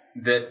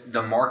 that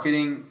the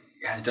marketing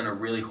has done a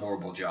really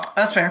horrible job?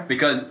 That's fair.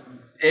 Because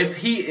if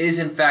he is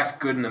in fact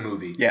good in the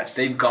movie, yes,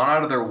 they've gone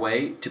out of their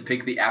way to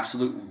pick the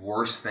absolute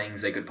worst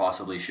things they could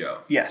possibly show.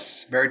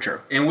 Yes, very true.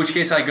 In which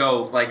case I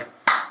go, like,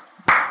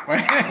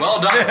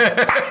 well done.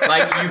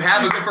 Like, you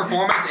have a good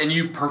performance and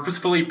you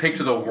purposefully picked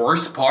the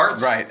worst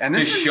parts and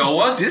this to show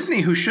us.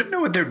 Disney, who should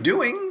know what they're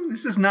doing.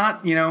 This is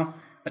not,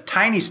 a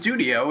tiny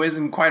studio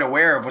isn't quite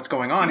aware of what's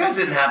going on. You guys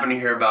didn't happen to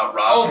hear about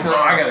Rob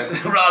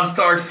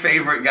Stark's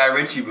favorite Guy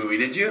Ritchie movie,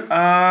 did you?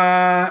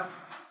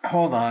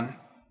 Hold on.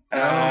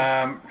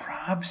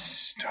 Rob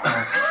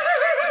Stark's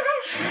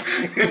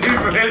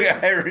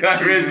Guy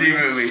Ritchie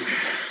movie.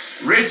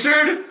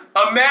 Richard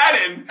a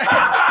Madden.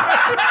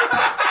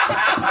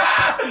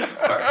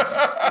 Sorry.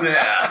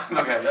 Yeah.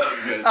 Okay, that was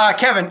good.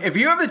 Kevin, if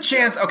you have the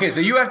chance,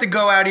 so you have to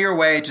go out of your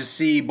way to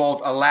see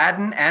both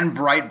Aladdin and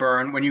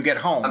Brightburn when you get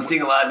home. I'm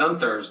seeing Aladdin on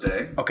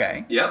Thursday.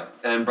 Okay. Yep.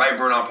 And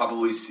Brightburn I'll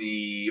probably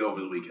see over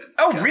the weekend.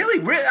 Oh,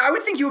 really? I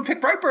would think you would pick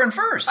Brightburn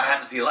first. I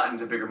have to see Aladdin.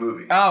 It's a bigger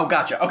movie. Oh,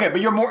 gotcha. Okay,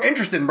 but you're more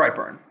interested in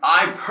Brightburn.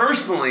 I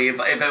personally, if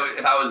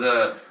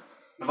I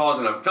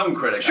wasn't a film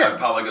critic, I'd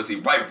probably go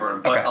see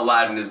Brightburn, but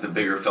Aladdin is the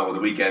bigger film of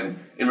the weekend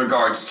in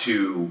regards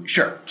to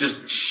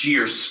just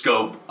sheer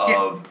scope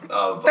of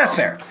that's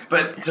fair.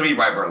 But to me,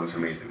 Brightburn looks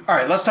amazing. All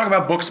right, let's talk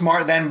about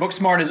Booksmart then.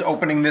 Booksmart is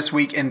opening this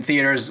week in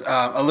theaters.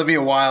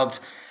 Olivia Wilde's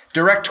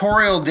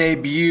directorial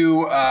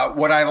debut.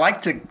 What I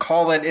like to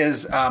call it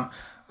is a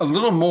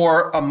little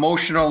more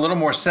emotional, a little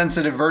more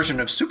sensitive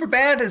version of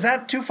Superbad. Is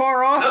that too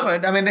far off?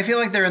 No. I mean, they feel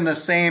like they're in the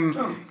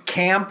same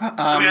camp.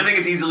 I think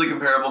it's easily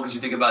comparable because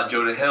you think about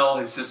Jonah Hill,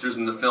 his sisters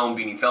in the film,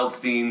 Beanie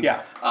Feldstein.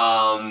 Yeah.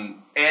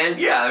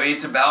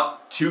 It's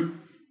about two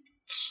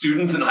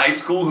students in high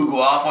school who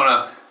go off on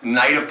a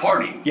night of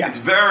partying. Yeah. It's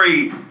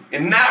very,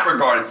 in that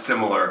regard, it's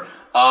similar.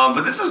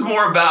 But this is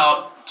more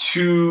about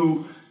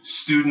two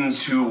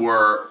students who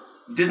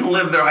didn't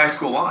live their high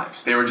school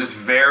lives. They were just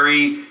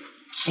very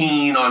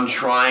keen on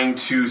trying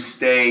to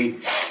stay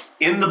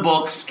in the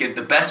books, get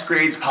the best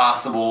grades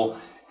possible,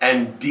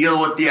 and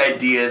deal with the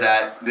idea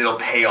that it'll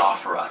pay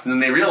off for us. And then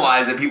they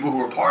realize that people who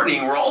were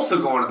partying were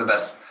also going to the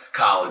best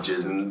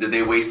colleges, and did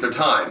they waste their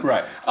time?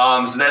 Right.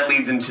 So that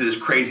leads into this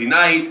crazy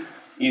night.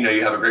 You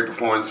have a great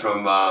performance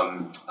from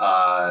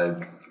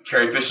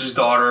Carrie Fisher's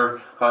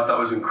daughter, who I thought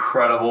was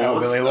incredible. Oh,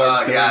 Billie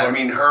Lourd.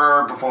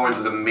 Her performance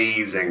is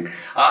amazing.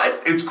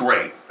 It's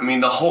great.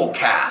 The whole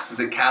cast. Is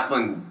it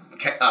Caitlin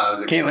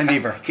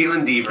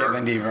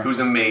Dever, who's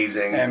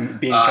amazing,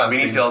 and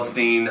Beanie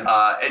Feldstein.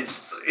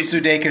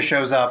 Sudeikis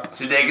shows up.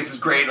 Sudeikis is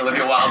great.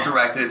 Olivia Wilde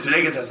directed it.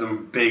 Sudeikis has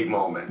some big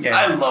moments. Yeah,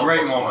 I love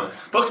great Booksmart.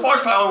 moments.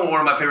 Booksmart's probably one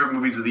of my favorite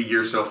movies of the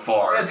year so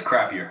far. It's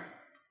crappier.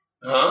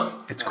 Huh?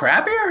 It's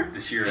crappier?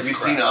 This year is Have you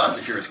crap. seen Us?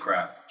 This year is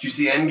crap. Did you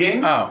see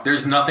Endgame? Oh.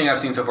 There's nothing I've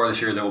seen so far this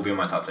year that will be in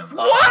my top 10.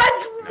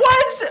 What?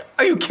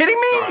 Are you kidding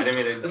me? Sorry, I didn't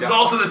mean to This is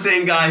also the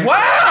same guy.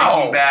 Wow!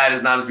 Breaking Bad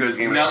is not as good as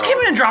Game of Thrones. Just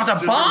came in and dropped a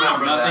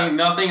bomb.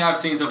 Nothing I've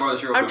seen so far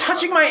this year will I'm be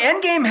touching my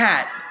Endgame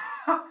hat.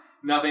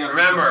 Nothing I've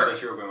seen so far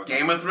this year will be in my top 10.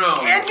 Game of Thrones.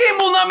 Endgame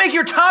will not make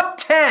your top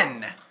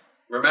 10.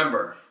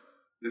 Remember,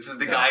 this is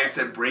the guy who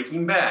said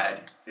Breaking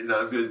Bad is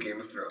not as good as Game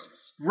of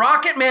Thrones.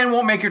 Rocket Man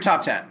won't make your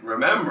top 10.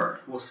 Remember.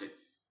 We'll see.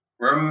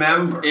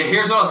 Remember.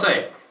 Here's what I'll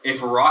say.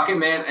 If Rocket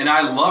Man, and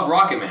I love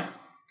Rocket Man,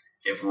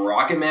 if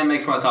Rocket Man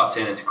makes my top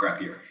 10, it's a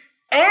crap year.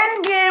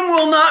 Endgame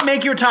will not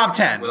make your top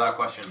 10. Without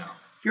question, no.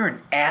 You're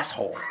an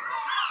asshole.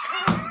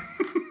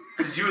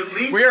 Did you at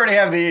least... We already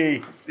have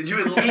the... Did you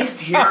at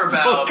least hear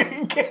about...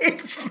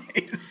 Gabe's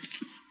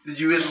face. Did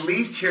you at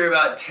least hear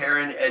about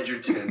Taron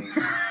Egerton's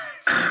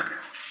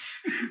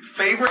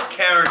favorite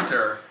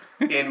character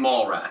in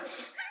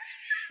Mallrats?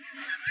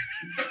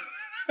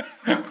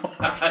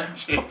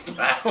 Jake's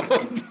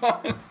laughing.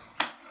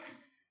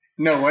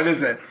 No, what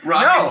is it?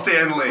 Rocket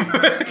Stanley. You're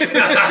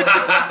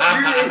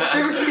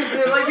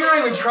not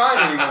even trying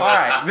anymore. All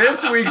right,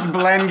 this week's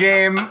blend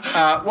game.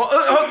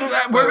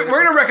 We're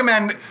going to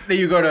recommend that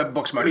you go to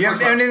Booksmart. Do you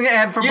have anything to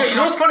add for Booksmart? You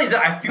know what's funny is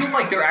that I feel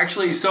like they're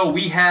actually... So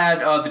we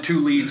had the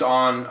two leads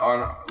on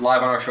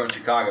live on our show in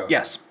Chicago.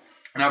 Yes.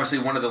 And obviously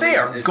one of the they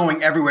leads... They are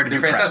going everywhere to do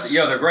fantastic. press.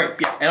 Yeah, they're great.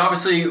 Yeah. And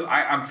obviously,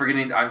 I'm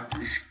forgetting the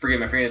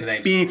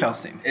names. Beanie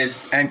Feldstein.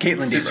 And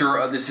Caitlin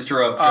Dever. The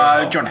sister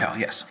of Jonah Hill,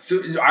 yes.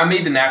 So I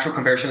made the natural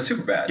comparison to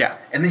Superbad. Yeah.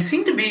 And they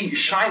seem to be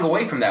shying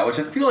away from that, which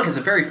I feel like is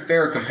a very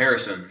fair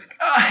comparison.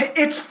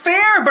 It's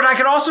fair, but I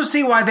could also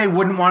see why they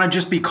wouldn't want to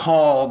just be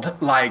called,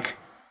 like...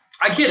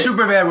 I get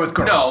Superbad with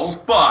girls.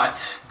 No,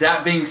 but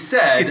that being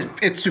said... It's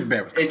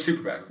Superbad with girls. It's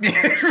Superbad.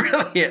 It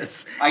really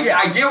is. I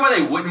get why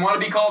they wouldn't want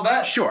to be called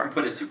that. Sure.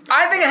 But it's Superbad.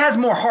 I think it has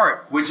more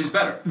heart. Which is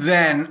better?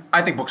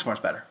 I think Booksmart's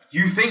better.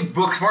 You think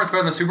Booksmart's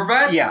better than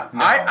Superbad? Yeah. No.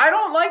 I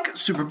don't like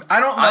Superbad.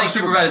 I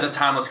think Superbad is a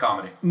timeless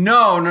comedy.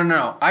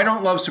 No. I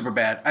don't love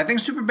Superbad. I think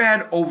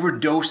Superbad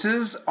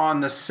overdoses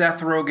on the Seth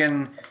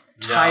Rogen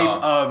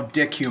type of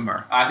dick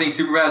humor. I think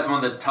Superbad is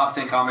one of the top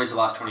 10 comedies of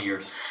the last 20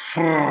 years.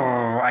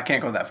 I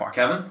can't go that far.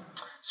 Kevin?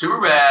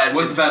 Superbad.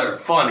 What's better?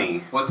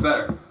 Funny. What's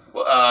better?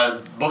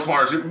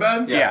 Booksmart or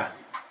Superbad? Yeah.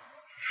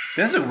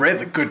 This is a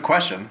really good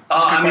question.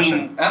 I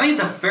think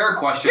it's a fair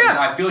question. Yeah.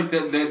 I feel like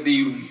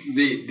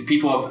the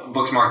people of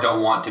Booksmart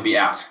don't want to be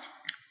asked.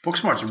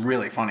 Booksmart's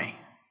really funny.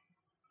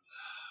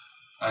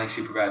 I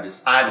think Superbad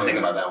is. I have to think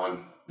about that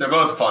one. They're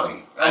both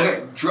funny.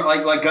 Okay,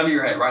 like gun to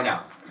your head right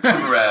now.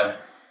 Superbad.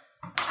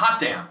 Hot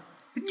damn.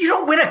 You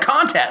don't win a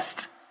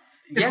contest.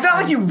 It's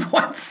not like you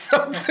won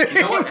something.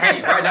 You know what?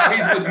 Hey, right now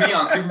he's with me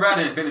on Superbad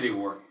and Infinity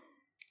War.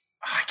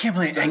 I can't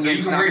believe So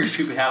you can wear your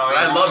stupid hat on.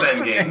 I love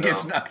Endgame.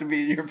 Endgame's not going to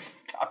be in your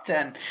top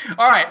 10.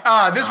 All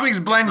right, this week's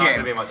blend not game.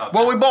 gonna be in my top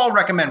Well, 10. we all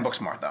recommend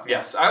Booksmart, though.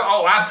 Yes.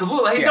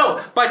 Absolutely. Hey, Yeah.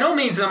 no, by no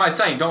means am I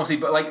saying don't see,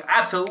 but like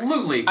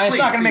absolutely. It's not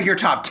going to see. make your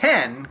top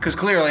 10 because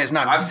clearly it's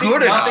not I've seen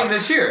good nothing enough.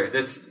 this year.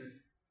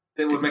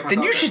 That would make my Then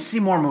top you 10. should see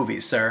more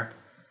movies, sir.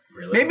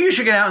 Really? Maybe you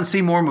should get out and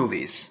see more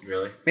movies.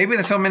 Really? Maybe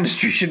the film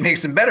industry should make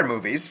some better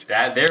movies.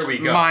 There we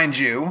go. Mind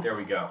you. There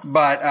we go.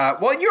 But,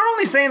 well, you're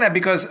only saying that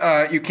because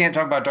you can't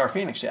talk about Dark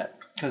Phoenix yet.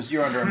 Because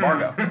you're under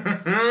embargo.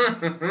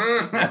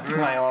 That's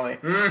my only...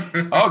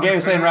 Oh,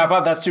 Gabe's saying wrap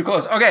up. That's too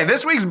close. Okay,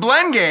 this week's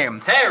blend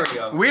game. There we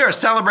go. We are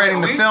celebrating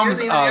Wait, the are we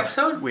films near of... the end of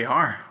the episode? We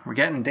are. We're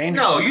getting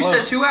dangerously No, you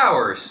close. said 2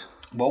 hours.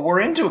 Well,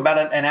 we're into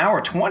about an hour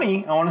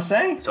 20, I want to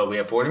say. So we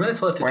have 40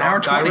 minutes left to We're an hour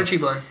talk Guy 20. Ritchie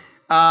blend.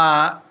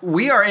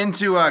 We are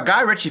into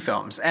Guy Ritchie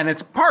films, and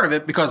it's part of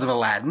it because of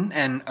Aladdin,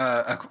 and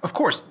of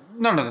course,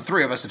 none of the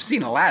three of us have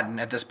seen Aladdin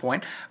at this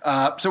point.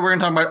 So we're going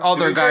to talk about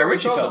other Guy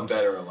Ritchie films.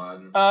 Better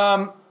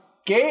Aladdin.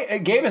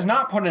 Gabe has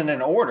not put in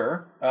an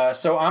order,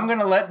 so I'm going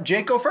to let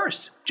Jake go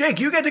first. Jake,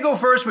 you get to go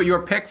first with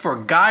your pick for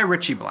Guy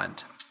Ritchie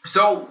blend.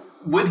 So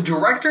with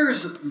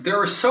directors, there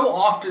are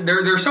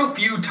so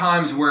few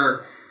times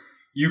where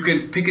you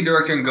can pick a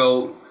director and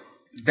go,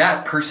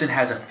 that person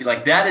has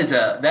that is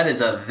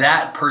a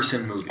that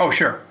person movie. Oh,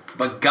 sure.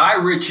 But Guy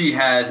Ritchie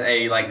has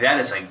that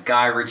is a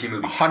Guy Ritchie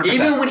movie. 100%.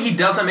 Even when he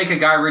doesn't make a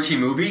Guy Ritchie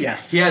movie,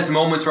 Yes. he has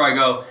moments where I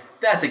go,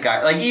 that's a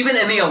guy. Like even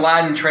in the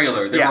Aladdin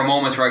trailer, there were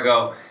moments where I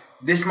go,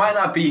 this might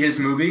not be his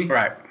movie,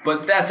 Right.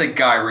 but that's a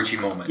Guy Ritchie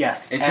moment.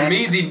 Yes. And to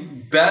me, the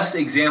best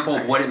example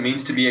of what it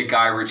means to be a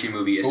Guy Ritchie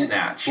movie is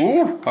Snatch.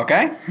 Ooh,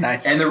 okay.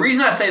 Nice. And the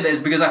reason I say that is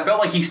because I felt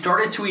like he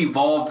started to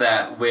evolve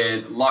that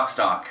with Lock,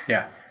 Stock.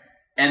 Yeah.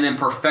 And then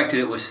perfected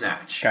it with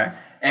Snatch. Okay.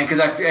 And because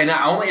I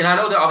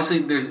know that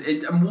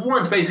obviously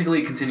one's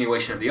basically a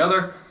continuation of the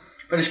other,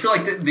 but I just feel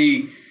like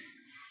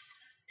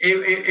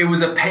it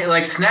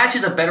was Snatch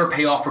is a better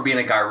payoff for being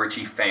a Guy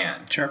Ritchie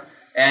fan. Sure.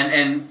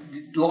 And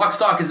Lock,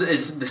 Stock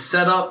is the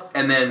setup,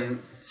 and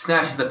then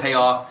Snatch is the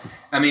payoff.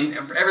 I mean,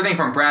 everything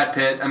from Brad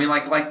Pitt. I mean,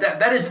 like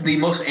that is the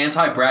most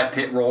anti-Brad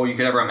Pitt role you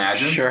could ever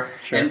imagine. Sure.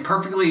 And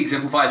perfectly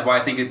exemplifies why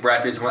I think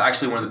Brad Pitt is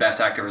actually one of the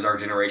best actors of our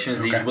generation.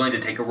 Okay. He's willing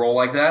to take a role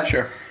like that.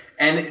 Sure.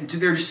 And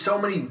there's just so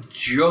many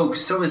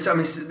jokes.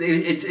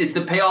 It's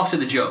the payoff to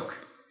the joke,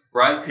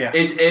 right? Yeah.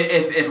 It's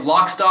if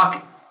Lock,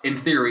 Stock in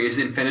theory is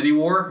Infinity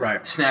War,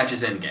 right? Snatch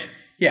is Endgame.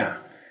 Yeah.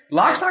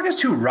 Lock, Stock is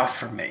too rough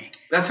for me.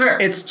 That's fair.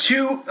 It's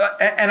too,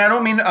 and I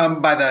don't mean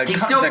by the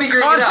He's still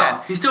figuring it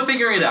out. He's still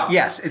figuring it out.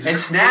 Yes, and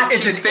Snatch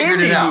it's an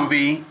indie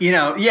movie. You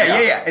know,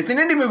 yeah. It's an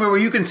indie movie where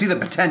you can see the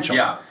potential.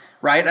 Yeah.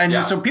 Right,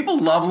 and so people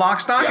love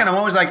Lock, Stock, and I'm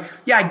always like,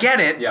 yeah, I get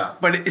it. Yeah.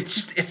 But it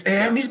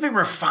needs to be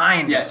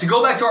refined. Yeah. To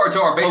go back to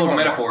our baseball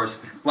metaphors,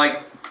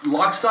 like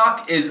Lock,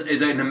 Stock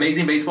is an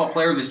amazing baseball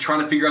player that's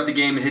trying to figure out the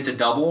game and hits a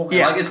double.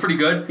 Yeah. Like, it's pretty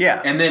good.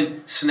 Yeah. And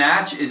then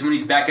Snatch is when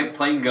he's back at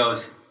plate and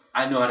goes,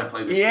 I know how to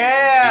play this game.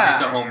 Yeah. He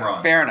hits a home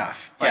run. Fair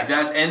enough. Like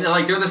yes.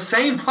 They're the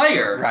same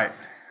player. Right.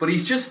 But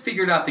he's just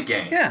figured out the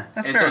game. Yeah,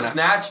 that's and fair so enough.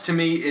 Snatch to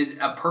me is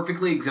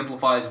perfectly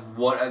exemplifies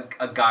what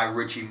a Guy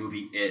Ritchie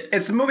movie is.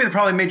 It's the movie that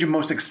probably made you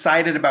most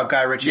excited about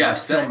Guy Ritchie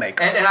as a filmmaker.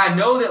 And I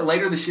know that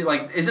later this year,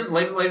 isn't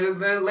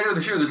later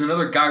this year? There's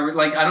another Guy.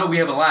 I know we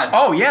have Aladdin.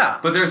 Oh yeah,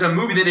 but there's a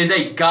movie that is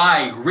a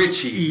Guy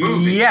Ritchie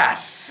movie.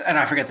 Yes, and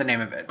I forget the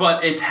name of it.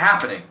 But it's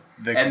happening,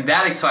 and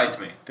that excites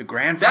me. The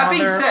Grandfather. That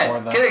being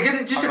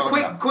said, just a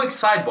quick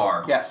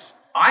sidebar. Yes,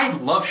 I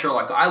love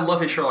Sherlock. I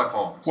love his Sherlock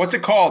Holmes. What's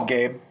it called,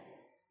 Gabe?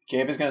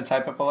 Gabe is going to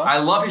type up below. I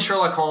love his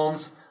Sherlock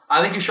Holmes.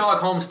 I think his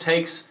Sherlock Holmes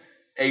takes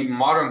a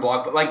modern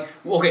block. But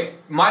we're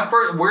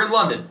in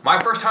London. My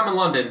first time in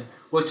London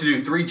was to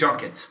do 3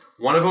 junkets.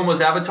 One of them was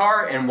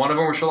Avatar, and one of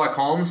them was Sherlock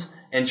Holmes.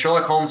 And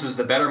Sherlock Holmes was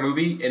the better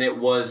movie, and it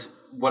was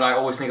what I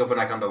always think of when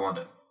I come to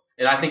London.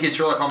 And I think his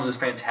Sherlock Holmes is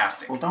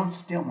fantastic. Well, don't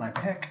steal my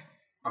pick.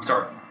 I'm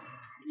sorry.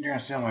 You're going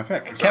to steal my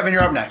pick. Kevin,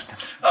 you're up next.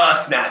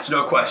 Snatch,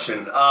 no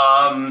question.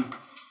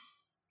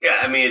 Yeah,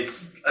 I mean,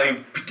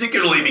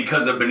 particularly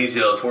because of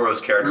Benicio del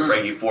Toro's character,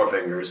 Frankie Four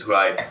Fingers, who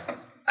I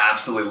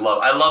absolutely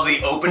love. I love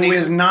the opening. Who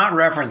is not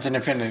referenced in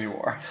Infinity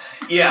War.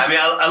 Yeah, I mean,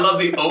 I love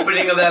the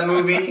opening of that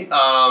movie.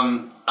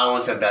 I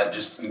only said that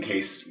just in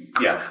case.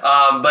 Yeah.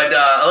 But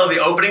I love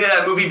the opening of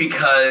that movie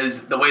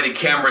because the way the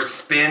camera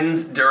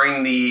spins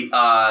during the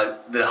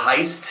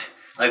heist.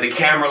 Like the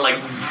camera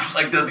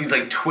does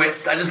these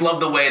twists. I just love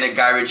the way that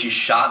Guy Ritchie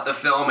shot the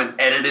film and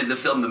edited the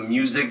film. The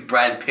music,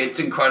 Brad Pitt's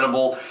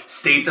incredible.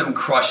 Statham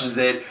crushes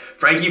it.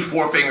 Frankie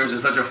Four Fingers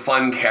is such a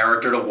fun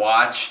character to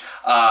watch.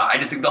 I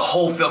just think the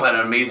whole film had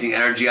an amazing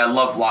energy. I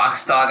love Lock,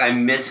 Stock. I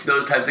miss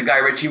those types of Guy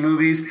Ritchie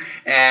movies.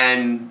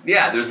 And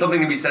yeah, there's something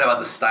to be said about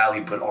the style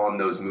he put on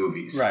those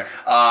movies.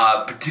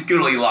 Right.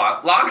 Particularly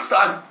Lock,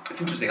 Stock.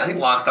 It's interesting. I think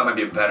Lock, Stock might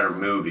be a better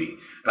movie.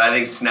 but I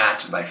think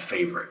Snatch is my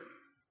favorite.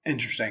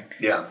 Interesting.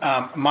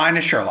 Yeah. Mine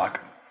is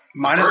Sherlock.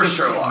 Mine First is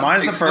Sherlock. Mine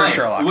is the Explain. first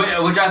Sherlock.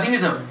 Which I think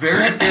is a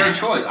very fair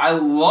choice. I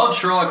love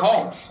Sherlock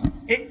Holmes.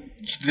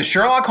 The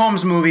Sherlock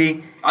Holmes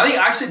movie. I think,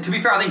 actually, to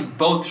be fair, I think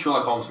both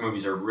Sherlock Holmes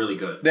movies are really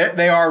good.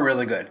 They are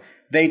really good.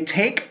 They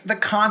take the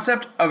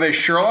concept of a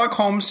Sherlock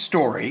Holmes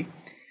story,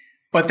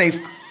 but they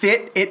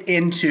fit it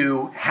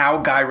into how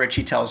Guy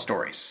Ritchie tells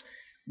stories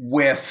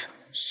with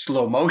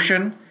slow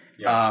motion,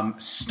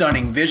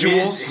 stunning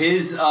visuals.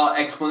 His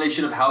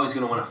explanation of how he's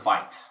going to win a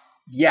fight.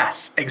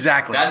 Yes,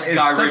 exactly. That's it's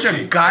Guy such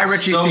Ritchie. a Guy That's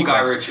Ritchie so sequence.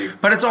 Guy Ritchie.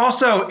 But it's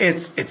also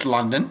it's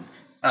London.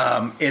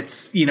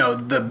 It's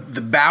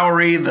the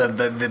Bowery,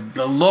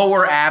 the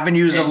lower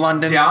avenues of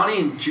London. Downey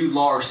and Jude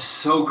Law are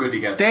so good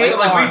together. They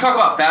like are. when you talk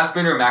about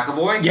Fassbender and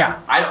McAvoy, Yeah.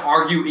 I'd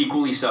argue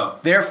equally so.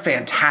 They're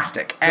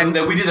fantastic. And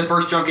we did the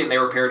first junket and they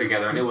were paired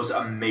together and it was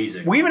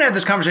amazing. we even had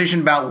this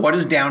conversation about what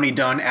has Downey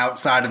done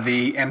outside of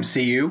the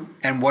MCU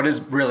and what has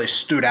really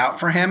stood out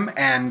for him.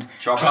 And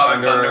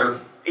Chocolate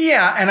Thunder.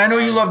 yeah, and I know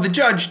you love The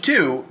Judge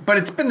too, but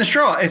it's been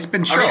Sherlock. I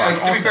mean, Sherlock.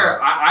 to be also.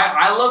 fair,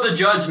 I love The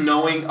Judge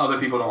knowing other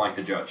people don't like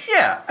The Judge.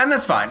 Yeah, and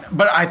that's fine.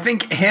 But I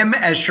think him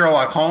as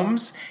Sherlock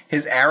Holmes,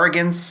 his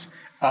arrogance,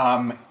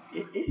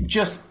 it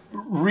just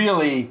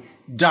really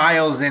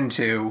dials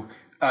into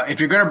if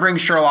you're going to bring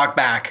Sherlock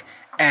back,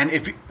 and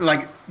if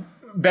like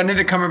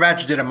Benedict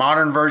Cumberbatch did a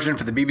modern version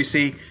for the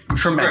BBC,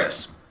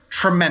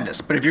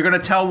 tremendous. But if you're going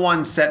to tell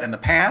one set in the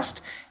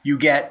past, you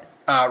get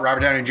Robert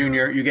Downey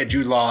Jr., you get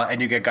Jude Law,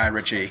 and you get Guy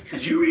Ritchie.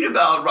 Did you read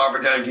about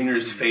Robert Downey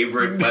Jr.'s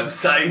favorite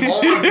website?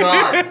 Oh my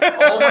god!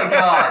 Oh my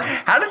god!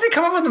 How does he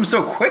come up with them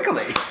so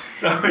quickly?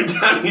 Robert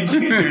Downey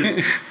Jr.'s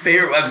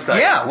favorite website.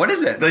 Yeah, what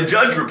is it? The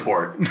Judge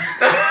Report.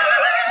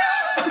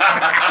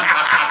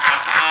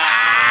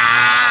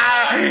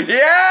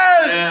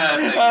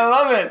 Yes! I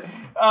love it.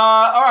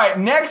 All right,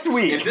 next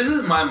week. If this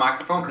is my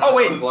microphone, can Oh, I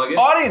wait. unplug it?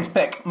 Audience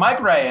pick.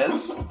 Mike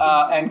Reyes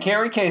and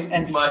Carrie Case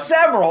and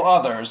several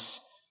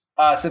others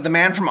said The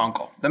Man from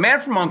U.N.C.L.E. The Man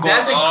from U.N.C.L.E.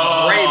 That's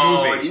a great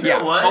movie. You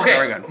know what? Okay,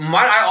 very good.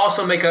 might I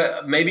also make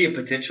maybe a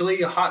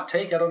potentially hot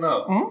take? I don't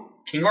know. Mm-hmm.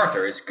 King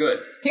Arthur is good.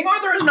 King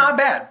Arthur is not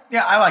bad.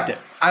 Yeah, I liked it.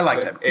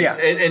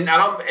 It's, and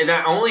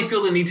I only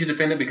feel the need to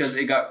defend it because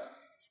it got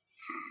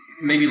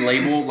maybe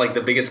labeled like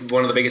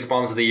one of the biggest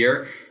bombs of the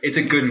year. It's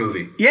a good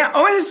movie. Yeah.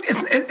 Oh,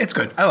 it's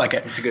good. I like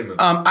it. It's a good movie.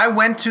 I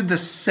went to the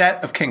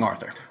set of King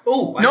Arthur.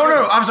 Oh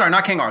No. I'm sorry,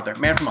 not King Arthur.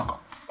 Man from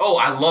U.N.C.L.E. Oh,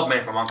 I love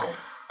Man from U.N.C.L.E.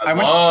 I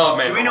went- love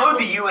Man Do from we know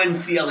what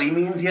U.N.C.L.E. the UNCLE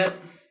means yet?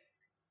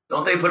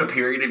 Don't they put a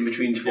period in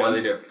between each Yeah, one?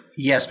 they do.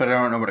 Yes, but I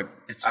don't know what it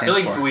I stands feel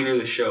like for. if we knew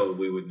the show,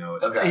 we would know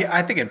it. Okay. Yeah,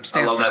 I think it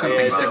stands I love for that something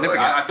movie, by the way.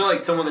 significant. I feel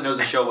like someone that knows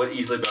the show would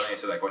easily be able to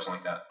answer that question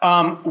like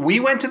that. We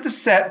went to the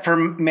set for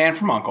Man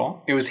from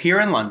U.N.C.L.E. It was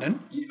here in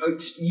London.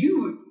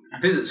 You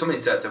visit so many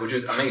sets, which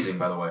is amazing,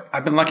 by the way.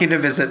 I've been lucky to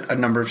visit a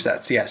number of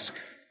sets, yes.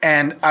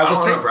 And I I will don't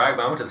want say, to brag,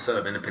 but I went to the set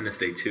of Independence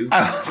Day 2.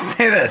 I will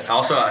say this.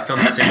 Also, I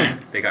filmed the scene.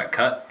 They got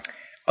cut.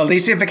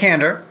 Alicia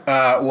Vikander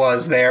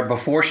was there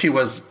before she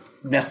was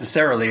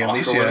necessarily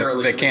Oscar winner,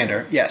 Alicia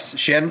Vikander. Yes,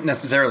 she hadn't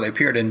necessarily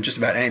appeared in just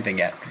about anything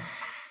yet.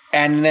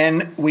 And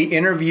then we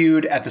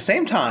interviewed at the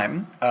same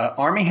time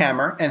Armie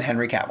Hammer and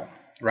Henry Cavill,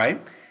 right?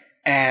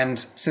 And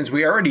since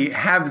we already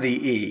have the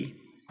E,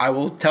 I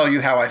will tell you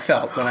how I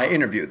felt when I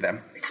interviewed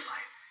them. Explain.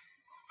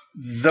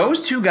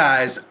 Those two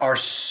guys are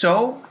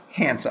so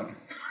handsome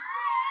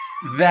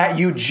that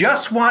you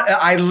just want...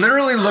 I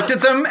literally looked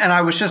at them and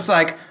I was just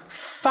like,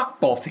 fuck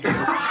both of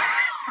you.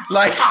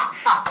 Like,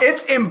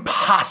 it's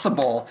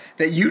impossible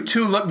that you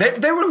two look...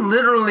 They were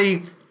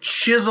literally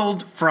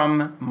chiseled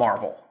from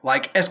marble.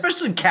 Like,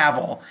 especially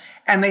Cavill.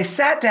 And they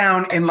sat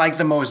down in, like,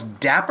 the most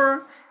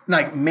dapper,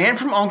 like, Man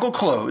from U.N.C.L.E.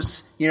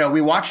 clothes. You know,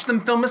 we watched them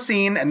film a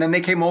scene, and then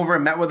they came over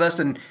and met with us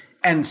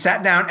and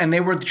sat down, and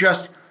they were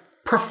just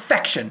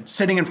perfection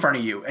sitting in front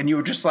of you. And you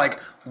were just like,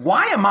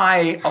 why am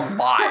I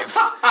alive?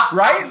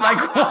 Right?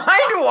 Like,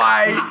 why do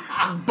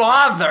I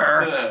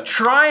bother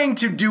trying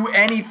to do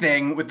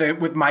anything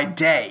with my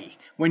day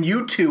when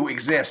you two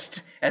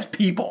exist as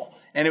people?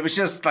 And it was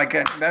just like,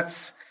 you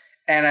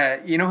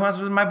know who else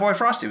was? My boy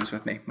Frosty was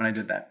with me when I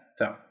did that.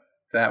 So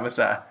that was,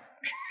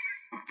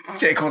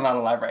 Jake will not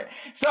elaborate.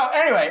 So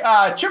anyway,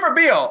 Chipper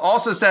Beale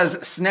also says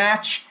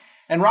Snatch,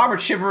 and Robert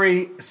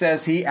Shivery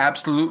says he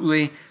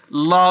absolutely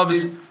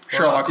loves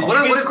Sherlock Holmes.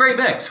 What a great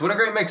mix. What a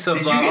great mix of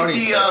Did you get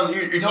audience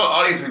mix. you're talking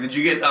audience mix. Did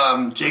you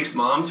get Jake's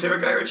mom's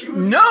favorite Guy Ritchie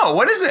movie? No,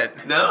 what is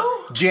it?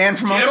 No? Jan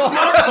from U.N.C.L.E.?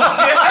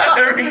 Yeah,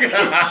 there we go.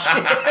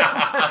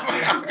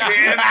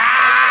 Jan.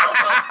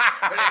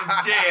 Her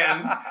name's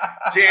Jan.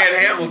 Jan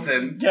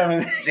Hamilton.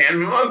 Jan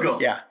from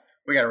U.N.C.L.E. Yeah,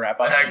 we got to wrap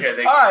up. Okay, thank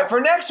you. All right, for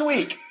next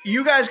week,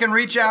 you guys can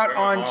reach out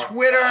on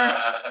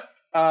Twitter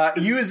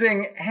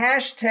using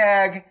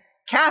hashtag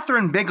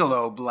Catherine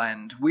Bigelow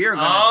Blend. We are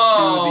going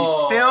to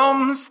do the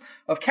films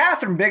of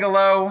Catherine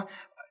Bigelow,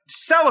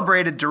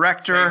 celebrated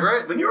director.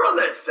 Favorite? When you were on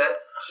that set,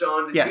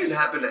 Sean, did Yes. you even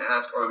happen to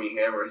ask Armie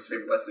Hammer his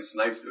favorite Wesley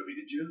Snipes movie,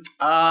 did you?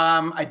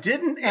 I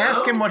didn't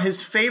ask him what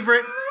his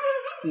favorite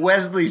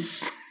Wesley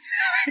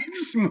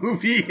Snipes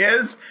movie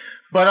is,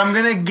 But I'm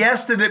going to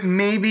guess that it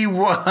maybe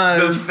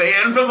was... The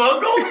fan from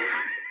Uncle?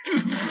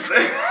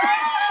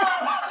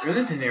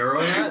 Really, De Niro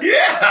in that?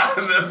 Yeah,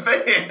 the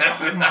fan.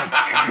 Oh my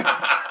God.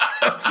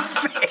 The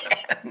fan.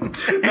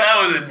 That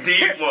was a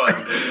deep one.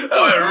 I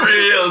went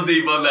real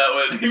deep on that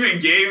one. Even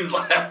Gabe's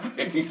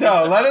laughing.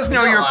 So let us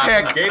know your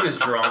pick. Gabe is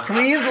drunk.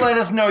 Please let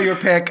us know your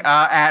pick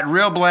at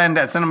RealBlend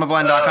at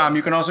cinemablend.com.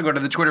 You can also go to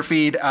the Twitter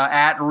feed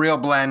at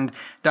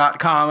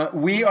RealBlend.com.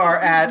 We are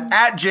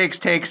at Jake's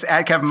Takes,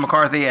 at Kevin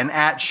McCarthy, and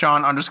at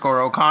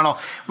Sean_O'Connell.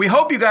 We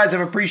hope you guys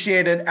have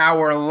appreciated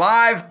our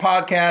live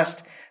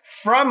podcast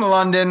from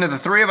London, the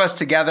three of us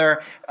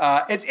together.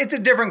 It's a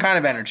different kind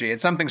of energy.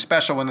 It's something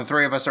special when the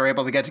three of us are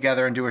able to get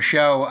together and do a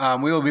show.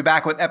 We will be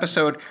back with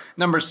episode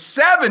number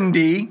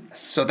 70.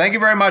 So thank you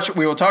very much.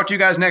 We will talk to you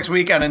guys next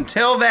week. And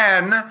until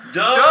then,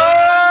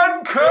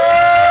 Dunkirk!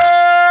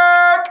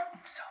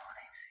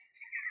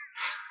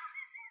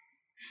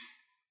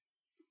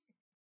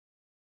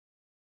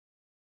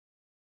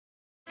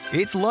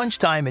 It's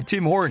lunchtime at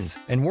Tim Hortons,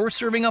 and we're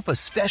serving up a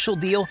special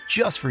deal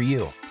just for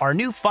you. Our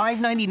new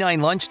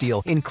 $5.99 lunch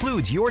deal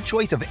includes your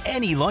choice of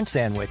any lunch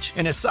sandwich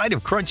and a side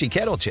of crunchy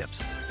kettle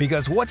chips.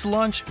 Because what's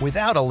lunch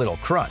without a little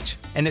crunch?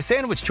 And the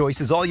sandwich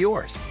choice is all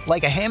yours,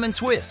 like a ham and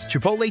Swiss,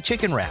 Chipotle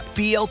chicken wrap,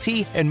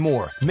 BLT, and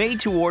more, made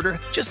to order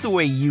just the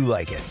way you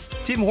like it.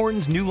 Tim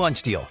Hortons' new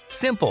lunch deal.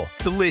 Simple,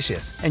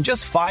 delicious, and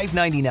just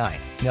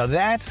 $5.99. Now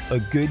that's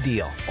a good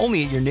deal.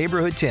 Only at your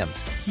neighborhood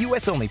Tim's.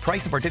 U.S. only.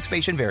 Price and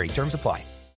participation vary. Terms apply.